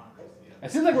a democracy.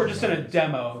 It seems like we're just in a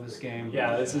demo of this game.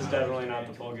 Yeah, this is definitely not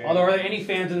the full game. Although, are there any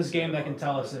fans in this game that can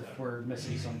tell us if we're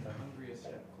missing something? Hungary a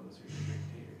step closer to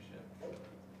dictatorship.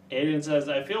 Aiden says,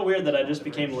 I feel weird that I just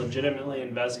became legitimately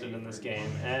invested in this game.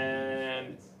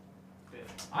 And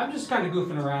I'm just kind of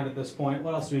goofing around at this point.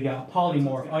 What else do we got?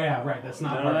 Polymorph. Oh yeah, right. That's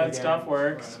not none part of of that the stuff game.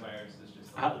 works. Coronavirus is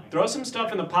just Throw some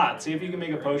stuff in the pot. See if you can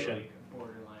make a potion.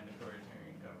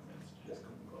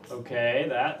 Okay,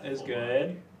 that is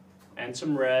good. And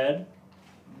some red.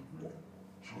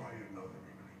 Try another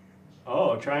ingredient.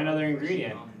 Oh, try another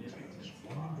ingredient.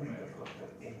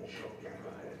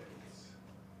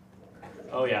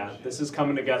 Oh yeah, this is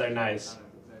coming together nice.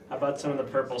 How about some of the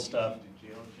purple stuff?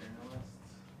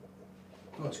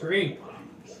 Oh, it's green.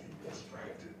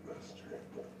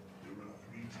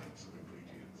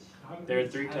 There are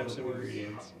 3 types of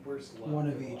ingredients. One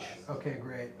of each. Okay,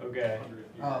 great. Okay.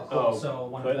 Oh, cool. Oh, So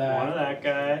one put of that. one of that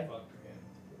guy.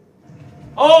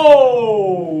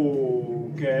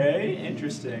 Oh, okay,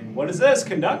 interesting. What is this?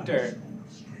 Conductor.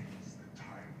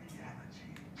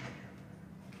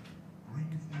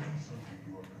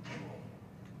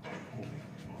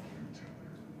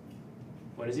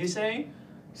 What is he saying?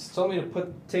 He's told me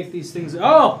to take these things.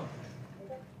 Oh!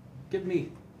 Give me.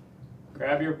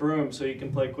 Grab your broom so you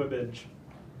can play Quibbage.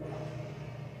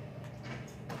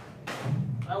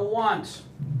 I want.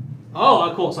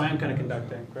 Oh, cool. So I am kind of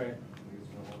conducting. Great.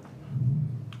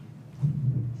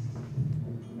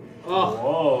 Oh,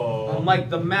 Whoa. I'm like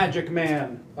the magic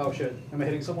man. Oh shit. Am I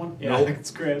hitting someone? Yeah,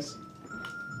 it's Chris.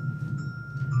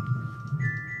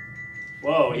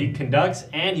 Whoa, he conducts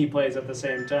and he plays at the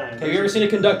same time. Have you ever seen a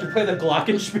conductor play the A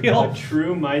glockenspiel?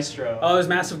 true maestro. Oh, there's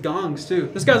massive gongs too.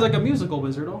 This guy's like a musical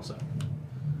wizard also.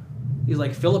 He's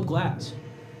like Philip Glass.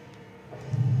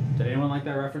 Did anyone like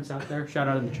that reference out there? Shout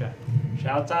out in the chat.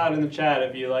 Shouts out in the chat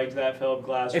if you liked that Philip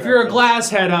Glass If you're a reference. glass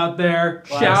head out there,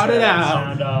 Glass shout it head,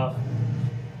 out. Sound off.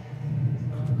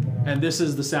 And this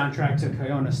is the soundtrack to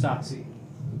Kayona Stasi.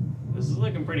 This is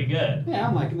looking pretty good. Yeah,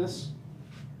 I'm liking this.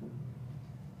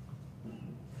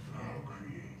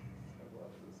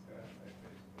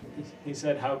 He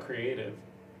said, how creative.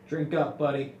 Drink up,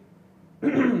 buddy.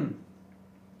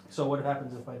 So what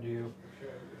happens if I do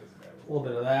a little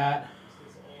bit of that?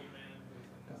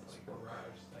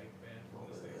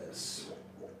 This.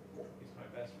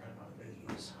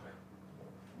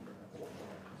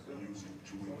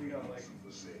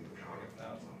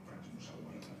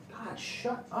 God,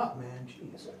 shut up, man.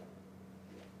 Jeez.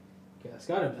 Okay, that's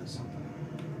gotta have been something.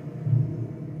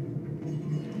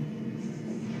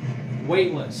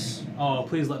 Weightless. Oh,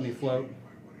 please let me float.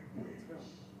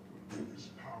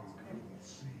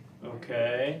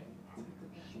 Okay.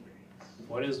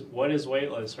 What is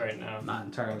weightless right now? I'm not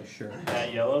entirely sure.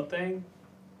 That yellow thing?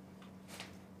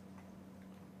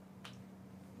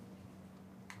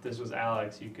 If this was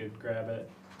Alex, you could grab it.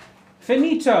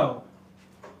 Finito.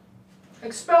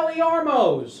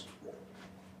 Expelliarmus.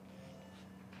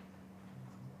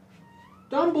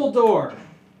 Dumbledore.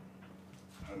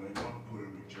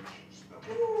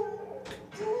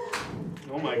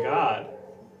 Oh my god.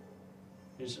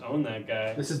 You just own that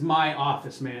guy. This is my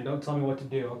office, man. Don't tell me what to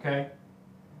do, okay?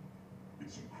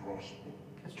 It's impossible.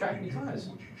 It's tracking these eyes.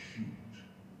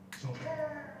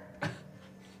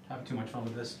 Having too much fun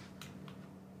with this.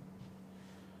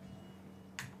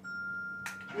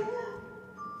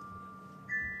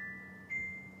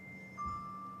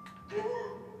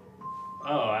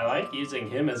 Oh, I like using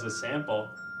him as a sample.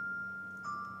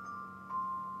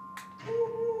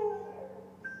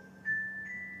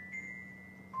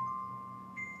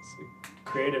 It's a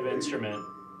creative instrument.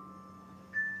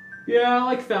 Yeah, I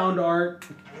like found art.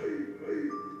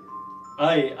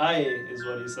 Aye is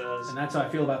what he says. And that's how I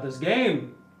feel about this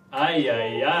game.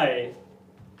 Aye.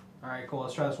 Alright, cool.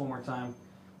 Let's try this one more time.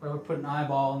 We're going to put an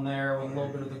eyeball in there with a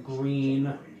little bit of the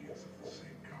green.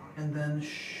 And then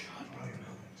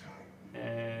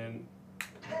And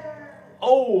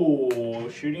oh,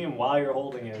 shooting him while you're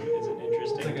holding him is an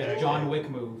interesting it's like a tactic. John Wick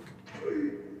move.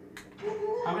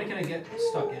 How many can I get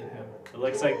stuck in him? It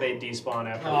looks like they despawn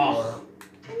after Oh.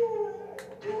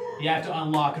 You have to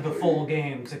unlock the full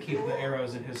game to keep the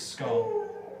arrows in his skull.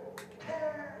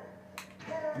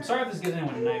 I'm sorry if this gives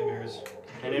anyone nightmares. 4.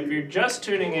 And if you're just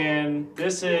tuning in,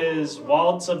 this is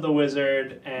Waltz of the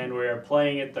Wizard, and we're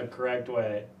playing it the correct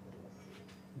way.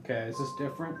 Okay, is this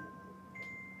different?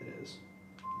 It is.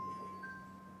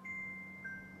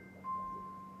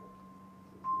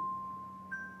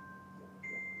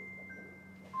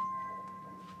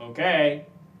 Okay,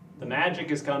 the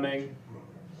magic is coming.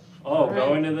 Oh, All go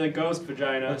right. into the ghost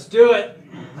vagina. Let's do it!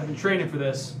 I've been training for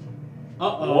this.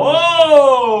 Uh-oh.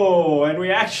 Whoa! And we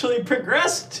actually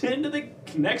progressed into the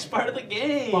next part of the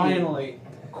game. Finally.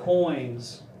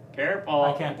 Coins. Careful.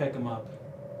 I can't pick them up.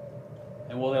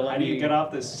 And will they let How do me you get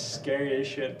off this scary as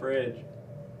shit bridge?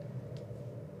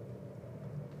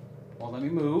 Well, let me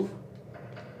move.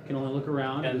 Can only look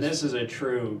around. And this is a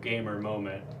true gamer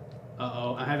moment.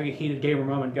 Uh-oh, I'm having a heated gamer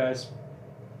moment, guys.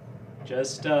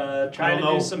 Just try to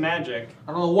know. do some magic.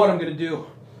 I don't know what I'm gonna do,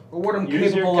 or what I'm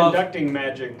Use your capable of. conducting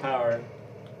magic power.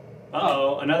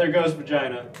 Uh-oh, another ghost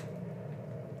vagina.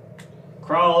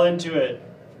 Crawl into it.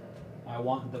 I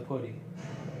want the putty.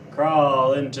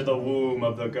 Crawl into the womb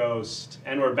of the ghost.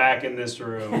 And we're back in this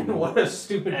room. What a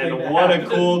stupid thing to And what a happen.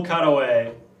 cool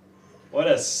cutaway. What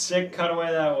a sick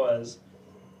cutaway that was.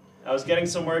 I was getting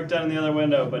some work done in the other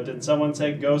window, but did someone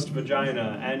say ghost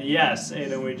vagina? And yes,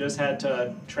 Aiden, we just had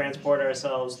to transport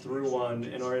ourselves through one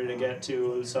in order to get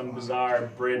to some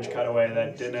bizarre bridge cutaway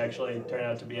that didn't actually turn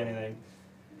out to be anything.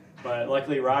 But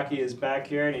luckily Rocky is back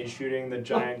here and he's shooting the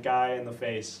giant guy in the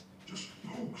face. Just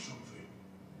poke something.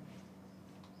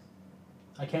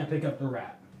 I can't pick up the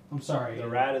rat. I'm sorry. The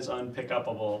rat is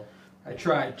unpickupable. I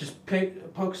tried. Just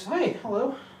pokes. Hey,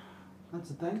 hello. That's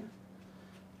the thing.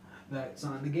 That's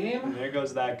on the And game. there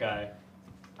goes that guy.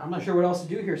 I'm not sure what else to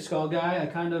do here, Skull Guy. I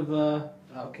kind of,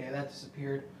 okay, that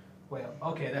disappeared. Wait,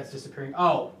 okay, that's disappearing.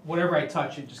 Oh, whatever I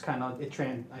touch, it just kind of,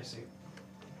 I see.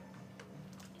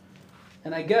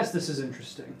 And I guess this is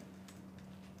interesting.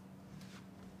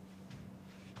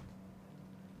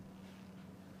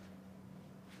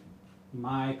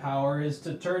 My power is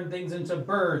to turn things into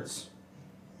birds.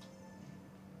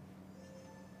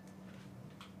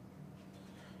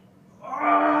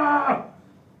 Ah!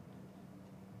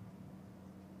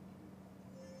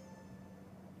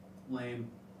 Lame.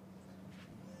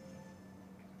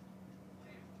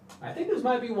 I think this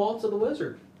might be Waltz of the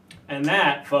Wizard. And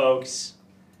that, folks,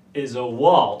 is a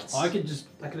waltz Oh, I could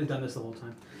have done this the whole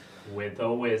time. with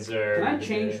a wizard. Can I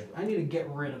change? I need to get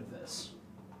rid of this.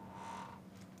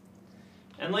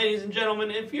 And ladies and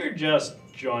gentlemen, if you're just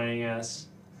joining us,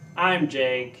 I'm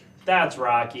Jake. That's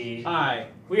Rocky. Hi.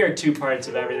 We are Two Parts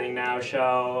of Everything Now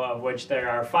show, of which there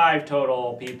are 5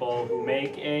 total people who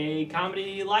make a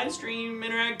comedy live stream,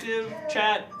 interactive,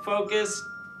 chat focused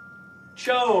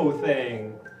show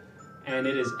thing. And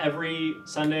it is every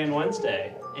Sunday and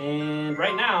Wednesday. And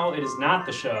right now, it is not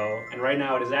the show, and right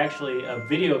now it is actually a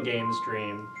video game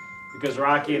stream, because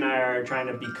Rocky and I are trying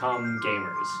to become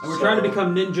gamers. And we're trying to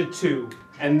become Ninja 2.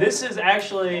 And this is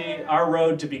actually our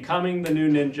road to becoming the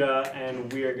new Ninja,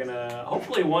 and we are gonna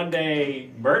hopefully one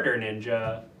day murder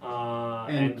Ninja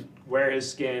and wear his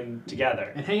skin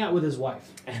together And hang out with his wife.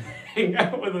 and hang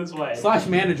out with his wife. /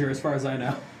 manager, as far as I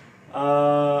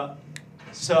know.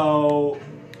 So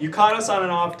you caught us on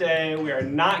an off day. We are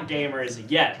not gamers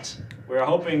yet. We're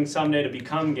hoping someday to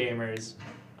become gamers.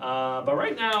 But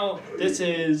right now, this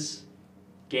is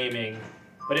gaming.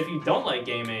 But if you don't like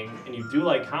gaming and you do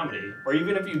like comedy, or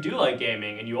even if you do like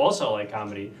gaming and you also like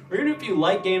comedy, or even if you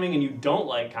like gaming and you don't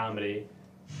like comedy,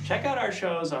 check out our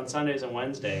shows on Sundays and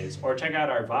Wednesdays, or check out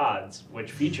our VODs,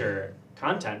 which feature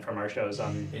content from our shows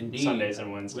on Indeed. Sundays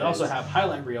and Wednesdays. We also have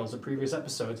highlight reels of previous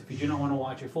episodes if you do not want to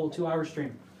watch a full 2-hour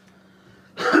stream.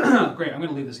 Great, I'm going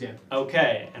to leave this game.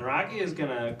 Okay, and Rocky is going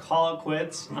to call it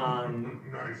quits on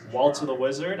Nice. Waltz of the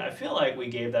Wizard. I feel like we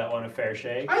gave that one a fair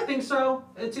shake. I think so.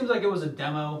 It seems like it was a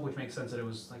demo, which makes sense that it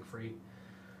was like free.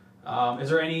 Are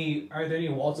there any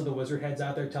Waltz of the Wizard heads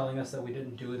out there telling us that we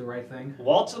didn't do the right thing?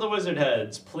 Waltz of the Wizard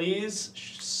heads, please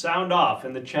sound off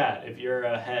in the chat if you're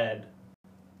a head.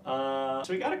 So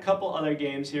we got a couple other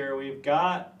games here. We've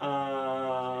got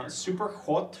Super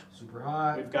Hot. Super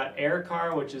hot. We've got Air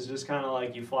Car, which is just kind of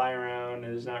like you fly around.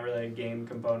 There's not really a game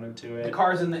component to it. The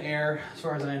car's in the air, as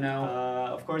far as I know.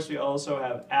 Of course, we also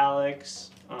have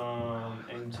Alex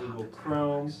and Google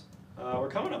Chrome. We're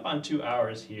coming up on 2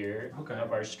 hours here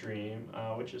of our stream,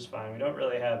 which is fine. We don't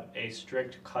really have a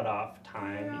strict cutoff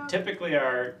time. Yeah. Typically,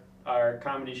 our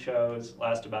comedy shows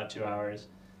last about 2 hours.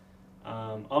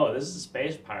 Oh, this is a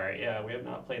Space Pirate. Yeah, we have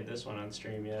not played this one on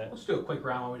stream yet. Let's do a quick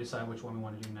round while we decide which one we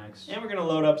want to do next. And we're going to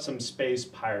load up some Space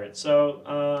Pirates.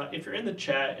 So, if you're in the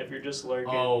chat, if you're just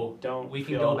lurking, don't we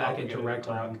can feel go back into obligated Rec to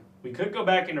talk. Room. We could go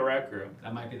back into Rec Room.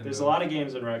 That might be the There's move. a lot of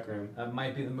games in Rec Room. That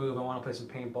might be the move. I want to play some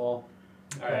paintball.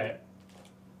 Alright.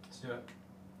 Let's do it.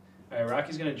 Alright,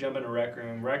 Rocky's gonna jump into Rec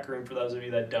Room. Rec Room, for those of you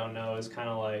that don't know, is kind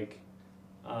of like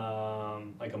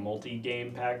a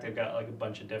multi-game pack. They've got like a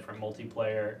bunch of different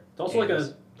multiplayer. It's also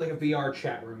games. like a VR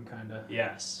chat room, kind of.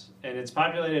 Yes, and it's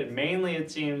populated mainly, it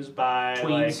seems, by Tweens.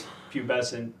 like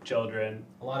pubescent children.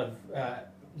 A lot of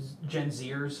Gen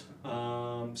Zers.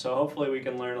 So hopefully we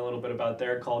can learn a little bit about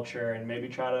their culture and maybe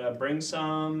try to bring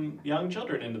some young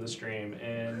children into the stream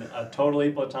in a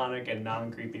totally platonic and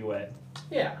non-creepy way.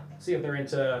 Yeah. See if they're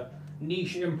into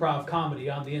niche improv comedy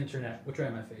on the internet. Which way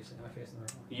am I facing? Am I facing the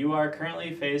right one? You are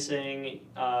currently facing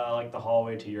like the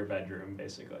hallway to your bedroom,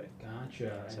 basically.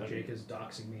 Gotcha. So- And Jake is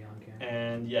doxing me on camera.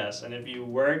 And yes, and if you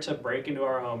were to break into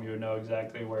our home, you would know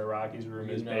exactly where Rocky's room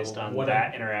You is know based on what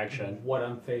that interaction. What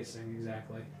I'm facing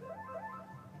exactly.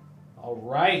 All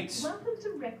right. Welcome to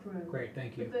Rec Room, Great,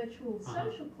 thank the you. virtual Uh-huh.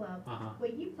 social club Uh huh.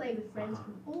 where you play with friends Uh-huh.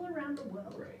 from all around the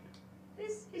world. Great.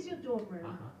 This is your dorm room, Uh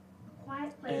huh. a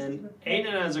quiet place And to reflect.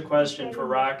 Aiden has a question for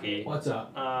Rocky. What's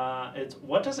up? It's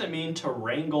what does it mean to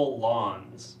wrangle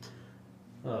lawns?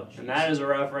 Oh, And that is a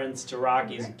reference to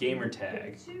Rocky's Rec gamer Room, there are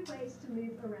tag. 2 ways to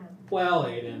move around. Well,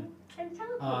 Aiden. And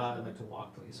teleport. I'd like to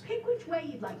walk, please. Pick which way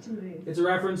you'd like to move. It's a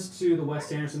reference to the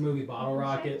Wes Anderson movie Bottle You can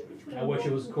Rocket. change between I wish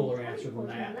it was walking cooler and answer than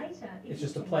teleporting that. later if It's you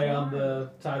just a change play your on mind. the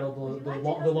title, Would you like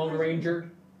to the Lone customize it?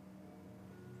 Ranger.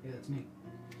 Yeah, that's me.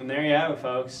 And there you have it,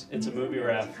 folks. It's a movie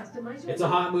ref. Customize your It's a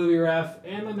hot movie ref,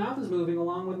 and my mouth is moving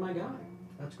along with my guy.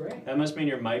 That's great. That must mean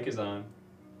your mic is on,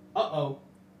 Uh-oh.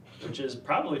 which is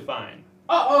probably fine.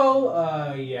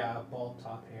 Uh-oh! Yeah, bald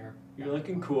top hair. You're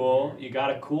looking cool. You got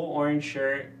a cool orange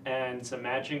shirt and some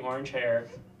matching orange hair.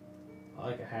 I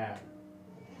like a hat.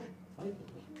 I like-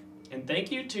 And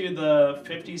thank you to the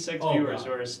 56 Oh, viewers God.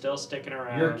 who are still sticking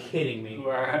around. You're kidding me. Who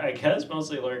are, I guess,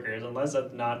 mostly lurkers, unless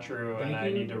that's not true and Thank I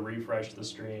you. need to refresh the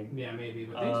stream. Yeah, maybe,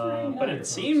 but thanks for hanging But out it here,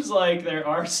 seems folks. like there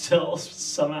are still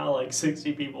somehow like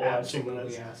 60 people watching Absolutely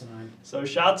this. asinine. So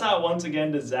shouts out once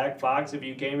again to Zack Fox. If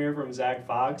you came here from Zack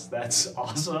Fox, that's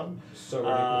awesome. So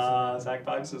ridiculous. Zack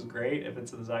Fox is great if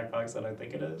it's the Zack Fox that I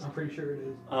think it is. I'm pretty sure it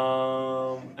is.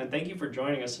 And thank you for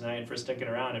joining us tonight and for sticking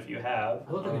around if you have.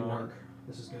 I look like a narc.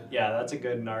 This is good. Yeah, that's a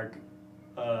good narc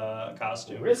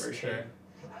costume for Risky. sure.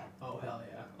 Oh, hell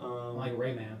yeah. I'm like Um,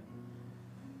 Rayman.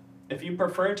 if you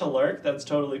prefer to lurk, that's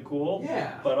totally cool.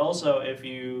 Yeah. But also, if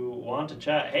you want to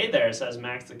chat, hey there, says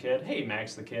Max the Kid. Hey,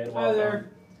 Max the Kid. Hi Welcome. there.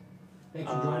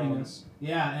 Thanks for joining Um, us.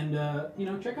 Yeah,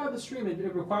 and check out the stream.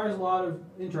 It requires a lot of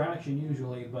interaction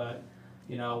usually, but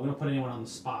we don't put anyone on the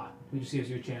spot. We just gives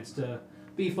you a chance to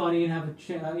be funny and have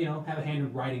have a hand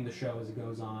in writing the show as it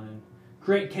goes on and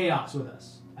create chaos with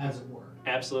us, as it were.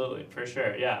 Absolutely, for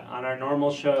sure. Yeah, on our normal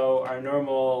show, our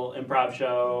normal improv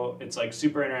show, it's like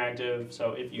super interactive.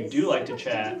 So if you There's do so like to much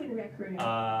chat, do in Rec Room.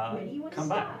 Where do you want come to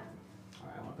by. start? All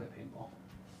right, I want to play paintball.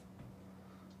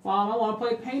 Mom, I want to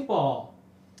play paintball.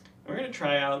 We're gonna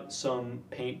try out some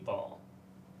paintball.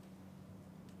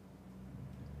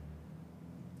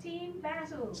 Team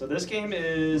battle. So this game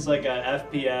is like a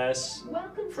FPS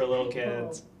Welcome for to little paintball.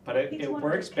 kids, but it It's one of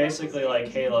works the countless basically like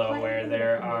games you can Halo, play where in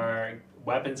there the are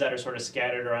weapons that are sort of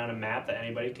scattered around a map that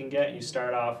anybody can get. You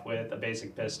start off with a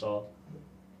basic pistol.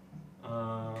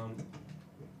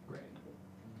 Great.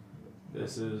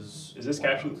 This is. Is this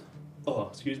wild. capture? Oh,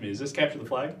 excuse me. Is this capture the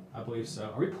flag? I believe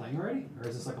so. Are we playing already, or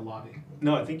is this like a lobby?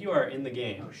 No, I think you are in the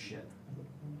game. Oh shit.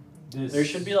 This There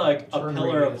should be like a turn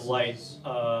pillar of radius light is-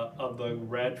 of the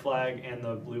red flag and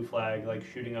the blue flag like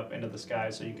shooting up into the sky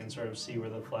so you can sort of see where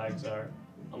the flags are.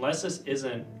 Unless this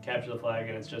isn't capture the flag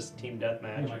and it's just team I think it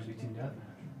deathmatch. might be team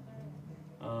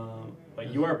deathmatch.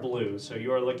 But you are blue, so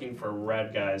you are looking for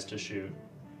red guys to shoot.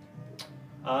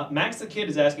 Max the Kid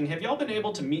is asking, have y'all been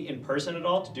able to meet in person at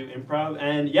all to do improv?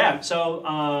 And yeah,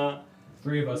 so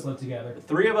 3 of us live together.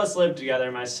 3 of us live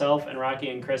together. Myself and Rocky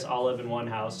and Chris all live in one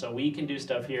house, so we can do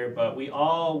stuff here. But we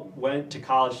all went to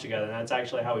college together, and that's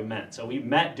actually how we met. So we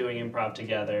met doing improv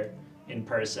together in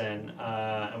person,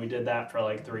 and we did that for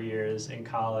like 3 years in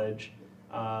college.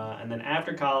 And then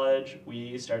after college,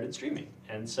 we started streaming.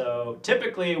 And so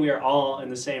typically we are all in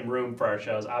the same room for our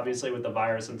shows. Obviously, with the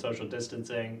virus and social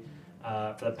distancing,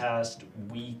 for the past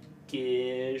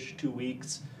weekish, 2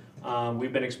 weeks,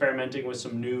 we've been experimenting with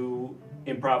some new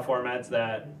improv formats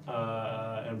that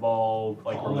involve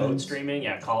like remote Call-ins. streaming.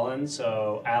 Yeah, call-ins.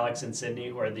 So Alex and Sydney,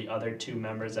 who are the other 2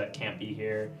 members that can't be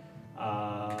here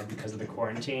because of the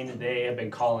quarantine, they have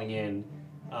been calling in,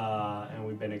 and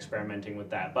we've been experimenting with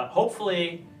that. But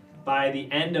hopefully, by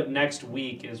the end of next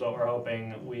week is what we're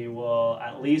hoping. We will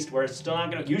at least, we're still not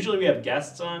going to, usually we have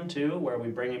guests on too, where we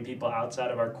bring in people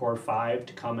outside of our core 5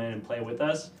 to come in and play with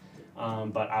us.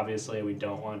 But obviously we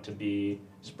don't want to be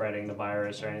spreading the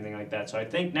virus or anything like that. So I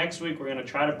think next week we're going to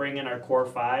try to bring in our core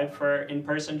 5 for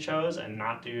in-person shows and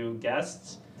not do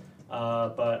guests.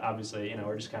 But obviously,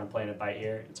 we're just kind of playing it by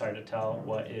ear. It's hard to tell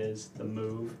what is the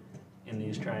move in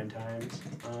these trying times.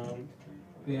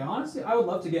 Yeah, honestly, I would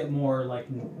love to get more like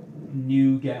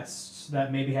new guests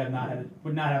that maybe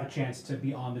would not have a chance to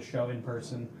be on the show in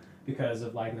person. because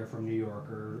of like they're from New York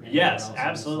or anywhere Yes, else.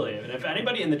 absolutely. And if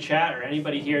anybody in the chat or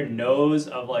anybody here knows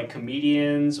of like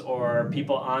comedians or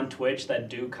people on Twitch that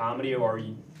do comedy or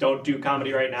you don't do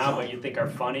comedy right now but you think are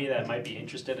funny that might be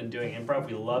interested in doing improv,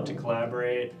 we love to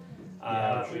collaborate.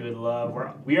 We would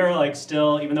love. We are like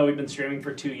still, even though we've been streaming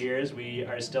for 2 years, we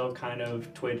are still kind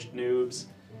of Twitch noobs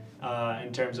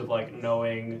in terms of like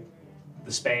knowing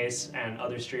the space and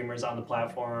other streamers on the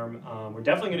platform. We're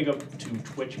definitely going to go to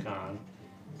TwitchCon.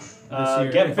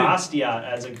 year. Get Bastiat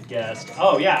as a guest.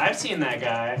 Oh yeah, I've seen that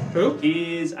guy. Who?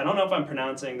 He's, I don't know if I'm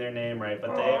pronouncing their name right,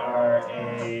 but they are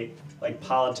a like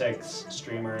politics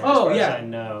streamer as Oh, far yeah. as I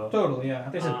know. Totally, yeah.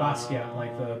 They said Basquiat,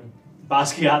 like the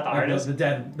Basquiat, the artist. the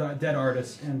dead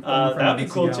artist. And That'd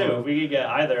be cool too if we could get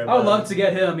either of I would them. love to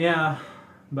get him, yeah.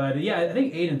 But yeah, I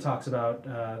think Aiden talks about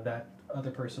that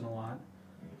other person a lot.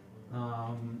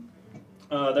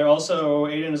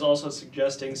 Aiden is also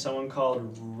suggesting someone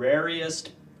called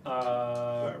Rariest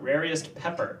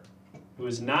Pepper, who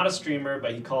is not a streamer,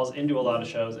 but he calls into a lot of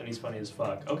shows and he's funny as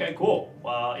fuck. Okay, cool.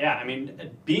 Well, yeah, I mean,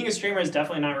 being a streamer is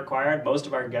definitely not required. Most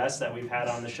of our guests that we've had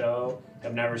on the show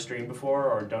have never streamed before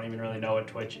or don't even really know what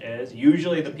Twitch is.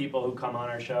 Usually the people who come on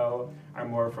our show are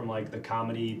more from like the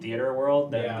comedy theater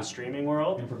world than the streaming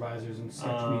world. Improvisers and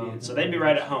sketch comedians. So they'd be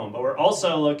right at home. But we're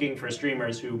also looking for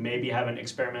streamers who maybe haven't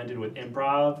experimented with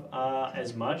improv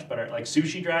as much, but are like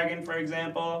Sushi Dragon, for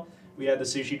example. We had the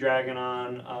Sushi Dragon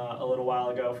on a little while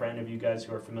ago for any of you guys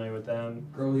who are familiar with them.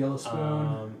 Girl Yellow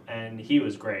Spoon. And he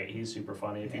was great. He's super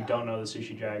funny. If you Yeah. don't know the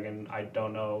Sushi Dragon, I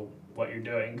don't know what you're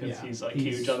doing because Yeah, he's like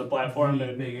he's huge on the platform the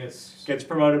and biggest. gets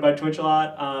promoted by Twitch a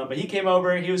lot. But he came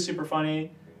over. He was super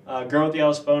funny. Girl with the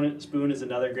Yellow Spoon is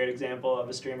another great example of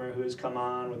a streamer who's come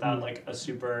on without like a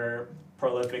super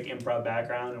prolific improv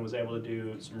background and was able to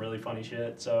do some really funny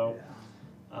shit. So.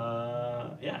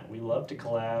 Yeah, we love to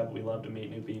collab, we love to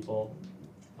meet new people,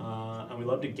 and we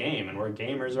love to game, and we're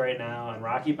gamers right now, and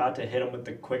Rocky about to hit him with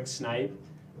the quick snipe,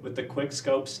 with the quick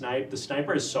scope snipe. The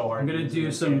sniper is so hard I'm to gonna use in do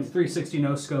this some game. 360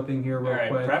 no scoping here real Alright,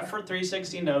 quick. prep for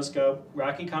 360 no scope.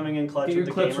 Rocky coming in clutch Get with your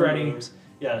the clips gamer ready. moves.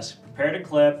 Yes, prepare to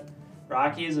clip.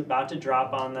 Rocky is about to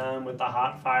drop on them with the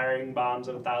hot firing bombs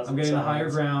of 1,000 I'm getting the suns. higher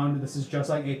ground. This is just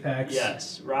like Apex.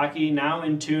 Yes, Rocky now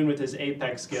in tune with his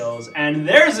Apex skills, and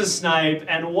there's a snipe,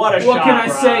 and what a shot! What can I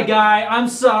say, Rock. guy? I'm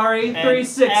sorry. And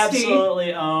 360.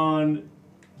 absolutely owned.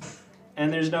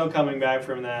 And there's no coming back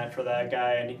from that for that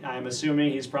guy, and I'm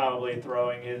assuming he's probably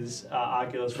throwing his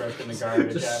Oculus Rift in the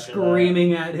garbage Just after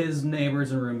screaming at his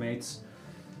neighbors and roommates.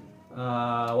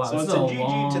 Wow, So this it's is a a GG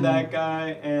long... to that guy,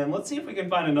 and let's see if we can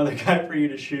find another guy for you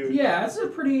to shoot. Yeah, that's a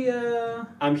pretty.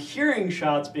 I'm hearing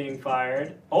shots being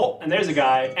fired. Oh, and there's a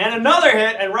guy, and another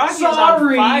hit, and Rocky's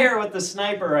Sorry. on fire with the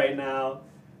sniper right now.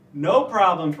 No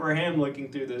problem for him looking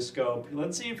through this scope.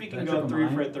 Let's see if he can Can I go triple 3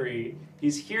 mine? for 3.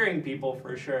 He's hearing people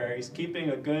for sure. He's keeping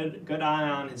a good eye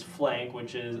on his flank,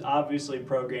 which is obviously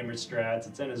pro gamer strats.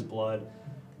 It's in his blood.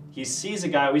 He sees a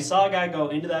guy. We saw a guy go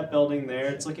into that building there.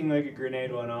 It's looking like a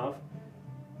grenade went off.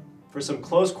 For some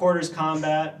close quarters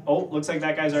combat. Oh, looks like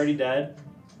that guy's already dead.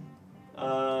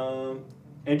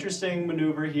 Interesting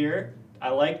maneuver here. I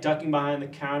like ducking behind the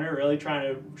counter, really trying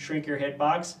to shrink your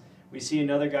hitbox. We see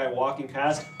another guy walking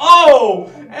past.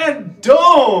 Oh! And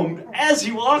domed as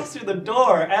he walks through the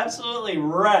door. Absolutely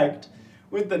wrecked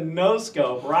with the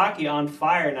no-scope. Rocky on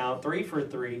fire now, 3 for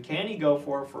 3. Can he go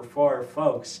 4 for 4,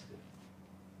 folks?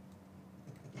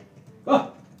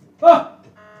 Oh! Oh!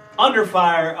 Under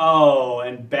fire. Oh,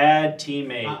 and bad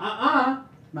teammate.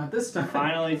 Not this time.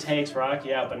 Finally takes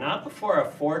Rocky out, but not before a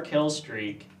 4-kill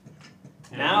streak.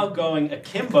 Now going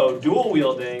akimbo, dual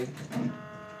wielding.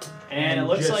 And it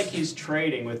looks just- like he's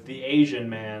trading with the Asian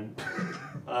man.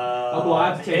 we'll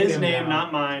have to take his him name, down.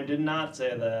 not mine, did not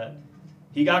say that.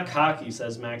 He got cocky,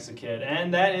 says Maxikid.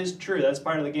 And that is true. That's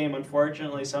part of the game.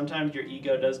 Unfortunately, sometimes your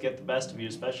ego does get the best of you,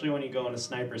 especially when you go on a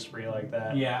sniper spree like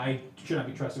that. Yeah, I should not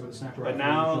be trusted with a sniper But rifle.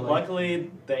 now, usually.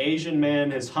 luckily, the Asian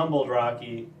man has humbled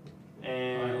Rocky.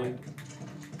 And...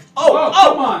 Oh,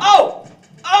 come on.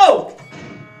 Oh!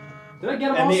 Did I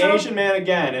get him And also? the Asian man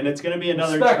again, and it's going to be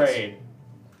another Respect. trade.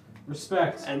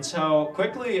 Respect. And so,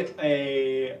 quickly,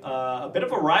 a bit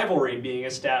of a rivalry being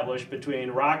established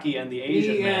between Rocky and the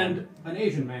Asian Me man. and an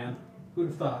Asian man. Who'd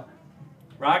have thought?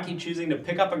 Rocky choosing to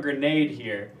pick up a grenade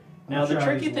here. I'm Now, not the sure how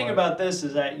tricky these thing work. about this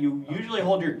is that you usually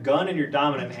hold your gun in your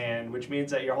dominant hand, which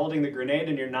means that you're holding the grenade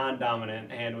in your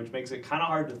non-dominant hand, which makes it kind of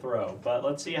hard to throw. But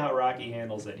let's see how Rocky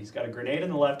handles it. He's got a grenade in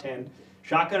the left hand,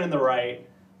 shotgun in the right,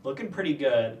 looking pretty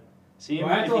good. See Do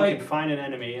I have if to, he like- can find an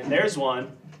enemy, and there's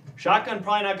one. Shotgun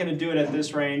probably not going to do it at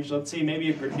this range. Let's see, maybe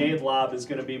a grenade lob is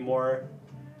going to be more.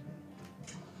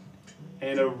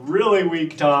 And a really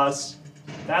weak toss.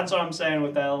 That's what I'm saying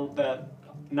with that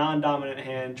non-dominant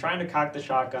hand. Trying to cock the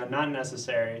shotgun, not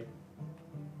necessary.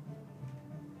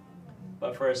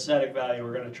 But for aesthetic value,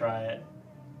 we're going to try it.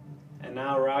 And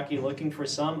now Rocky looking for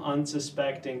some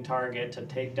unsuspecting target to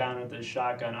take down with his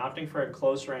shotgun, opting for a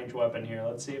close range weapon here.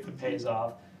 Let's see if it pays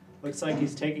off. Looks like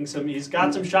he's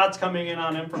got some shots coming in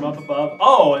on him from up above.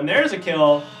 Oh, and there's a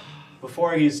kill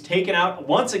before he's taken out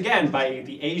once again by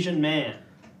the Asian man.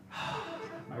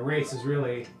 My race is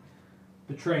really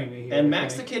betraying me here. And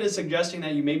Max the Kid is suggesting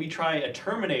that you maybe try a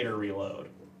Terminator reload.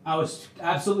 I was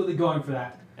absolutely going for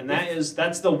that. And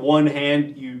that's the one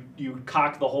hand you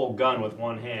cock the whole gun with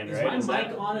one hand, right? Is my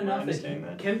mic on enough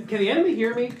that? Can the enemy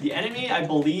hear me? The enemy, I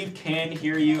believe, can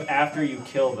hear you after you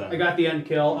kill them. I got the end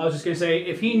kill. I was just gonna say,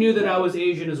 if he knew that I was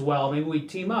Asian as well, maybe we'd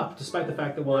team up, despite the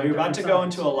fact that we're. Well, you're about to go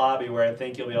into a lobby where I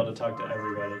think you'll be able to talk to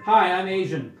everybody. Hi, I'm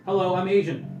Asian. Hello, I'm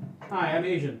Asian. Hi, I'm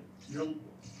Asian.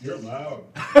 You're loud.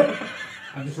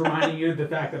 I'm just reminding you of the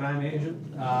fact that I'm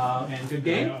Asian. And good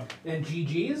game. Yeah. And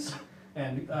GG's.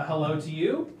 And hello to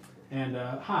you. And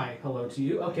hi, hello to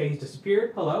you. Okay, he's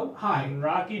disappeared. Hello, hi. And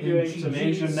Rocky And doing some GG's.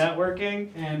 Asian networking.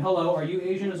 And hello, are you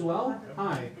Asian as well?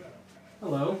 Hi.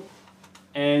 Hello.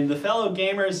 And the fellow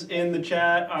gamers in the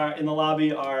chat, in the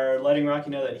lobby, are letting Rocky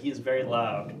know that he is very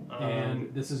loud.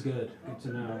 And this is good. Good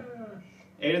to know.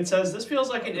 Aiden says, this feels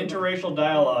like an interracial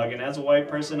dialogue, and as a white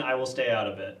person, I will stay out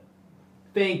of it.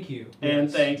 Thank you. And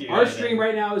Yes. thank you, Our Aiden. stream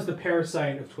right now is the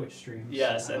parasite of Twitch streams.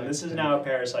 Yes, I and like this to is think. now a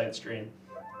Parasite stream.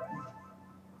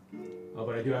 Oh,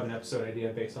 but I do have an episode idea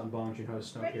based on Bong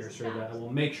Joon-ho's Snowpiercer that I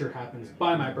will make sure happens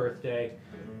by my birthday.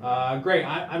 Great.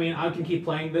 I mean, I can keep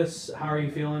playing this. How are you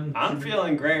feeling? I'm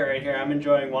feeling great right here. I'm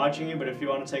enjoying watching you, but if you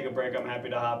want to take a break, I'm happy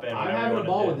to hop in. I'm whatever you having a wanna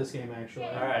ball do. with this game, actually.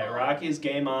 All right, Rocky's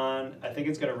game on. I think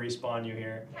it's going to respawn you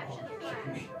here.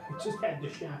 I just had the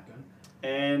shotgun.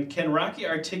 And can Rocky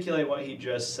articulate what he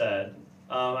just said?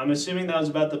 I'm assuming that was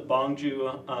about the Bong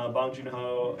Joon-ho.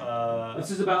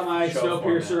 This is about my show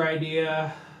Snowpiercer format.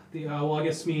 idea. Well, I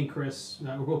guess me and Chris.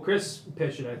 Well, Chris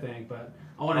pitched it, I think, but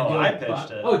I want to Oh, do I it.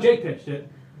 pitched it. Oh, Jake pitched it,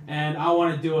 and I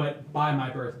want to do it by my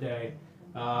birthday.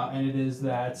 And it is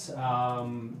that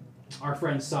our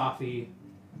friend Safi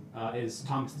is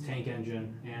Thomas the Tank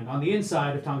Engine, and on the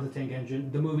inside of Thomas the Tank Engine,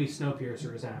 the movie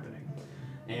Snowpiercer is happening.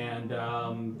 And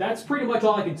that's pretty much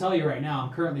all I can tell you right now.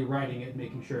 I'm currently writing it,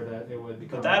 making sure that it would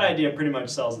become. But that idea pretty much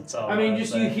sells itself. I mean, would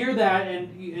just say. you hear that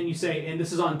and you say, and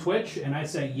this is on Twitch, and I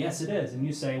say, yes, it is, and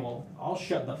you say, well, I'll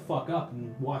shut the fuck up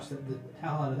and watch the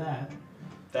hell out of that.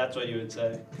 That's what you would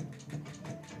say.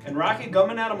 And Rocky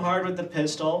coming at him hard with the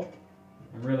pistol.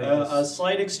 I'm really. A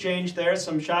slight exchange there.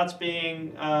 Some shots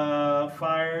being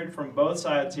fired from both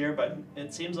sides here, but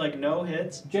it seems like no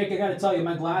hits. Jake, I gotta tell you,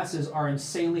 my glasses are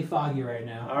insanely foggy right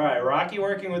now. All right, Rocky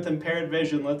working with impaired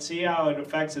vision. Let's see how it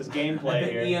affects his gameplay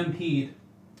I've here. been EMP'd.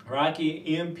 Rocky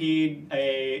EMP'd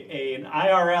an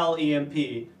IRL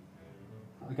EMP.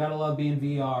 I gotta love being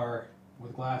VR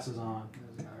with glasses on.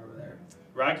 There's a guy over there.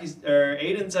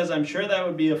 Aiden says, I'm sure that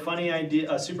would be a funny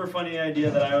idea, a super funny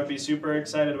idea that I would be super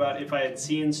excited about if I had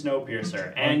seen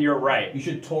Snowpiercer. And you're right. You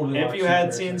should totally If watch you had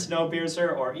Snowpiercer. seen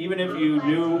Snowpiercer, or even if you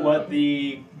knew what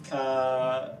the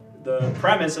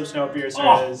premise of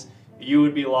Snowpiercer is, you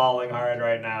would be lolling hard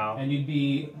right now. And you'd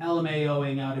be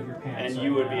LMAOing out of your pants. And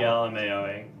you right would be now.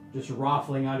 LMAOing. Just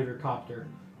raffling out of your copter.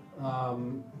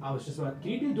 I was just about.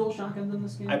 Can you do dual shotguns in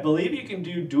this game? I believe you can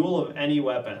do duel of any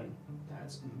weapon.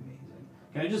 That's amazing.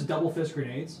 Can I just double fist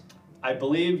grenades? I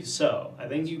believe so. I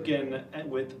think you can,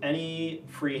 with any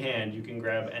free hand, you can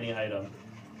grab any item.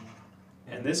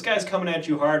 And this guy's coming at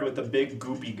you hard with the big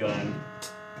goopy gun.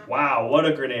 Wow, what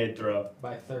a grenade throw.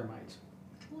 By thermite.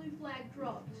 Blue flag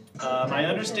dropped. My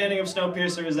understanding of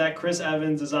Snowpiercer is that Chris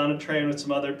Evans is on a train with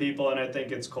some other people, and I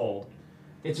think it's cold.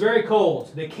 It's very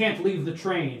cold. They can't leave the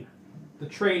train. The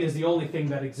train is the only thing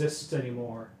that exists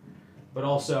anymore. But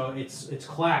also, it's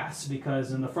class,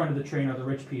 because in the front of the train are the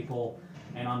rich people,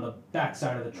 and on the back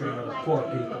side of the train are the poor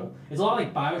people. It's a lot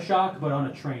like Bioshock, but on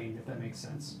a train, if that makes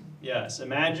sense. Yes,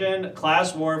 imagine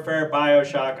class warfare,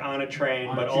 Bioshock on a train,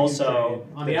 On a but chicken also train.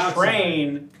 On the the outside.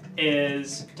 train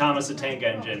is Thomas the Tank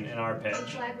Engine in our pitch.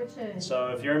 Flag returned. So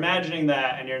if you're imagining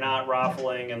that and you're not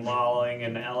raffling and lolling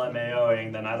and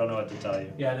LMAOing, then I don't know what to tell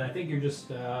you. Yeah, then I think you're just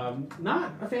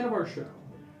not a fan of our show.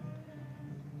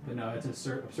 But no, it's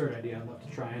an absurd idea. I'd love to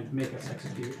try and make us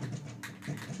execute.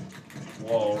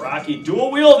 Whoa, Rocky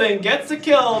dual wielding, gets the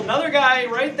kill. Another guy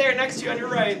right there next to you on your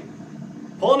right.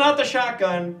 Pulling out the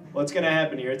shotgun. What's going to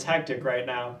happen here? It's hectic right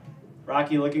now.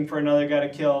 Rocky looking for another guy to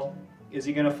kill. Is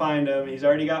he going to find him? He's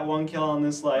already got one kill on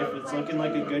this life. It's looking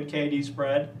like a good KD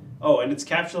spread. Oh, and it's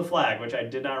capture the flag, which I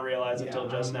did not realize until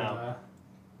just now.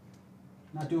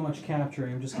 Not doing much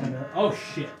capturing. I'm just kind of. Oh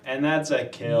shit! And that's a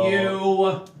kill.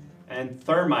 You. And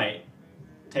Thermite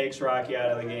takes Rocky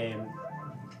out of the game.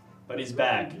 But he's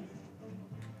back.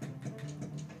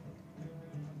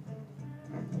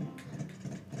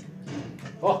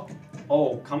 Oh,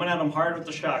 Oh, coming at him hard with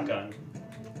the shotgun.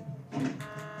 and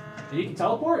you can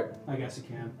teleport? I guess you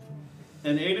can.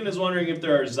 And Aiden is wondering if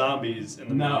there are zombies in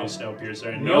the No. movie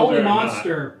Snowpiercer. And The no, only there are not.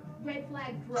 monster Red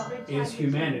flag drop. Red is flag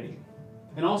humanity,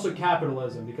 and also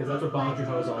capitalism, because that's what Bong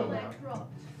Joon-ho is all Red flag about.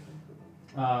 dropped.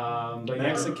 But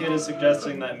Max the yeah. Kid is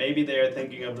suggesting that maybe they are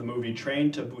thinking of the movie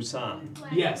Train to Busan. Red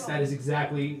flag Yes, dropped. that is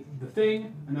exactly the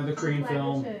thing. Another Korean Flag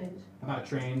film returned. about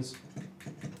trains.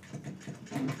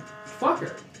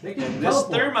 Fucker. They can This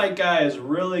teleport. Thermite guy is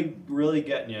really, really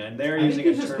getting you, and they're I using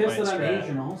think a he's just pissed termite that I'm strat.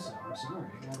 Asian also. I'm sorry.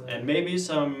 And maybe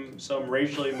some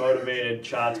racially motivated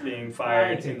shots being I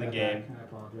fired take in the that game. back. I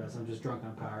apologize. I'm just drunk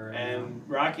on power right And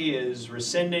Rocky is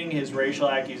rescinding his racial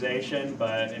accusation,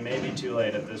 but it may be too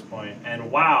late at this point.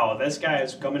 And wow, this guy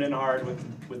is coming in hard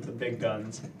with the big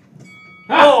guns.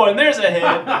 Oh, and there's a hit.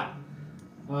 now.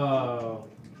 Oh.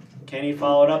 Can he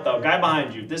follow it up though? Guy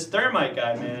behind you. This Thermite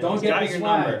guy, man. Don't he's get got this your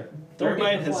flag. number. Don't get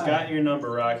Thermite the has flag. got your number,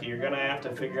 Rocky. You're gonna have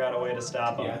to figure out a way to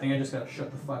stop him. Yeah, I think I just gotta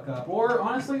shut the fuck up. Or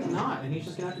honestly, not, and he's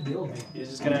just gonna have to deal with me. He's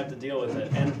just gonna have to deal with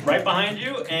it. And right behind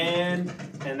you, and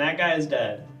that guy is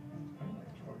dead.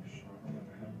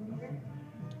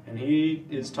 And he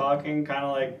is talking kind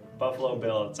of like Buffalo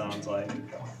Bill, it sounds like.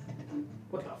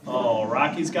 What the fuck? Oh,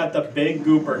 Rocky's got the big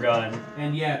gooper gun,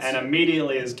 And yet, and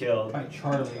immediately is killed. by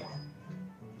Charlie.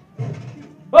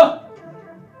 Ah!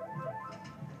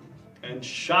 And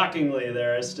shockingly,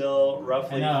 there are still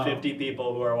roughly I know. 50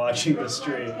 people who are watching the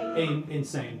stream.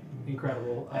 Insane.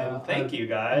 Incredible. And thank you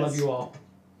guys. I love you all.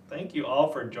 Thank you all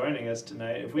for joining us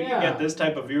tonight. If we Yeah. could get this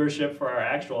type of viewership for our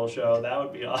actual show, that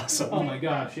would be awesome. Oh my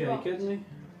gosh, yeah, you kidding me?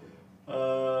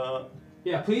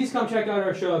 Yeah, Please come check out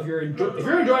our show if you're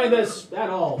enjoying this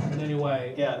at all in any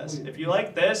way. if you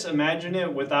like this, imagine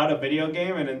it without a video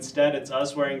game, and instead it's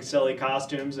us wearing silly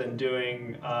costumes and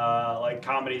doing like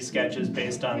comedy sketches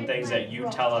based on things that you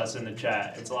tell us in the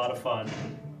chat. It's a lot of fun.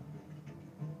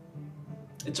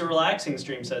 It's a relaxing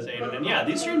stream, says Aiden. And yeah,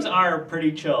 these streams are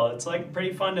pretty chill. It's like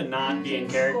pretty fun to not be in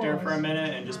character for a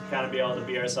minute and just kind of be able to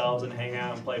be ourselves and hang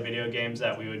out and play video games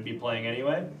that we would be playing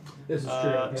anyway. This is true.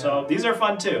 Yeah. So these are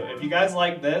fun too. If you guys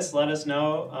like this, let us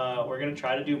know. We're going to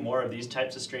try to do more of these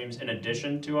types of streams in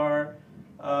addition to our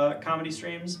comedy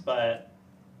streams, but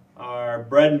our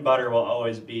bread and butter will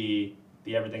always be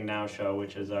the Everything Now show,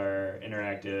 which is our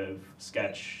interactive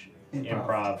sketch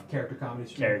improv character comedy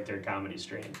stream. character comedy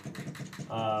stream.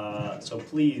 So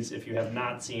please, if you have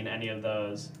not seen any of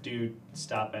those, do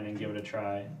stop in and give it a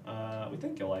try. We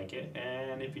think you'll like it,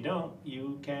 and if you don't,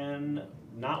 you can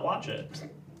not watch it.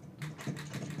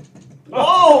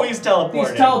 Oh, he's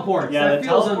teleporting. These teleports. Yeah, that the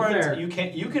feels teleports. unfair.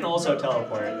 You can also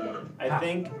teleport. I Ah.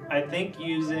 think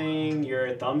using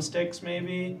your thumbsticks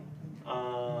maybe,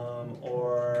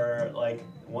 or like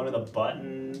one of the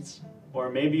buttons. Or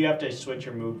maybe you have to switch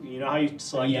your move. You know how you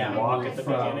select Yeah, walk at the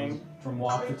from- beginning? From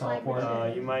walk to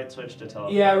teleport. You might switch to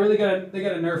teleport. Yeah, they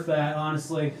gotta nerf that,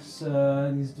 honestly.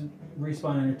 So these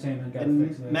Respawn Entertainment gotta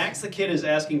fix And this. Max the Kid is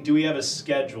asking, do we have a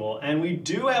schedule? And we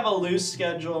do have a loose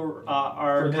schedule.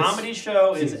 Our For this comedy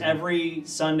show is season. every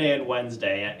Sunday and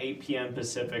Wednesday at 8 p.m.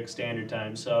 Pacific Standard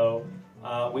Time. So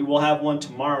we will have one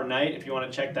tomorrow night if you want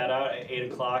to check that out at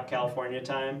 8 o'clock California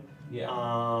time. Yeah.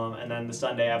 And then the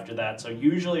Sunday after that. So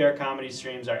usually our comedy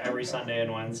streams are every Sunday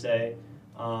and Wednesday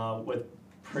with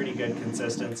pretty good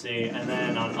consistency. And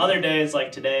then on other days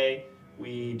like today,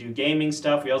 we do gaming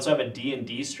stuff. We also have a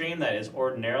D&D stream that is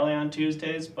ordinarily on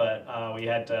Tuesdays, but we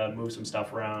had to move some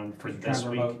stuff around for Kind this of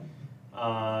week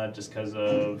remote. just because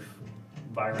of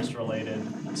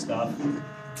virus-related stuff.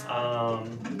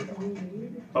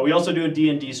 But we also do a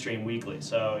D&D stream weekly.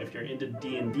 So if you're into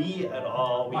D&D at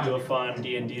all, we do a fun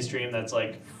D&D stream that's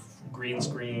like green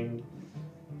screen.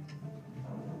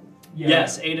 Yeah.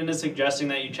 Yes, Aiden is suggesting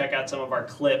that you check out some of our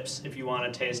clips if you want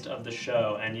a taste of the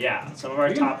show. And yeah, some of our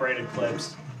You can- top-rated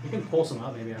clips. You can pull some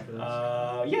up maybe after this.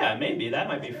 Yeah, maybe. That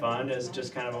might be fun as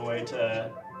just kind of a way to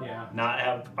Yeah. not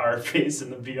have our face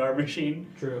in the VR machine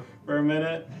True. for a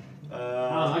minute.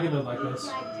 I can live like this.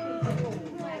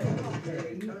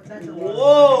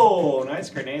 Whoa! Nice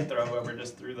grenade throw, whoever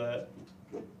just threw that.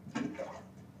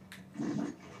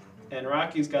 And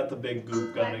Rocky's got the big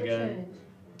goop gun again.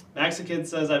 Maxikid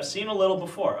says, I've seen a little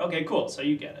before. Okay, cool, so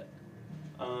you get it.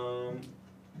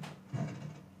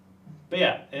 But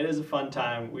yeah, it is a fun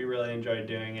time. We really enjoy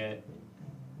doing it.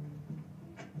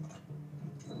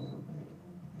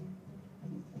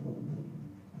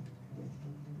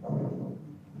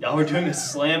 Oh, we're doing a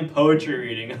slam poetry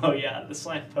reading. Oh yeah, the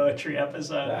slam poetry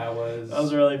episode. That was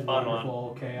a really fun one.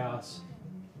 wonderful chaos.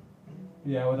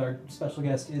 Yeah, with our special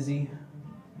guest Izzy,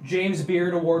 James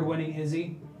Beard award-winning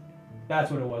Izzy.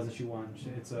 That's what it was that she won.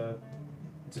 It's a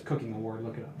cooking award.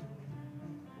 Look it up.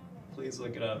 Please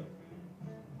look it up.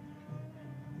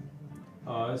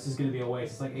 This is gonna be a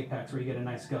waste. It's like Apex, where you get a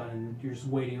nice gun and you're just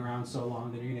waiting around so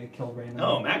long that you're gonna get killed randomly.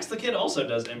 Oh, Max the Kid also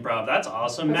does improv. That's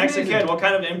awesome. That's Max amazing. the Kid, what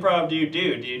kind of improv do you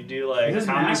do? Do you do like Is this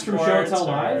comedy Max from sports Show and Tell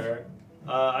or- Live?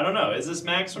 I don't know. Is this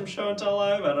Max from Show and Tell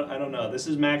Live? I don't know. This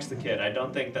is Max the Kid. I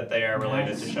don't think that they are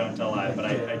related to Show and Tell Live, but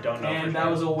I don't know. And for that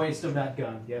sure. was a waste of that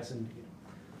gun. Yes, indeed.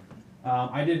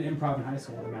 I did improv in high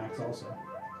school with Max also.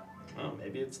 Oh,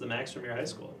 maybe it's the Max from your high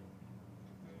school.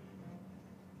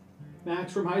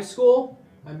 Max from high school,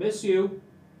 I miss you.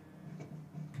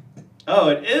 Oh,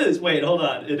 it is. Wait, hold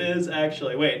on. It is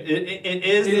actually. Wait, it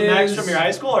is the Max from your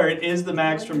high school, or it is the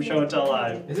Max from Show and Tell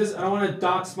Live? Is this? I don't want to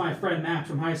dox my friend Max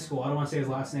from high school. I don't want to say his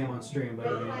last name on stream, but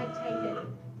I Red mean, flag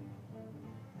taken.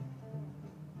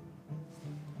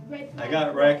 Red I flag got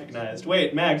taken. recognized.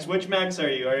 Wait, Max, which Max are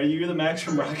you? Are you the Max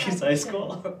from Rocky's high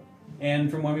school?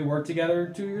 and from when we worked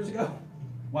together 2 years ago.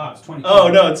 Wow, it's 20. Oh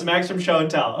no, it's Max from Show and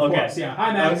Tell. Of Okay. course, yeah.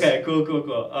 Hi, Max. Okay, cool.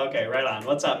 Okay, right on.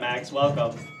 What's up, Max?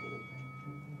 Welcome.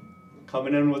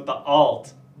 Coming in with the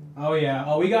alt. Oh yeah.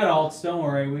 Oh, we got alts. Don't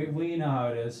worry. We know how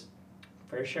it is.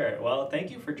 For sure. Well, thank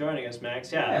you for joining us,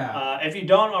 Max. Yeah. Yeah. If you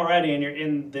don't already, and you're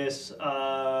in this,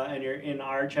 and you're in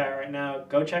our chat right now,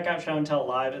 go check out Show and Tell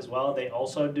Live as well. They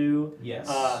also do Yes.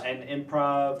 and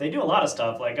improv. They do a lot of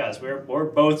stuff like us. We're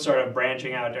both sort of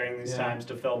branching out during these Yeah. times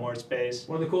to fill more space.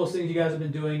 One of the coolest things you guys have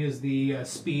been doing is the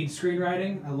speed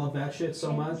screenwriting. I love that shit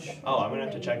so much. Oh, I'm gonna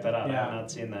have to check that out. Yeah. I've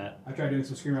not seen that. I've tried doing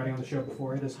some screenwriting on the show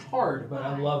before. It is hard, but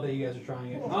I love that you guys are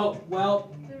trying it. Oh,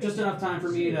 well, just enough time for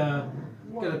me to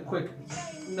get a quick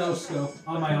no-scope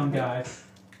on my own guy.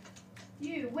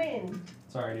 You win.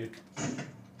 Sorry, dude.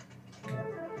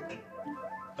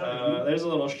 There's a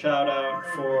little shout out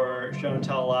for Show and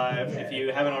Tell Live. If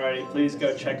you haven't already, please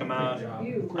go check them out. Great job.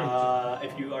 You. Great job.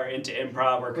 If you are into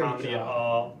improv or Great comedy at job.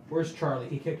 all, Where's Charlie?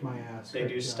 He kicked my ass. they Great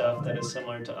do job. stuff that is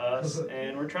similar to us,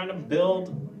 and we're trying to build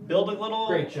a little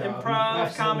Great job. improv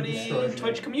Absolutely comedy destroyed me.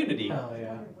 Twitch community. Hell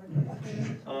yeah.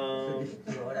 Um,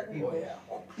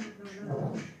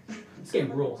 This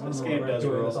game rules. I don't This know game why we're does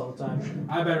doing rule. this all the time.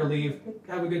 I better leave.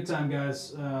 Have a good time,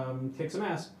 guys. Kick some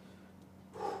ass.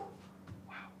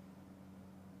 Wow.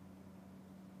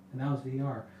 And that was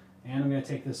VR. And I'm going to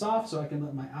take this off so I can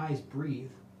let my eyes breathe.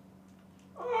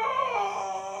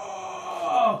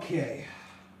 Okay.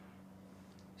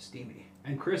 Steamy.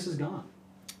 And Chris is gone.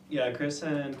 yeah, Chris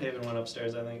and Paven went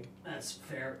upstairs, I think. That's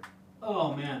fair.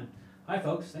 Oh, man. Hi,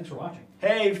 folks. Thanks for watching.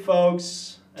 Hey,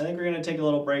 folks. I think we're gonna take a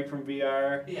little break from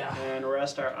VR Yeah. and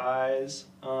rest our eyes.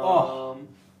 Oh,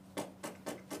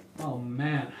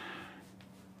 man.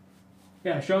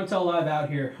 Yeah, Show and Tell Live out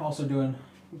here, also doing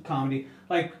comedy.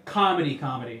 Like, comedy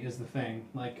is the thing.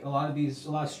 Like, a lot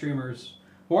of streamers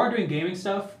who aren't doing gaming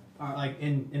stuff are, like,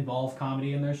 involve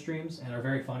comedy in their streams and are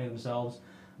very funny themselves.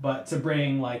 But to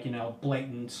bring, like, you know,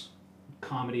 blatant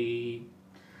comedy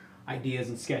ideas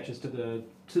and sketches to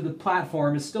the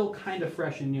platform is still kind of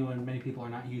fresh and new, and many people are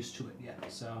not used to it yet.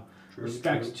 So,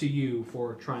 respect to you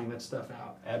for trying that stuff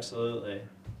out. Absolutely.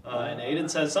 And Aiden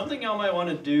says, something y'all might want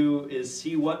to do is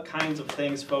see what kinds of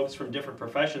things folks from different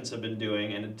professions have been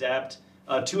doing and adapt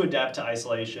to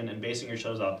isolation and basing your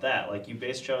shows off that. Like you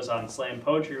base shows on slam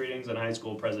poetry readings and high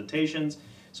school presentations,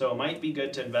 so it might be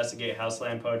good to investigate how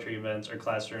slam poetry events or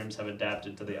classrooms have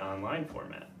adapted to the online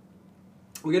format.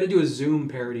 We got to do a Zoom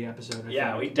parody episode. I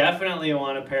Yeah, think. we definitely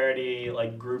want to parody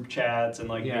like group chats and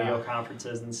like Yeah. video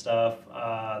conferences and stuff.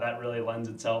 That really lends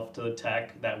itself to the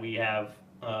tech that we have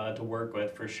to work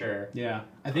with for sure. Yeah,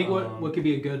 I think what could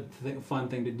be a good fun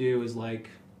thing to do is like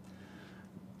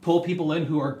pull people in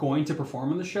who are going to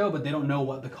perform on the show, but they don't know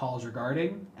what the call is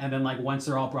regarding. And then like once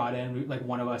they're all brought in, like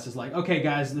one of us is like, okay,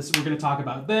 guys, we're going to talk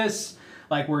about this.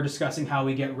 Like we're discussing how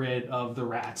we get rid of the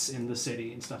rats in the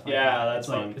city and stuff like that. Yeah, that's it's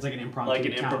like, fun. It's like an impromptu, Like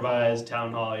an town improvised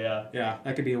town hall, yeah. hall. Yeah,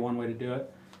 that could be one way to do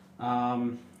it.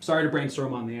 Sorry to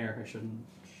brainstorm on the air. I shouldn't.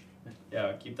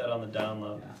 Yeah, keep that on the down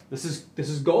low. Yeah, this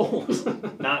is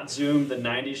gold. Not Zoom, the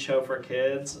 90s show for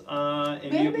kids in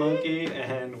Mute Monkey,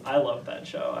 and I love that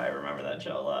show. I remember that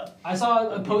show a lot. I saw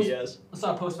a On post. PBS. I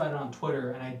saw a post about it on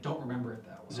Twitter, and I don't remember it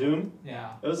that well. Zoom?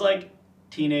 Yeah. It was like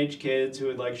teenage kids who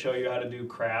would like show you how to do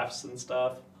crafts and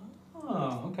stuff.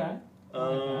 Oh, okay.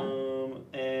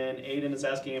 And Aiden is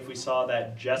asking if we saw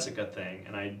that Jessica thing,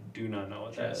 and I do not know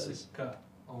what that is. Jessica,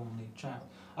 only child.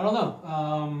 I don't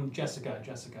know. Jessica.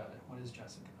 What is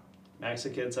Jessica?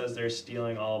 Maxikid says they're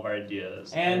stealing all of our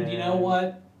ideas. And you know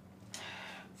what?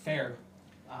 Fair.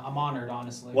 I'm honored,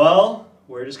 honestly. Well,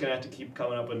 we're just gonna have to keep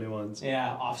coming up with new ones.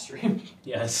 Yeah, off stream.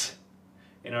 Yes,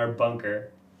 in our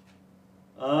bunker.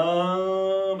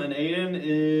 And Aiden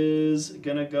is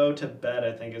gonna go to bed.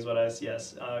 I think is what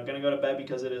yes. Gonna go to bed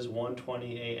because it is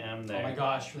 1:20 a.m. there. Oh my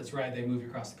gosh, that's right. They moved you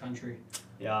across the country.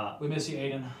 Yeah. We miss you,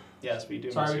 Aiden. Yes, we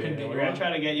do. Sorry miss we you, couldn't Aiden. get We're you gonna on.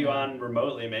 try to get you Yeah. on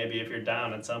remotely, maybe if you're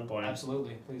down at some point.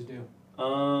 Absolutely, please do.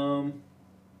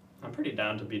 I'm pretty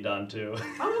down to be done too.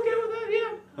 I'm okay with that.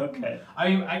 Yeah. Okay. I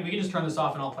mean, we can just turn this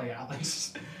off and I'll play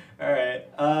Alex. All right.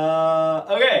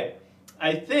 Okay.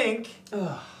 I think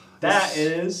that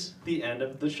is the end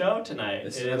of the show tonight.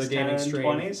 This It is another is gaming 10 stream.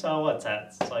 20, so what's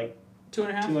that? It's like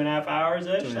 2.5. 2.5 hours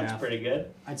ish. 2.5. That's pretty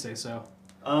good. I'd say so.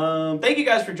 Thank you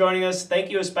guys for joining us. Thank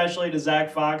you especially to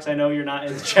Zack Fox. I know you're not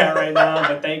in the chat right now,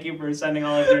 but thank you for sending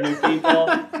all of your new people.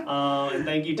 And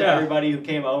thank you to Yeah. everybody who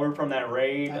came over from that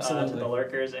raid, to Absolutely. the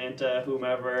lurkers, and to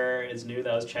whomever is new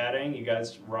that was chatting. You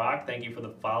guys rock. Thank you for the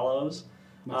follows.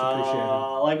 Much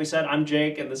appreciated. Like we said, I'm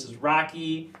Jake, and this is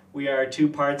Rocky. We are 2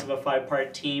 parts of a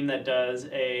 5-part team that does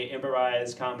a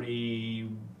improvised comedy,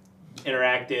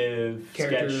 interactive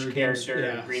sketch character,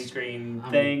 yeah. green screen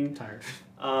I'm thing. tired.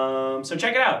 So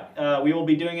check it out. We will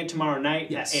be doing it tomorrow night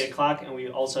Yes. at 8 o'clock, and we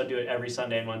also do it every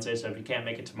Sunday and Wednesday. So if you can't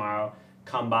make it tomorrow,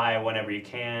 come by whenever you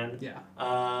can. Yeah.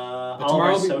 All of tomorrow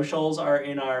our will be- socials are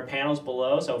in our panels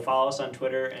below, so follow us on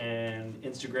Twitter and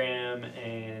Instagram,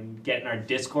 and get in our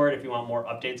Discord if you want more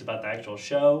updates about the actual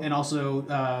show. And also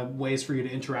ways for you to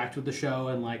interact with the show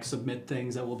and like submit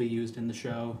things that will be used in the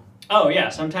show. Oh yeah,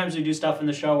 sometimes we do stuff in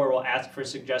the show where we'll ask for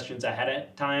suggestions ahead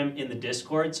of time in the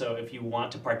Discord. So if you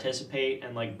want to participate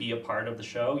and like be a part of the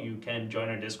show, you can join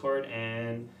our Discord,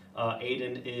 and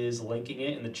Aiden is linking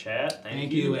it in the chat.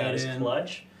 Thank you, that is Aiden.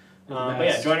 clutch. You're the But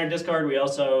yeah, best. join our Discord. We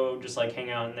also just like hang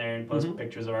out in there and post Mhm.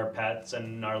 pictures of our pets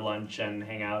and our lunch and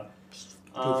hang out.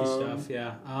 Goofy stuff,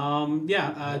 yeah.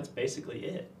 That's basically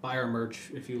it. Buy our merch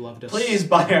if you loved us. Please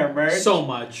buy our merch. So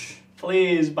much.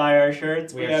 Please buy our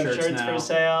shirts. We We have have shirts shirts now. for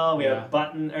sale. We Yeah.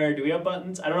 have do we have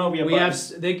buttons? I don't know if we have We have.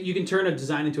 buttons. You can turn a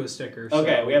design into a sticker.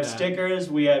 Okay, so we have that- stickers.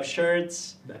 We have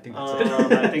shirts. I think that's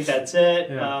it. I think that's it.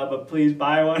 Yeah. But please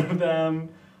buy one of them.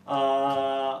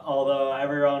 Although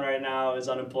everyone right now is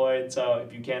unemployed, so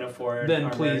if you can't afford Then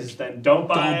our please merch, then don't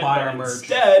buy don't it. buy but our merch.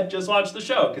 Instead, just watch the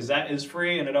show because that is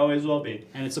free and it always will be.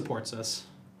 And it supports us.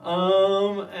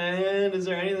 And is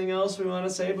there anything else we want to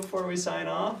say before we sign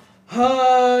off?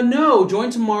 No. Join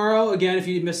tomorrow again. If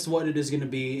you missed what it is going to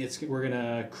be, we're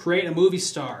gonna create a movie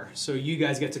star. So you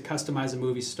guys get to customize a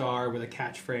movie star with a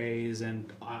catchphrase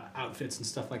and outfits and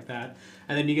stuff like that,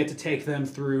 and then you get to take them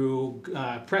through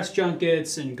press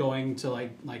junkets and going to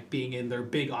like being in their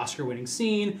big Oscar-winning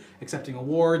scene, accepting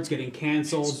awards, getting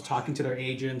canceled, talking to their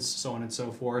agents, so on and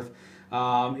so forth.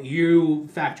 You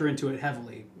factor into it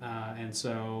heavily, and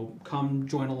so come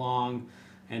join along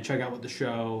and check out what the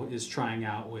show is trying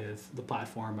out with the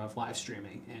platform of live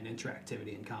streaming and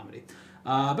interactivity and comedy.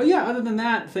 But yeah, other than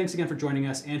that, thanks again for joining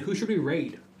us. And who should we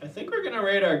raid? I think we're gonna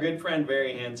raid our good friend,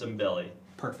 Very Handsome Billy.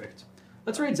 Perfect.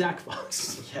 Let's raid Zack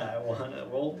Fox. Yeah, I want to.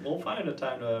 We'll find a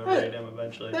time to raid him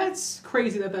eventually. That's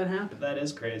crazy that happened. That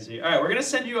is crazy. All right, we're gonna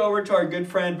send you over to our good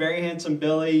friend, Very Handsome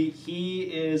Billy. He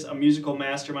is a musical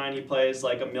mastermind. He plays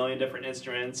like a million different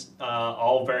instruments,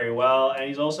 all very well, and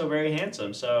he's also very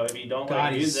handsome. So if you don't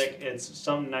like music, it's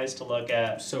something nice to look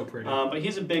at. So pretty. But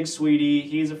he's a big sweetie.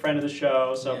 He's a friend of the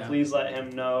show, so Yeah. please let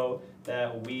him know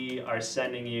that we are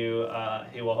sending you.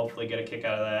 He will hopefully get a kick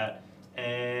out of that.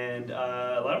 And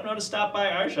let him know to stop by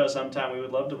our show sometime. We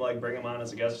would love to like bring him on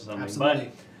as a guest or something.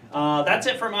 Absolutely. But that's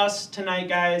it from us tonight,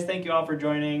 guys. Thank you all for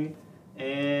joining,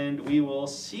 and we will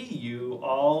see you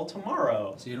all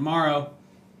tomorrow. See you tomorrow,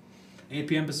 8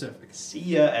 p.m. Pacific. See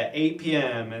ya at 8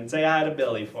 p.m. and say hi to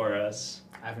Billy for us.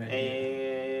 I have an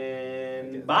idea.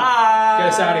 And bye. Get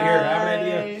us out of here. I have an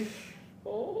idea.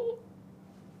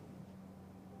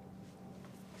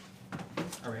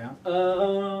 Are we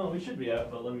out? We should be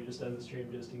out, but let me just end the stream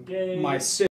just in case. My